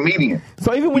was a comedian.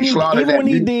 So even when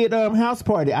he did House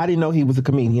Party, I didn't know he was a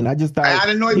comedian. I just thought I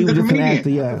didn't know he was a comedian. An actor,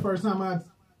 That's the first time I'd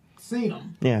seen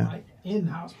him. Yeah. Like, in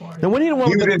House Party. And when he the one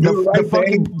with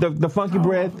the funky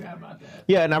breath. I forgot about that.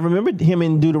 Yeah, and I remember him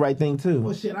in Do the Right Thing too.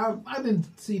 Well, shit, I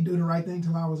didn't see Do the Right Thing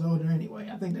till I was older anyway.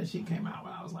 I think that shit came out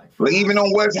when I was like 5. But even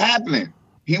on What's Happening,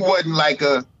 he wasn't like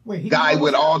a guy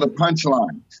with all the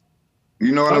punchlines.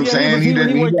 You know what I'm saying? He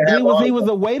was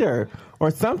a waiter or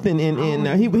something.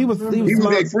 He was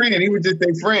their friend. He was just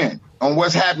their friend on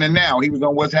What's Happening Now. He was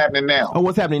on What's Happening Now. Oh,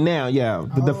 What's Happening Now? Yeah,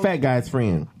 the fat guy's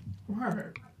friend.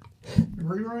 Word.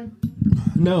 Rerun?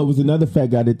 No, it was another fat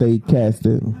guy that they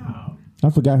casted. No. I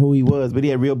forgot who he was, but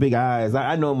he had real big eyes.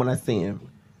 I know him when I see him.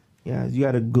 Yeah, you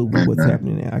got to Google What's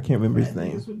Happening Now. I can't remember his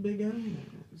name.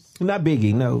 Not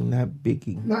Biggie, no, not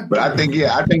Biggie. But I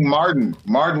think Martin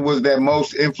was that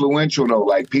most influential though.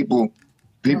 Like people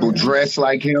dress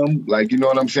like him, like, you know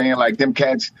what I'm saying? Like them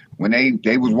cats when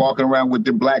they was walking around with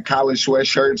the black college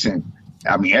sweatshirts, and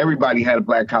I mean everybody had a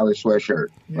black college sweatshirt.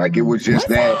 Like it was just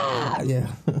that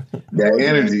that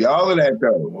energy, all of that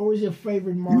though. What was your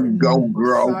favorite Martin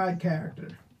side character?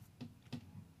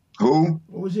 Who?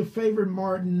 What was your favorite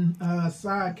Martin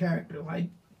side character? Like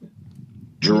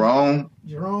Jerome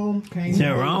came.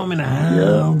 Jerome in the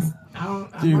house. I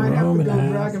might have to go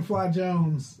Dragonfly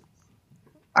Jones.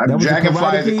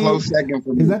 Dragonfly is a close second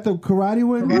for me. Is that the karate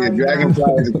one? Yeah,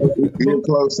 Dragonfly is a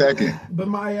close second. But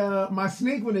my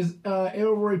sneak one is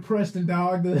Elroy Preston,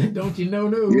 dog. Don't you know?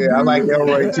 No. Yeah, I like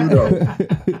Elroy too, though.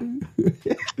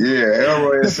 Yeah,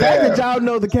 Elroy is the fact sad. that y'all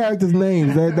know the characters'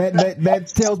 names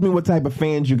that tells me what type of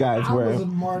fans you guys were. I was a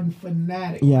Martin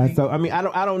fanatic. Yeah, so I mean, I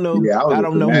don't know. Yeah, I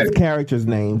don't know his characters'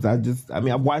 names. I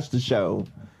mean, I watched the show.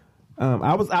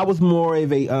 I was more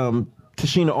of a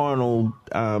Tashina Arnold,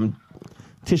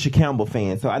 Tisha Campbell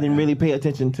fan, so I didn't really pay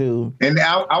attention to. And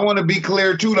I want to be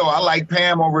clear too, though. I like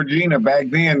Pam over Gina back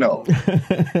then, though.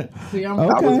 See, I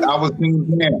was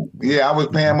Team Pam. Yeah, I was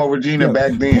Pam over Gina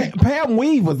back then. Pam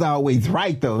Weave was always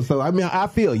right, though. So I mean, I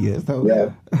feel you. So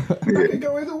yeah. I can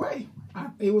go either way.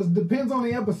 It depends on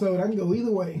the episode. I can go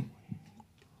either way.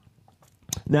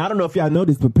 Now I don't know if y'all know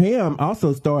this, but Pam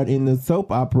also starred in the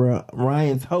soap opera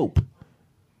Ryan's Hope.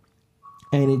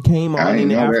 And it came on in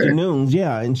the afternoons,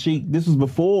 and this was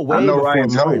before, way before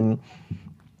Martin.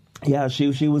 Yeah,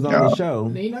 she was on the show.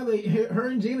 And you know, her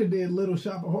and Gina did Little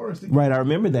Shop of Horrors together. Right, I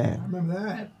remember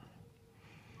that.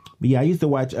 But yeah, I used to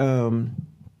watch Pam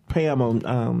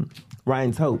on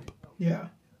Ryan's Hope. Yeah,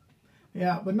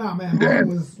 but nah, man, Martin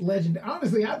was legendary.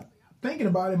 Honestly, thinking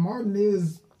about it, Martin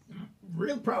is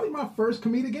really probably my first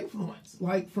comedic influence.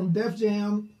 Like from Def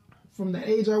Jam, from the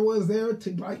age I was there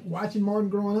to like watching Martin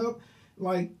growing up.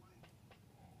 Like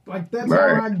that's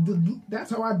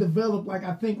how I developed. Like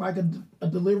I think like a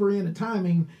delivery and a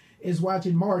timing is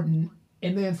watching Martin,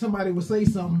 and then somebody would say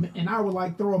something, and I would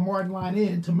like throw a Martin line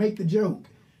in to make the joke.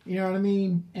 You know what I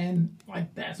mean? And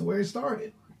like that's where it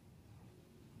started.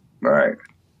 Right.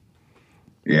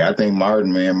 Yeah, I think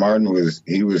Martin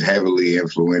was heavily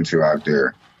influential out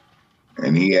there,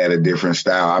 and he had a different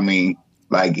style. I mean,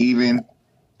 like even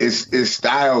it's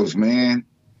styles, man.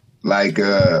 Like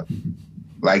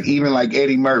even like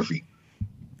Eddie Murphy.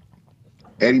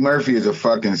 Eddie Murphy is a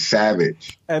fucking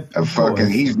savage.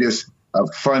 He's just a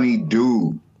funny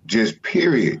dude. Just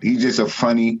period. He's just a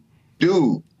funny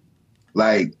dude.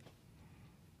 Like,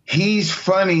 he's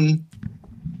funny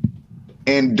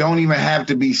and don't even have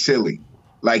to be silly.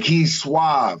 Like, he's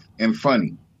suave and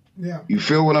funny. Yeah. You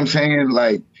feel what I'm saying?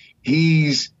 Like,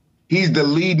 he's the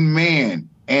leading man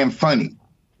and funny.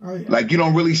 Oh, yeah. Like, you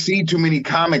don't really see too many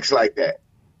comics like that.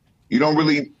 You don't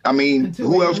really, I mean,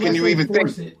 who else can you even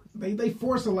think? They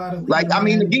force a lot of. Like, I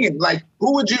mean, again, like,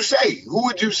 who would you say?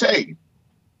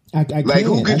 I like,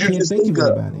 who could you just think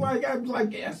of?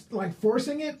 Like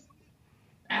forcing it?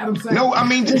 Adam Sandler. No, I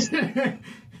mean, just.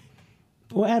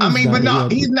 Well, I mean, but no,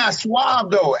 he's not suave,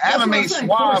 though. Adam ain't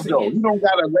suave, though. He don't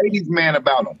got a ladies' man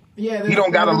about him. Yeah, he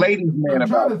don't got a ladies' man about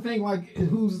him. I'm trying to think, like,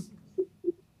 who's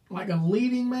like a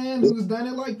leading man who's done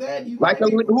it like that? Who's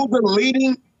a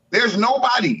leading? There's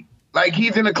nobody. Like,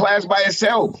 he's in a class by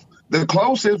himself. The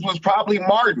closest was probably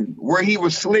Martin, where he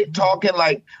was slick talking,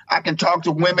 like, I can talk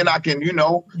to women, I can,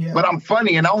 but I'm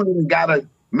funny and I don't even got to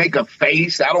make a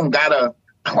face. I don't got to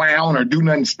clown or do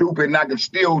nothing stupid and I can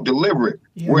still deliver it.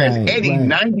 Yeah, whereas Eddie,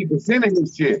 90% of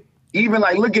his shit, even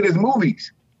like, look at his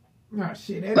movies. Oh,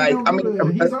 shit. Eddie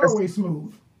he's always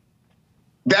smooth.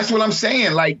 That's what I'm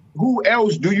saying. Like, who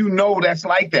else do you know that's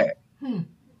like that?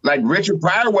 Like, Richard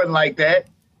Pryor wasn't like that.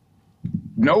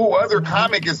 No other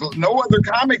comic is like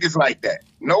that.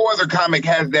 No other comic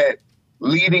has that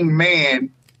leading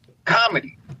man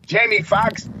comedy. Jamie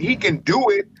Foxx, he can do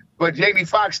it, but Jamie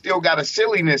Foxx still got a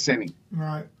silliness in him.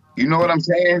 Right. You know what I'm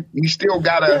saying? He still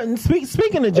got a. Yeah,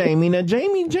 speaking of Jamie, now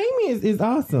Jamie is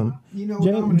awesome. You know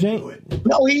what? I'm gonna do it.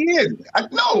 No, he is.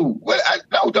 No, wait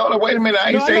a minute.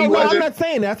 I ain't saying he wasn't. I'm not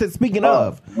saying that. I said speaking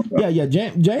of. Yeah.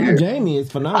 Jamie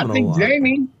is phenomenal. I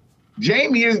think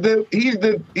Jamie is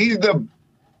the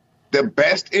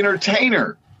best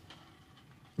entertainer.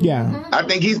 Yeah, I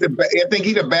think he's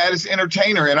the baddest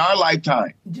entertainer in our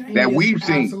lifetime that we've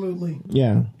seen. Absolutely.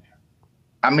 Yeah.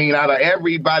 I mean, out of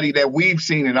everybody that we've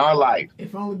seen in our life.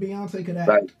 If only Beyonce could act.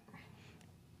 Right.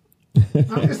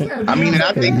 I mean, and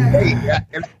I think,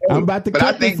 I'm about to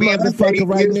cut this motherfucker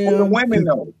right now. For the women,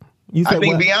 though. I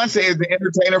think Beyonce is the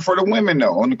entertainer for the women,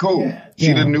 though, on the cool. Yeah.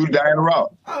 She the new Diana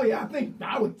Ross. Oh, yeah,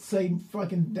 I would say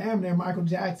fucking damn near Michael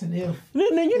Jackson if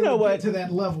you know what? Get to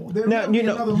that level. There might be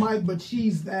another Mike, but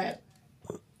she's that.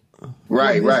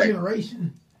 Right.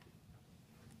 Generation.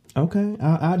 Okay,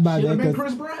 I'd buy that. Should have been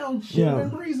Chris Brown. Should have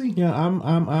been Breezy. Yeah, I'm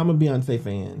a Beyonce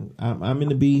fan. I'm in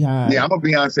the Beehive. Yeah, I'm a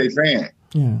Beyonce fan.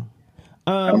 Yeah,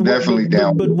 I'm definitely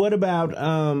down. But what about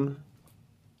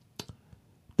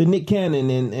the Nick Cannon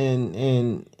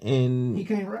and he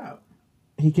can't rap.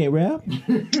 He can't rap.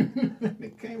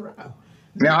 Nick can't rap.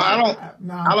 Now I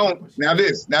don't. Now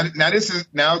this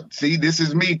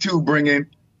is me too bringing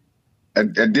a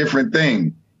different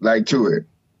thing like to it.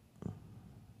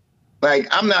 Like,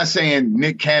 I'm not saying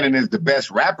Nick Cannon is the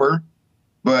best rapper,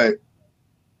 but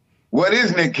what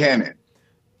is Nick Cannon?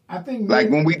 I think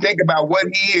when we think about what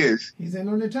he is, he's an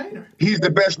entertainer. He's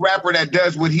the best rapper that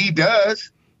does what he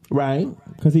does. Right,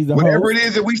 because he's whatever host. It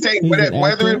is that we say,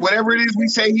 whatever it is we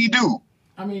say he do.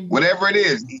 I mean, whatever it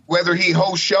is, whether he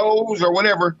hosts shows or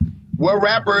whatever, what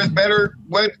rapper is better?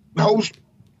 What host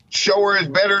shower is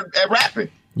better at rapping?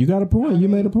 You got a point. You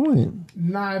made a point.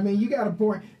 Nah, I mean, you got a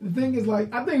point. The thing is,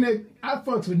 like, I think that I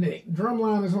fucks with Nick.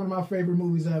 Drumline is one of my favorite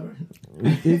movies ever.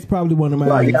 It's probably one of my.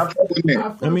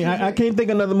 I can't think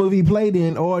of another movie he played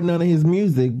in or none of his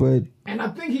music, but. And I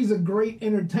think he's a great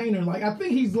entertainer. Like, I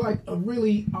think he's like a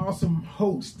really awesome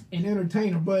host and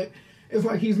entertainer, but. It's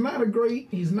like he's not really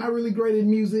great at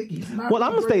music. He's not. Well,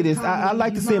 I'm gonna say this. I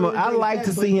like to see him. I like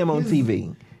to see him on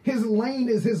TV. His lane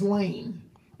is his lane.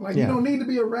 Like, you don't need to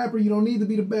be a rapper. You don't need to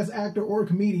be the best actor or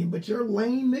comedian. But your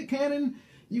lane, Nick Cannon,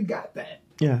 you got that.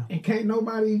 Yeah. And can't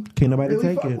nobody really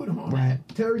take fuck it. with him on right.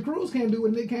 that. Terry Crews can't do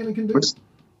what Nick Cannon can do.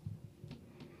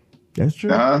 That's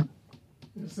true. Uh-huh.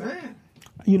 Just saying.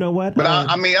 You know what? But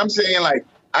I'm saying, like,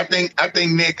 I think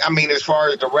Nick, as far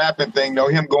as the rapping thing, though,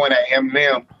 him going at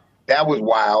Eminem, that was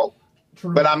wild.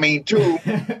 True. But I mean, too,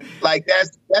 like,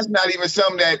 that's not even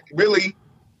something that really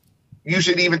you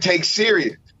should even take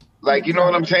serious. Like, you know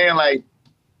what I'm saying? Like,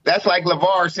 that's like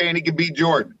LeVar saying he could beat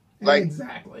Jordan. Like,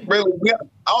 exactly. Really,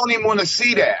 I don't even want to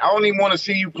see that. I don't even want to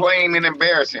see you play him and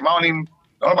embarrass him.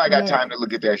 Nobody got time to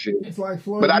look at that shit. It's like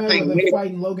Floyd Mayweather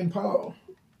fighting Logan Paul.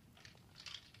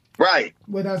 Right.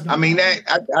 I mean,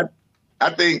 I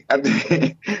think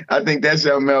that's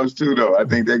something else too, though. I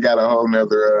think they got a whole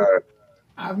nother.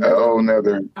 I've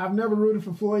never rooted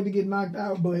for Floyd to get knocked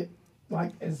out, but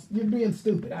like as you're being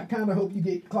stupid. I kind of hope you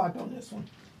get clocked on this one.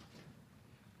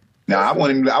 No, I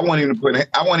want him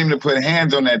to put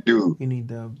hands on that dude. You need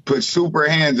to put super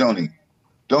hands on him.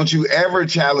 Don't you ever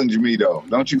challenge me though.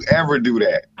 Don't you ever do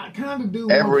that. I kind of do.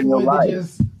 Ever in your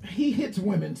life. He hits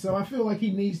women, so I feel like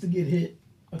he needs to get hit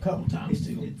a couple times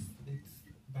too. It's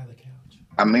by the couch.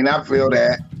 I mean, I feel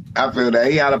that.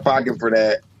 He out of pocket for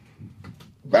that.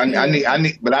 But I need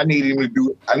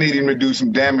him to do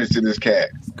some damage to this cat.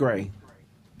 Gray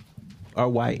or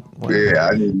white. Yeah,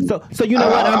 I need. So you know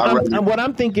what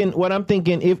I'm thinking.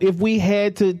 If we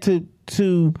had to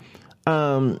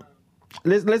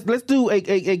let's do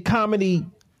a comedy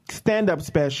stand-up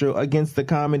special against the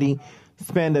comedy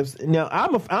stand-ups. Now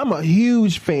I'm a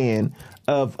huge fan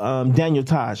of Daniel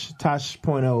Tosh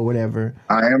or whatever.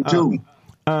 I am too.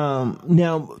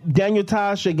 Now Daniel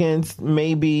Tosh against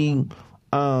maybe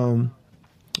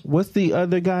what's the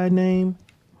other guy name?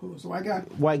 Who's the white guy?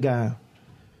 White guy.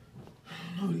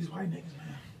 I don't know these white niggas,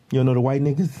 man. You don't know the white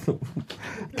niggas?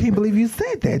 Can't believe you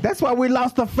said that. That's why we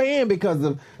lost a fan because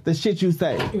of the shit you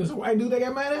say. It was a white dude that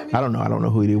got mad at me? I don't know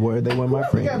who they were. They weren't my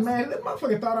friends. Got mad. That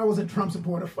motherfucker thought I was a Trump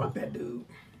supporter. Fuck that dude.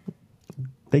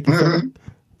 They can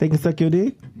suck your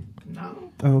dick?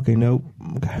 No. Oh, okay, nope.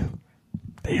 Okay.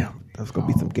 Damn, there's gonna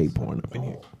be some gay porn up in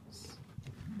here.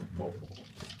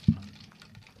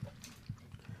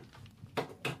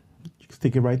 You can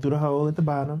stick it right through the hole at the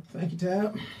bottom. Thank you,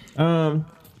 Tab.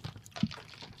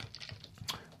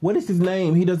 What is his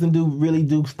name? He doesn't really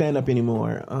do stand up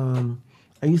anymore.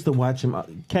 I used to watch him.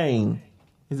 Kane.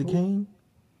 Is it Kane?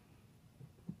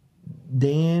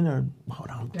 Dan or hold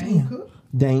on. Dane Cook.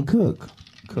 Dane Cook.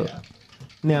 Yeah.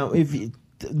 Now, if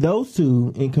those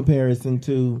two in comparison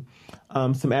to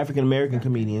some African American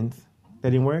comedians,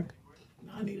 that didn't work.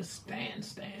 I need a stand.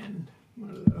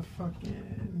 What are the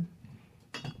fucking?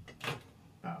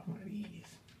 Oh, one of these.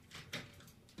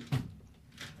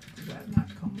 Does that not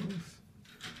come loose?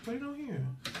 What do you do here?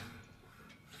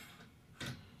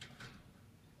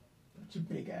 That's your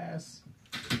big ass.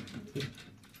 It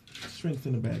shrinks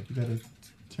in the back. You gotta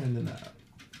turn the knob.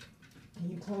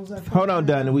 Can you close that? Hold on,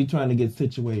 Donnie. We trying to get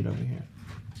situated over here.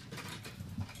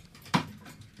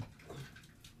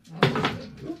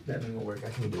 That ain't gonna work. I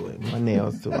can't do it. My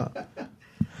nails too long.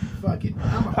 Fuck it.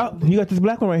 Oh, you got this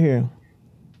black one right here.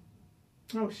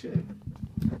 Oh shit.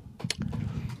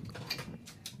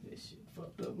 This shit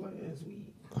fucked up last week.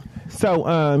 So,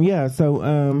 I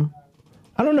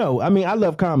don't know. I mean, I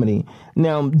love comedy.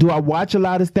 Now, do I watch a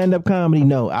lot of stand-up comedy?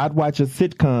 No, I'd watch a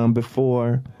sitcom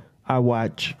before I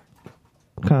watch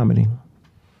comedy.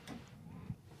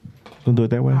 We'll do it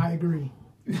that way. I agree.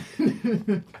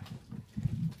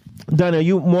 Donnie, are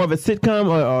you more of a sitcom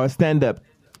or a stand-up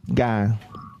guy?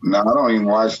 No, I don't even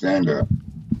watch stand-up.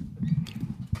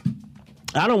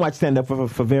 I don't watch stand-up for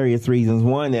various reasons.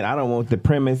 One, that I don't want the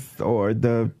premise or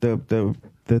the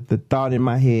thought in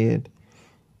my head.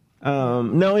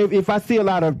 No, if I see a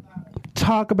lot of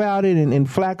talk about it and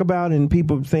flack about it and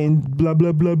people saying blah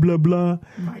blah blah blah blah,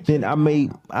 then I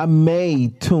may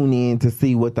tune in to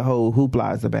see what the whole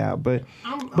hoopla is about. But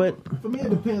for me, it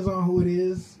depends on who it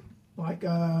is. Like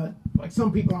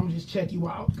some people, I'm just check you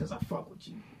out because I fuck with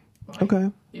you. Like,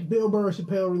 okay. If Bill Burr or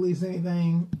Chappelle release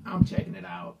anything, I'm checking it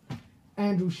out.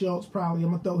 Andrew Schultz, probably,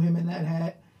 I'm gonna throw him in that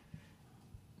hat.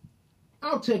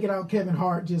 I'll check it out. Kevin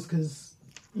Hart, just because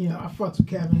I fucks with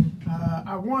Kevin.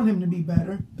 I want him to be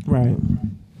better. Right.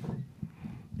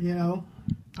 No,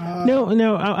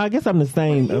 I guess I'm the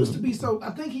same. He used to be so.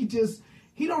 I think he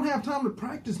don't have time to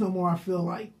practice no more. I feel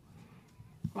like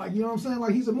you know what I'm saying.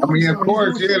 Like he's a movie star. Of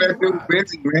course, that dude's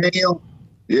busy, man.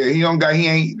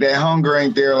 That hunger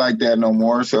ain't there like that no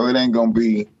more. So it ain't gonna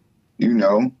be,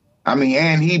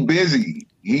 and he busy.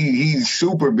 He's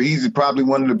super. He's probably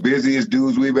one of the busiest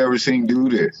dudes we've ever seen do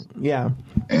this. Yeah.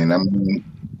 And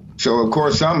so of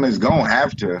course something is gonna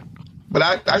have to.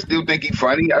 But I still think he's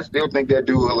funny. I still think that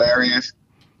dude hilarious.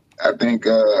 I think.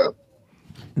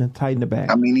 Now tighten the back.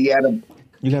 I mean, you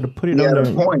got to put it on. He on had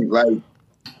a point. Like,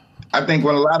 I think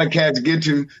when a lot of cats get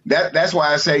to that's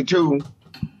why I say too.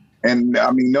 And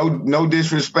I mean, no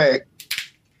disrespect,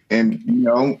 and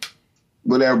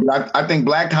whatever. But I think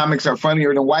black comics are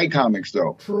funnier than white comics,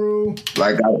 though. True.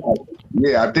 Like,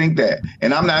 I think that.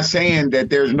 And I'm not saying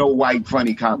that there's no white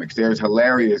funny comics. There's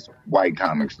hilarious white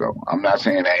comics, though. I'm not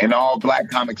saying that. And all black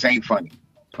comics ain't funny.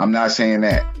 I'm not saying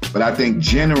that. But I think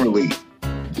generally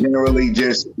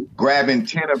just grabbing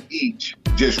 10 of each,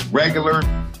 just regular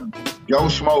Joe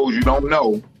Schmoes you don't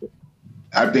know.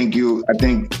 I think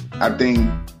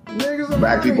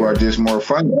black people are just more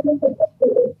funny.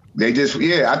 They just,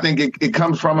 I think it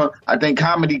comes from I think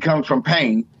comedy comes from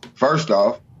pain, first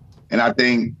off. And I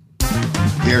think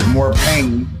there's more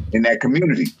pain in that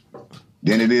community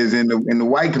than it is in the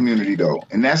white community, though.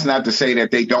 And that's not to say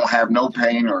that they don't have no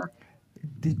pain or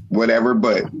whatever,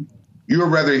 but you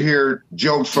would rather hear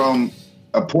jokes from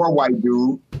a poor white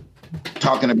dude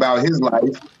talking about his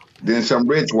life than some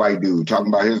rich white dude talking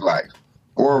about his life,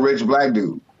 or a rich black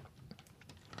dude.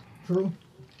 True.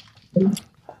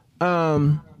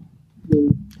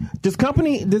 Does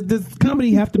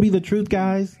comedy have to be the truth,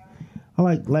 guys?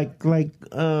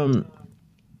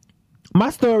 My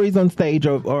stories on stage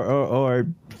are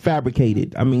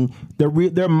fabricated. I mean,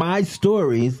 they're my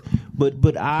stories,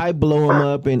 but I blow them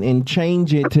up and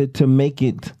change it to make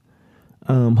it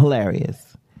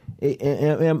hilarious.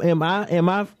 Am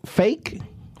I fake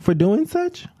for doing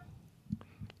such?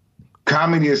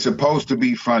 Comedy is supposed to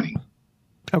be funny.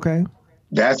 Okay.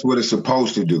 That's what it's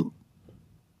supposed to do.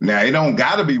 Now, it don't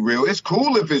got to be real. It's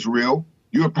cool if it's real.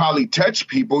 You'll probably touch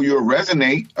people. You'll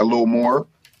resonate a little more.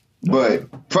 But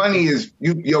funny is,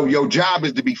 your job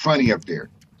is to be funny up there.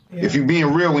 Yeah. If you're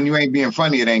being real when you ain't being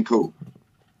funny, it ain't cool.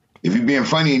 If you're being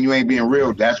funny and you ain't being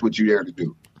real, that's what you're there to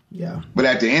do. Yeah. But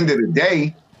at the end of the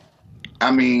day,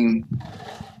 I mean,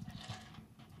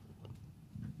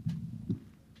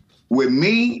 with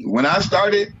me, when I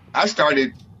started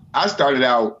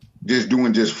out just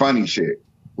doing just funny shit.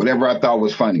 Whatever I thought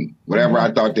was funny, whatever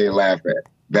I thought they'd laugh at,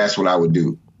 that's what I would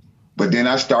do. But then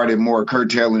I started more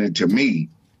curtailing it to me.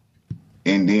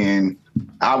 And then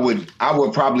I would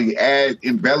probably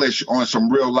embellish on some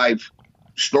real life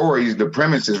stories. The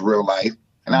premise is real life,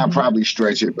 and I'd probably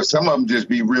stretch it. But some of them just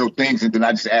be real things, and then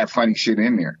I just add funny shit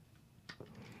in there.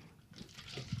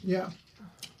 Yeah.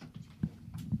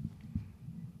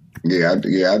 Yeah.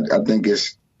 I think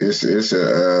it's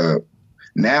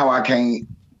now I can't.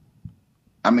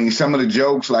 I mean, some of the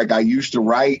jokes like I used to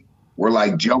write were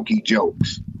like jokey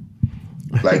jokes.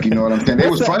 Like, you know what I'm saying?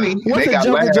 It was funny. What's they a got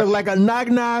jokey joke? Like a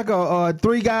knock or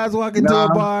three guys walking to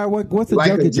a bar? What's a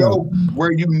like jokey joke?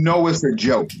 Where you know it's a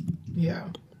joke. Yeah.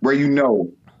 Where you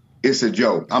know it's a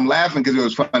joke. I'm laughing because it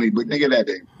was funny, but nigga, that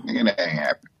ain't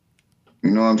happen.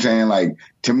 You know what I'm saying? Like,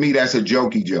 to me, that's a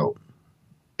jokey joke.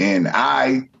 And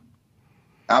I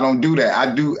don't do that.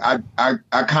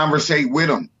 I conversate with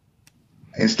them.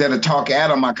 Instead of talk at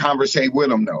them, I conversate with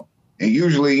them, though. And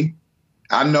usually,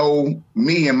 I know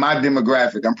me and my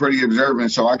demographic. I'm pretty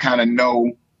observant, so I kind of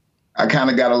know. I kind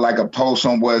of got a pulse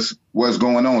on what's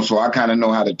going on, so I kind of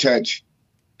know how to touch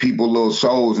people's little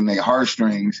souls and their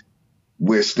heartstrings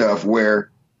with stuff where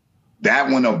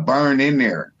that one will burn in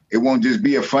there. It won't just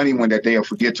be a funny one that they'll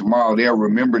forget tomorrow. They'll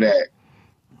remember that,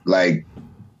 like,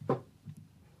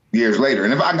 years later.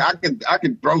 And if I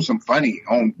could throw some funny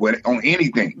on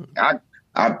anything.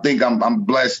 I think I'm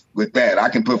blessed with that. I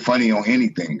can put funny on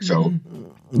anything. So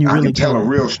I can tell a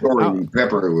real story and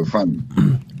pepper it with funny.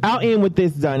 I'll end with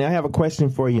this, Donnie. I have a question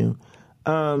for you.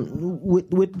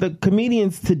 With the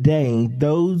comedians today,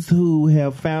 those who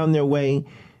have found their way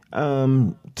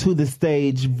to the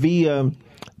stage via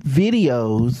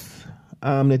videos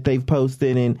that they've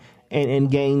posted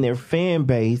and gain their fan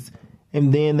base,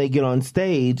 and then they get on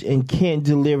stage and can't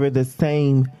deliver the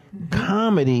same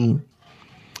comedy.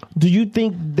 Do you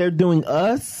think they're doing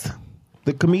us,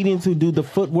 the comedians who do the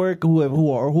footwork,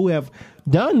 who have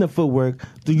done the footwork?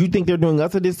 Do you think they're doing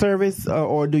us a disservice,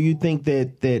 or do you think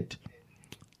that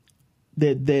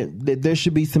there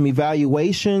should be some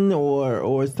evaluation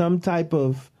or some type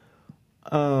of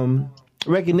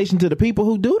recognition to the people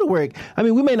who do the work? I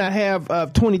mean, we may not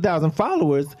have 20,000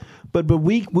 followers, but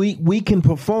we can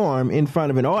perform in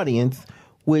front of an audience,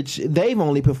 which they've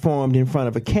only performed in front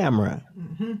of a camera.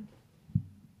 Mm-hmm.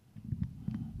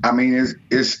 I mean,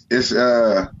 it's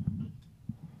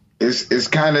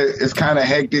kind of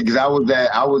hectic because I was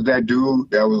that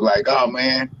dude that was like, oh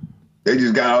man, they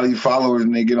just got all these followers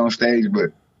and they get on stage,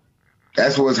 but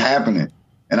that's what's happening.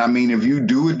 And I mean, if you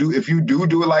do it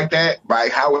like that, by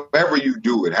however you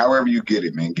do it, however you get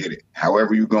it, man, get it.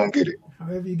 However you gonna get it.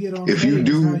 However you get on if stage, you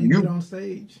do, how you get on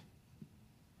stage.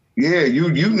 Yeah,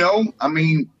 you know. I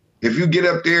mean, if you get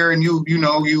up there and you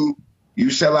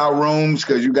sell out rooms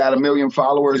because you got 1 million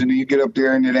followers, and then you get up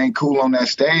there and it ain't cool on that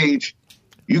stage,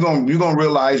 you're gonna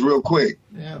realize real quick.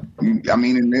 Yeah. I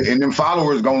mean, and then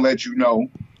followers gonna let you know.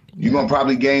 You're gonna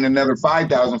probably gain another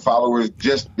 5,000 followers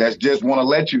that just want to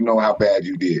let you know how bad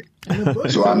you did.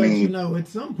 So I mean, at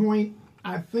some point,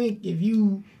 I think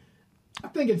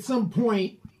at some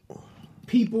point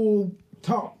people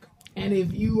talk. And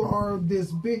if you are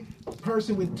this big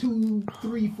person with 2,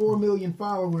 3, 4 million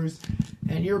followers,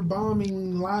 and you're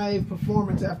bombing live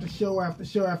performance after show after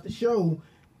show after show,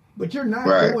 But you're not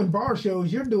Right. doing bar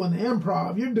shows. You're doing the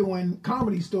improv. You're doing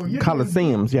comedy store. You're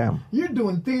Coliseums, yeah. You're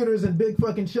doing theaters and big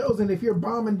fucking shows. And if you're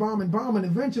bombing,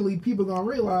 eventually people gonna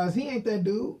realize he ain't that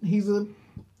dude. He's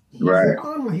Right.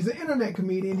 he's an internet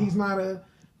comedian. He's not a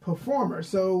performer.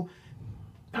 So,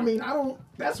 I mean,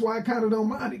 that's why I kind of don't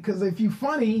mind it. Because if you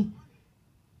funny,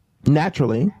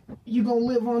 naturally, you gonna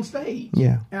live on stage.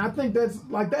 Yeah. And I think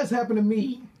that's happened to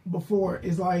me before.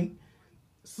 Is like,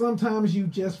 sometimes you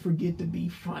just forget to be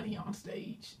funny on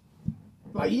stage.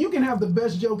 Like, you can have the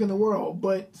best joke in the world,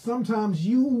 but sometimes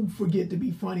you forget to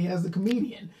be funny as a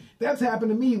comedian. That's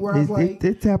happened to me where I was like,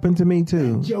 it's happened to me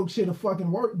too. that joke should have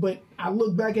fucking worked. But I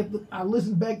look back I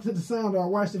listened back to the sound, or I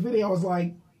watched the video. I was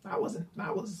like, I wasn't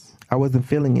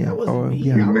feeling it. That wasn't me.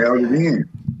 Yeah. You mailed it in.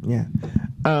 Yeah.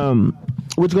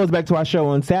 Which goes back to our show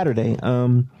on Saturday,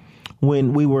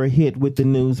 when we were hit with the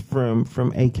news from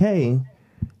AK,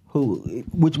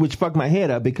 which fucked my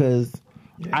head up because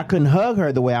I couldn't hug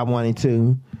her the way I wanted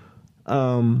to.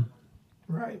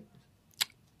 Right.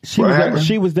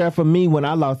 She was there for me when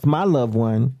I lost my loved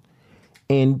one,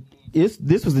 and this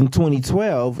was in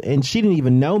 2012, and she didn't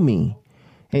even know me.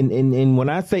 And when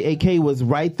I say AK was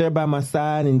right there by my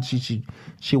side, and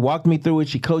she walked me through it,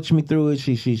 she coached me through it,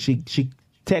 she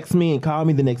texted me and called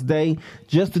me the next day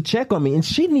just to check on me, and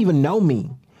she didn't even know me.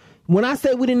 When I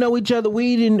say we didn't know each other,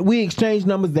 we exchanged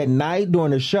numbers that night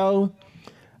during the show.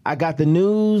 I got the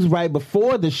news right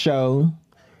before the show,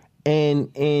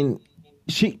 and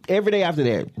she every day after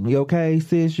that, you okay,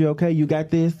 sis? You okay? You got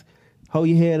this? Hold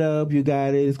your head up. You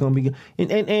got it. It's gonna be good. And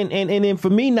then for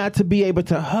me not to be able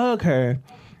to hug her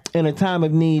in a time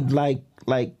of need, like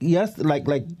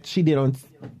she did on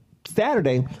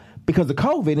Saturday because of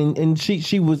COVID, and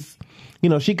she was,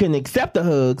 she couldn't accept the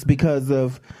hugs because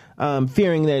of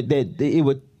fearing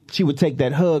that she would take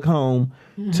that hug home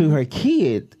to her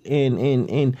kid,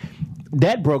 and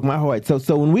that broke my heart.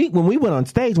 So when we went on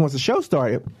stage, once the show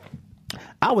started,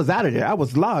 I was out of there. I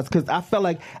was lost because I felt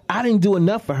like I didn't do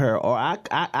enough for her, or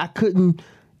I couldn't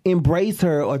embrace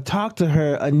her or talk to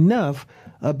her enough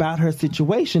about her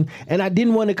situation, and I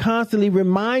didn't want to constantly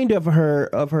remind her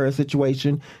of her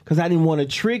situation because I didn't want to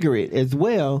trigger it as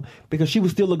well because she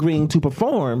was still agreeing to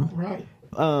perform. Right.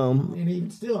 And even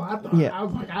still, I thought I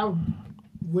was like, I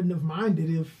wouldn't have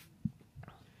minded if.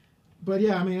 But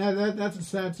yeah, I mean that's a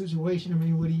sad situation. I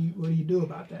mean, what do you do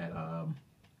about that?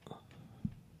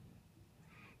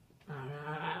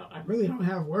 I really don't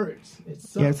have words. It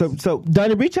sucks. Yeah. So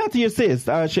Donnie, reach out to your sis.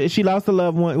 She lost a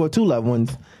loved one, well, two loved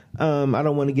ones. I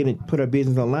don't want to put her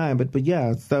business online, but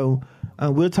yeah. So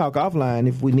we'll talk offline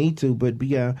if we need to. But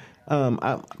yeah,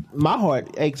 my heart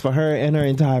aches for her and her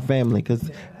entire family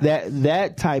because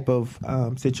that type of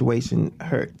situation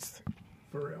hurts.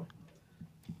 For real.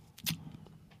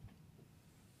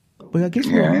 But I guess I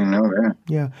didn't know that.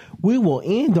 Yeah, we will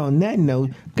end on that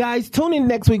note, guys. Tune in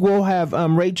next week. We'll have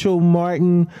Rachel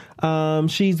Martin.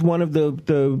 She's one of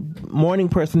the morning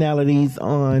personalities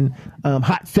on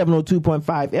Hot 702.5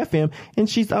 FM, and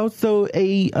she's also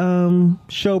a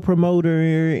show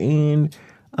promoter and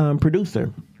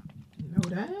producer. Know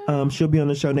that? She'll be on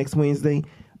the show next Wednesday.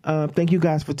 Thank you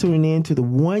guys for tuning in to the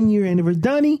 1 year anniversary.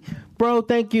 Donnie, bro,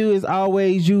 thank you as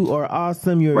always. You are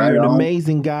awesome. You're an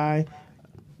amazing guy.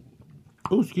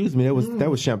 Oh, excuse me. That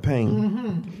was champagne.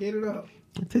 Mm-hmm. Get it up.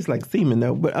 It tastes like semen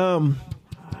though. But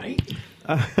Right.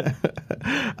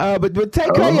 but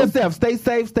take care of yourself. Stay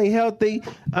safe. Stay healthy.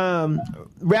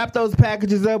 Wrap those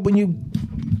packages up when you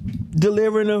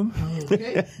delivering them.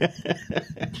 Okay.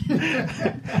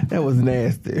 That was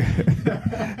nasty.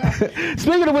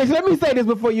 Speaking of which, let me say this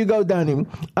before you go, Donnie.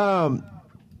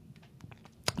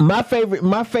 My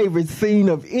favorite scene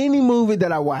of any movie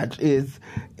that I watch is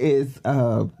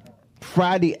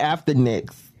Friday After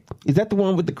Next. Is that the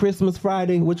one with the Christmas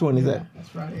Friday? Which one is that? That's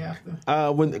Friday After.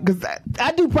 Because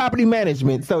I do property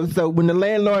management, so when the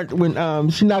landlord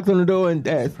she knocks on the door and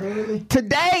asks,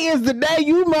 "Today is the day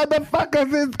you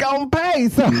motherfuckers is gonna pay."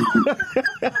 So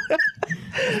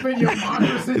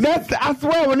that's I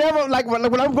swear whenever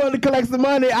when I'm going to collect some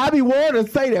money, I be wanting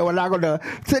to say that when I go to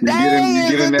today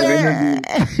is the day.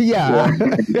 Yeah.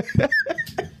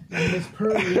 Miss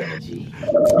Pearly energy.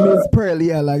 Miss Pearly,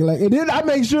 yeah, like, and then I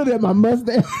make sure that my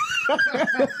mustache.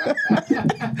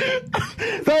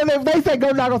 So if they say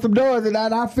go knock on some doors, and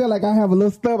I feel like I have a little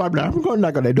stuff, I'm like, I'm going to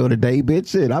knock on that door today,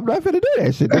 bitch. Shit, I'm not finna do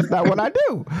that shit. That's not what I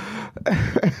do.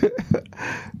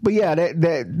 But yeah,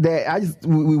 that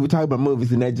we were talking about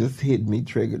movies, and that just hit me,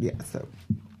 triggered. Yeah, so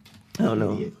I don't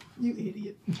know. You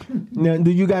idiot. Now,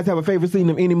 do you guys have a favorite scene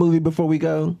of any movie before we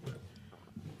go?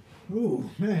 Ooh,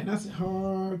 man, that's a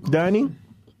hard question. Donnie?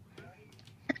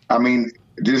 I mean,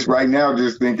 just right now,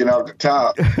 just thinking off the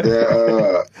top,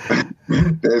 that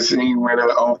scene with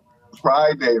on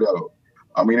Friday though.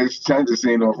 I mean, there's tons of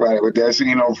scene on Friday, but that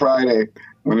scene on Friday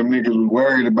when them niggas was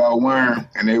worried about Worm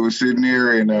and they was sitting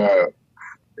there and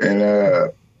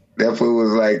that fool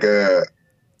was like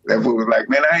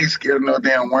man, I ain't scared of no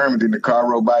damn worm. And then the car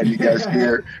rolled by and he got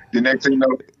scared. The next thing you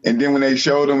know, and then when they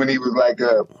showed him and he was like,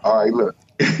 all right, look.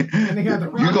 You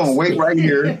gonna wait right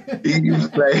here. He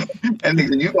was like, and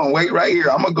nigga, you gonna wait right here.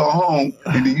 I'm gonna go home,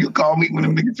 and then you call me when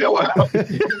them niggas show up.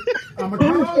 I'm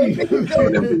gonna call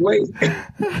you. Wait.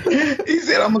 He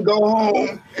said, I'm gonna go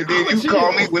home, and then you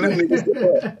call me when them niggas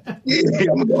show up.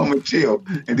 Yeah, I'm gonna chill,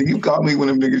 and then you call me when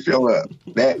them niggas show up.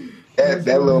 That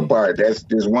little part, that's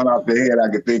just one off the head I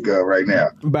can think of right now.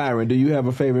 Byron, do you have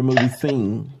a favorite movie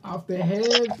scene? Off the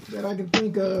head that I can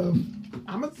think of,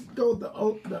 I'm gonna go with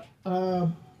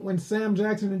the when Sam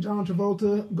Jackson and John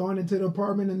Travolta going into the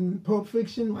apartment in Pulp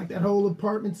Fiction, like that whole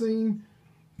apartment scene.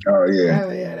 Oh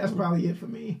yeah, yeah, that's probably it for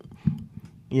me.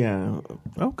 Yeah.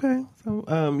 Okay. So,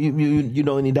 you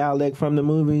know any dialect from the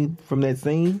movie, from that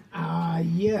scene?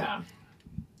 Yeah.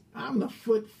 I'm the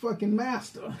foot fucking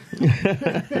master.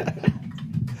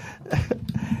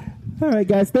 All right,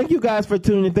 guys. Thank you guys for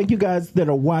tuning in. Thank you guys that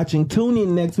are watching. Tune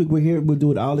in next week. We're here. We'll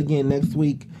do it all again next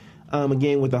week.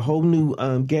 Again with a whole new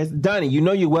guest. Donnie, you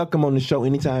know you're welcome on the show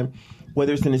anytime,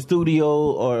 whether it's in the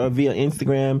studio or via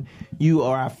Instagram. You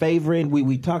are our favorite.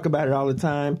 We talk about it all the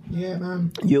time. Yeah,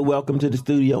 man. You're welcome to the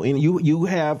studio, and you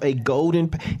have a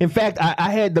golden. In fact,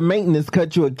 I had the maintenance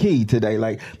cut you a key today.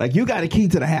 Like you got a key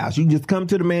to the house. You just come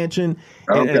to the mansion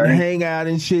and hang out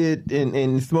and shit,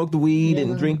 and smoke the weed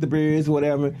and drink the beers,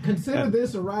 whatever. Consider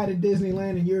this a ride at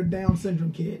Disneyland, and you're a Down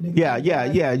syndrome kid. Nigga.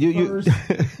 Yeah. You.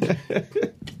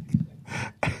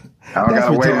 I don't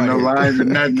gotta wait in no lines or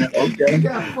nothing. Okay. You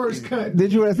got first cut.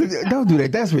 Did you? Don't do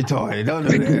that. That's retarded. Don't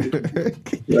do that.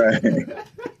 Right.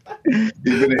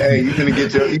 You gonna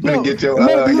get your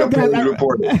police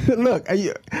report. Look.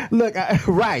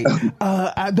 Right.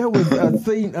 There was a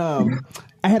scene.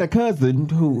 I had a cousin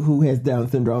who has Down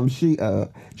syndrome. She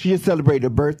just celebrated her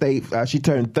birthday. She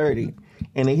turned 30,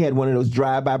 and they had one of those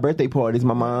drive-by birthday parties.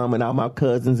 My mom and all my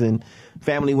cousins and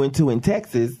family went to in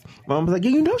Texas. Mom was like,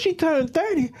 you know she turned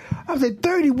 30. I was like,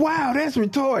 30? Wow, that's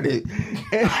retarded.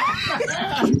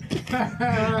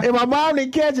 And my mom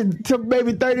didn't catch it until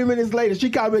maybe 30 minutes later.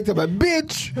 She called me and said,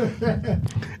 bitch,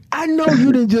 I know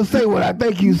you didn't just say what I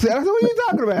think you said. I said, what are you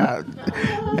talking about?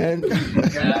 And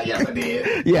yes, I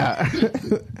did. Yeah.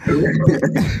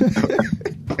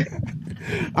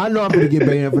 I know I'm going to get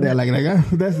banned for that. Like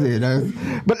that's it.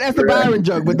 But that's the Byron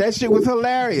joke. But that shit was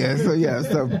hilarious. So, yeah.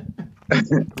 I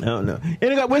don't know.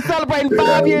 Anyway, we're celebrating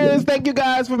 5 years. Thank you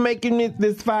guys for making it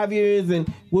this 5 years,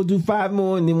 and we'll do 5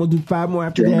 more, and then we'll do 5 more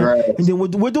after that, and then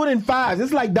we're doing it in 5s.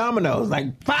 It's like dominoes,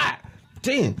 like 5,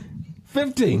 10,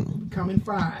 15. Coming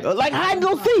 5. Like hide and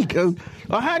go seek, or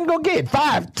hide and go get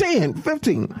 5, 10,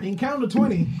 15. I ain't counting to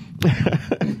 20.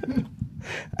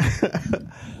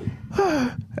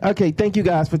 Okay, thank you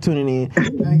guys for tuning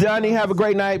in. Donnie, have a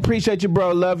great night. Appreciate you,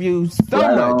 bro. Love you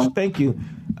so much. Thank you.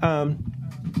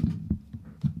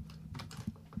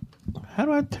 How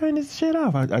do I turn this shit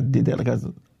off? I did that like I was...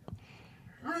 Turn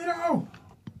it off!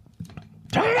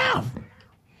 Turn it off!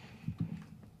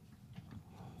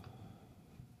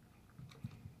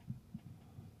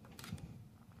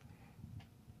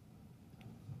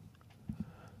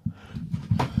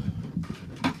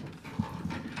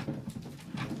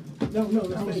 No,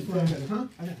 that was fun. Huh?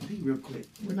 I got to pee real quick.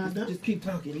 We're not done? Just keep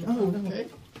talking. Oh, okay.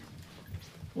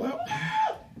 Well,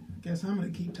 guess I'm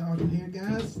going to keep talking here,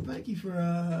 guys. Thank you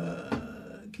for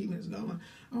keeping us going.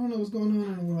 I don't know what's going on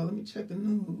in the world. Let me check the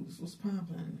news. What's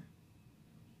popping?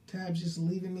 Tab's just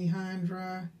leaving me high and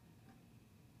dry.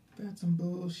 That's some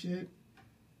bullshit.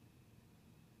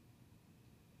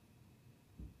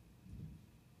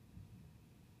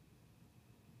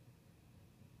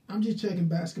 I'm just checking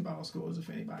basketball scores if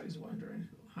anybody's wondering.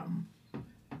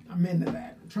 I'm into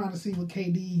that. I'm trying to see what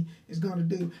KD is going to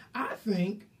do. I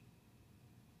think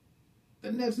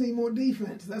the Nets need more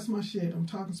defense. That's my shit. I'm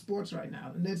talking sports right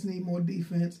now. The Nets need more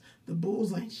defense. The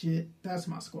Bulls ain't shit. That's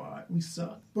my squad. We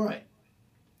suck. But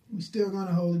we still going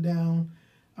to hold it down.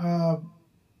 The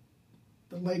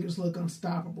Lakers look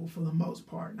unstoppable for the most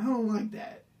part. And I don't like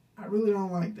that. I really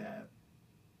don't like that.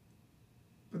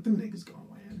 But them niggas going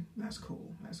to win. That's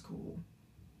cool. That's cool.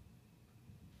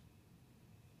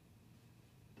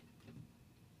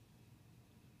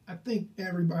 I think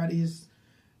everybody is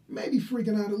maybe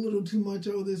freaking out a little too much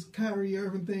over this Kyrie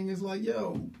Irving thing. Is like,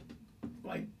 yo,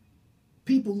 like,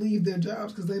 people leave their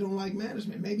jobs because they don't like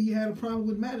management. Maybe you had a problem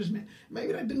with management.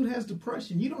 Maybe that dude has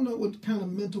depression. You don't know what kind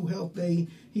of mental health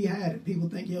he had. And people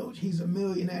think, yo, he's a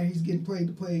millionaire. He's getting paid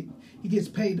to play. He gets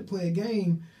paid to play a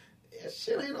game.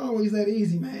 Shit ain't always that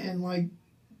easy, man. Like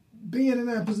being in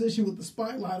that position with the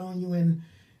spotlight on you and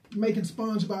making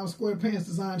SpongeBob SquarePants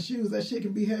design shoes, that shit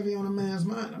can be heavy on a man's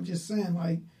mind. I'm just saying,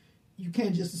 like, you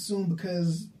can't just assume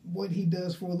because what he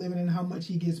does for a living and how much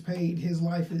he gets paid, his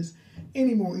life is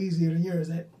any more easier than yours.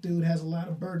 That dude has a lot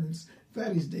of burdens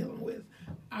that he's dealing with.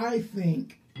 I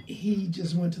think he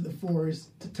just went to the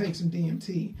forest to take some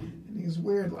DMT, and he's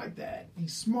weird like that.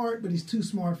 He's smart, but he's too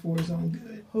smart for his own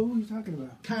good. Who are you talking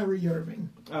about? Kyrie Irving.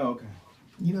 Oh, okay.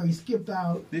 You know, he skipped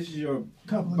out. This is your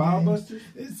couple of ball games. busters?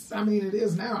 It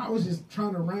is now. I was just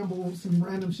trying to ramble some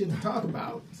random shit to talk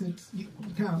about since you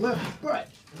kind of left. But,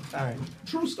 all right.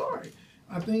 True story.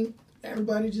 I think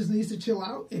everybody just needs to chill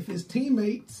out. If his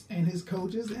teammates and his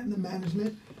coaches and the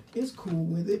management is cool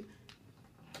with it,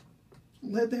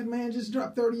 let that man just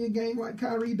drop 30 a game like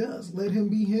Kyrie does. Let him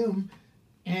be him.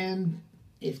 And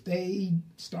if they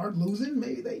start losing,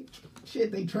 maybe they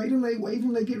trade him, they waive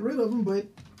him, they get rid of him. But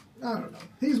I don't know.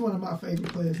 He's one of my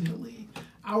favorite players in the league.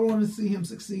 I want to see him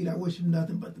succeed. I wish him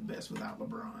nothing but the best without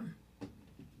LeBron.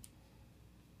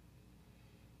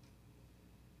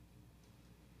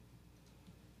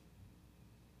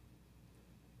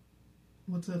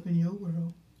 What's up in your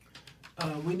world?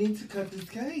 We need to cut this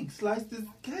cake. Slice this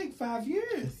cake 5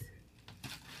 years.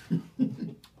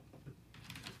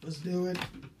 Let's do it.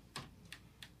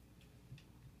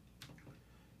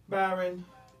 Byron.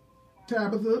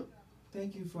 Tabitha.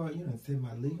 Thank you for, saying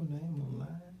my legal name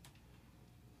online.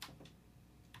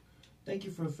 Thank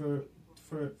you for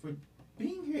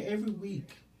being here every week,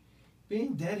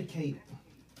 being dedicated,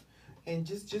 and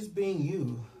just being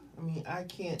you. I mean, I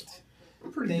can't.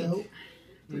 I'm pretty dope.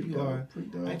 You are.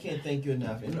 I can't thank you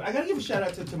enough. And I got to give a shout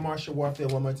out to Marsha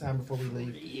Warfield one more time before we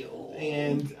leave.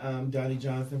 And Donnie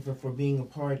Johnson for being a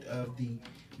part of the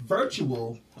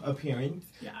virtual appearance.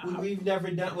 Yeah. We've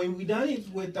never done, when we done it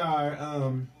with our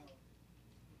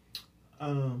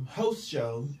host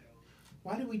show.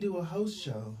 Why did we do a host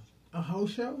show? A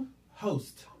host show?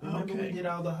 Host. Remember we did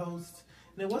all the hosts?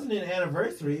 And it wasn't an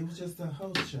anniversary, it was just a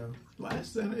host show.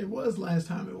 It was last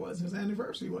time it was. It was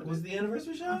anniversary, wasn't it? Was the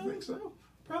anniversary show? I think so.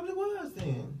 Probably was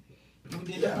then. We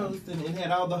did the host and it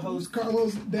had all the hosts.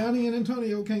 Carlos, Donnie, and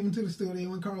Antonio came into the studio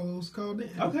when Carlos called in.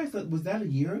 Okay, so was that a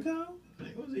year ago? I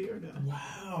think it was a year ago.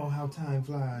 Wow, how time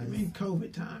flies. I mean,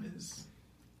 COVID time is,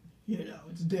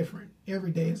 it's different.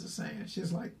 Every day is the same. It's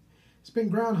just like, it's been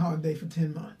Groundhog Day for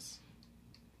 10 months.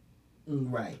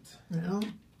 Right. Let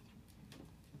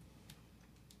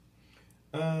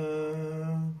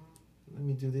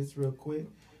me do this real quick,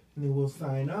 and then we'll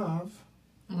sign off.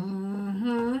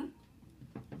 Mm-hmm.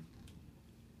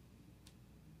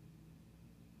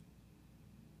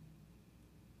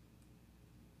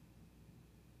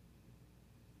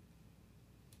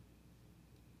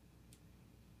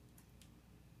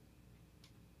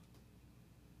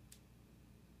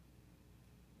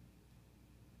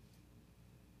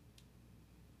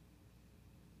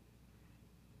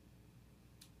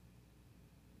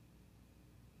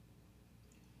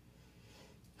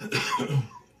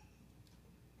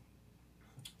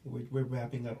 We're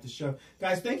wrapping up the show.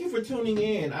 Guys, thank you for tuning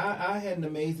in. I had an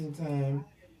amazing time.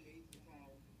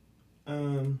 I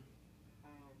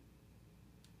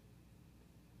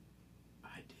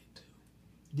did too.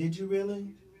 Did you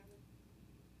really?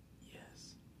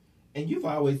 Yes. And you've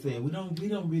always said we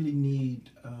don't really need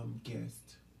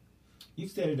guests.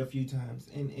 You've said it a few times,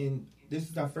 and this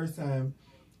is our first time.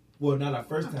 Well, not our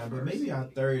first time, but maybe our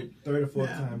third or fourth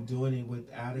time doing it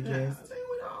without a guest. I think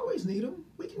we don't always need them.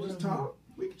 We can just talk.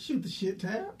 We can shoot the shit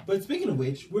tab. But speaking of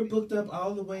which, we're booked up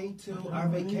all the way till our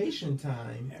vacation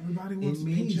time. Everybody wants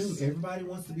peace. Everybody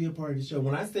wants to be a part of the show.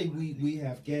 When I say we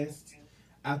have guests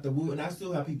out the woo, and I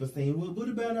still have people saying, well, what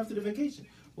about after the vacation?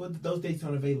 Well, those dates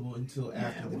aren't available until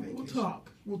after the vacation.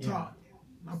 We'll talk.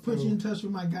 I'll put you in touch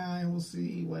with my guy, and we'll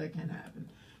see what can happen.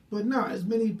 But no, as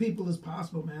many people as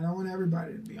possible, man. I want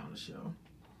everybody to be on the show.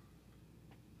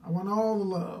 I want all the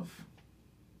love.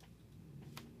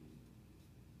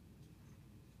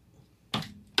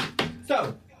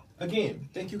 So, again,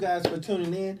 thank you guys for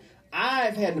tuning in.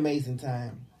 I've had an amazing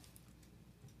time.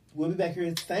 We'll be back here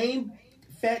at the same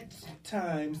fat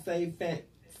time, same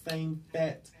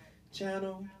fat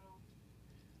channel.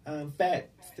 Fat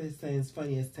saying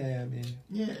funniest time. And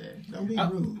yeah, don't be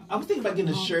rude. I was thinking about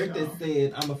getting a shirt that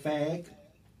said I'm a fag.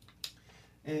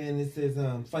 And it says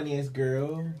funny ass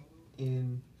girl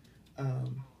and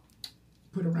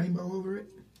put a rainbow over it.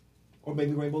 Or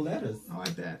maybe rainbow letters. I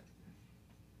like that.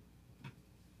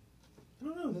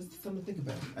 That's something to think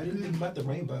about. I didn't think about the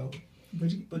rainbow. But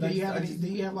do you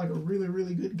have like a really,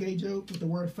 really good gay joke with the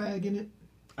word fag in it?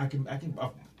 I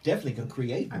definitely can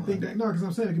create one. I think that, no, because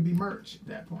I'm saying it could be merch at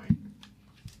that point.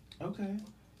 Okay.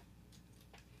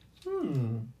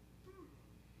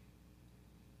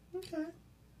 Okay.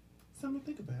 Something to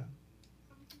think about.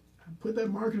 I put that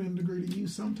marketing degree to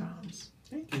use sometimes.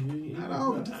 Thank you. Not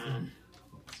all the time.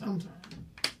 Sometimes.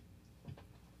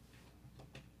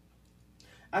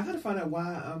 I gotta find out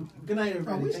why. Good night,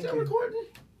 everybody. Are we still recording?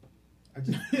 I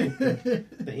just hit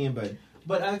the end button.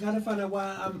 But I gotta find out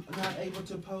why I'm not able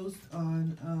to post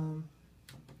on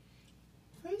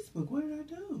Facebook. What did I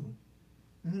do?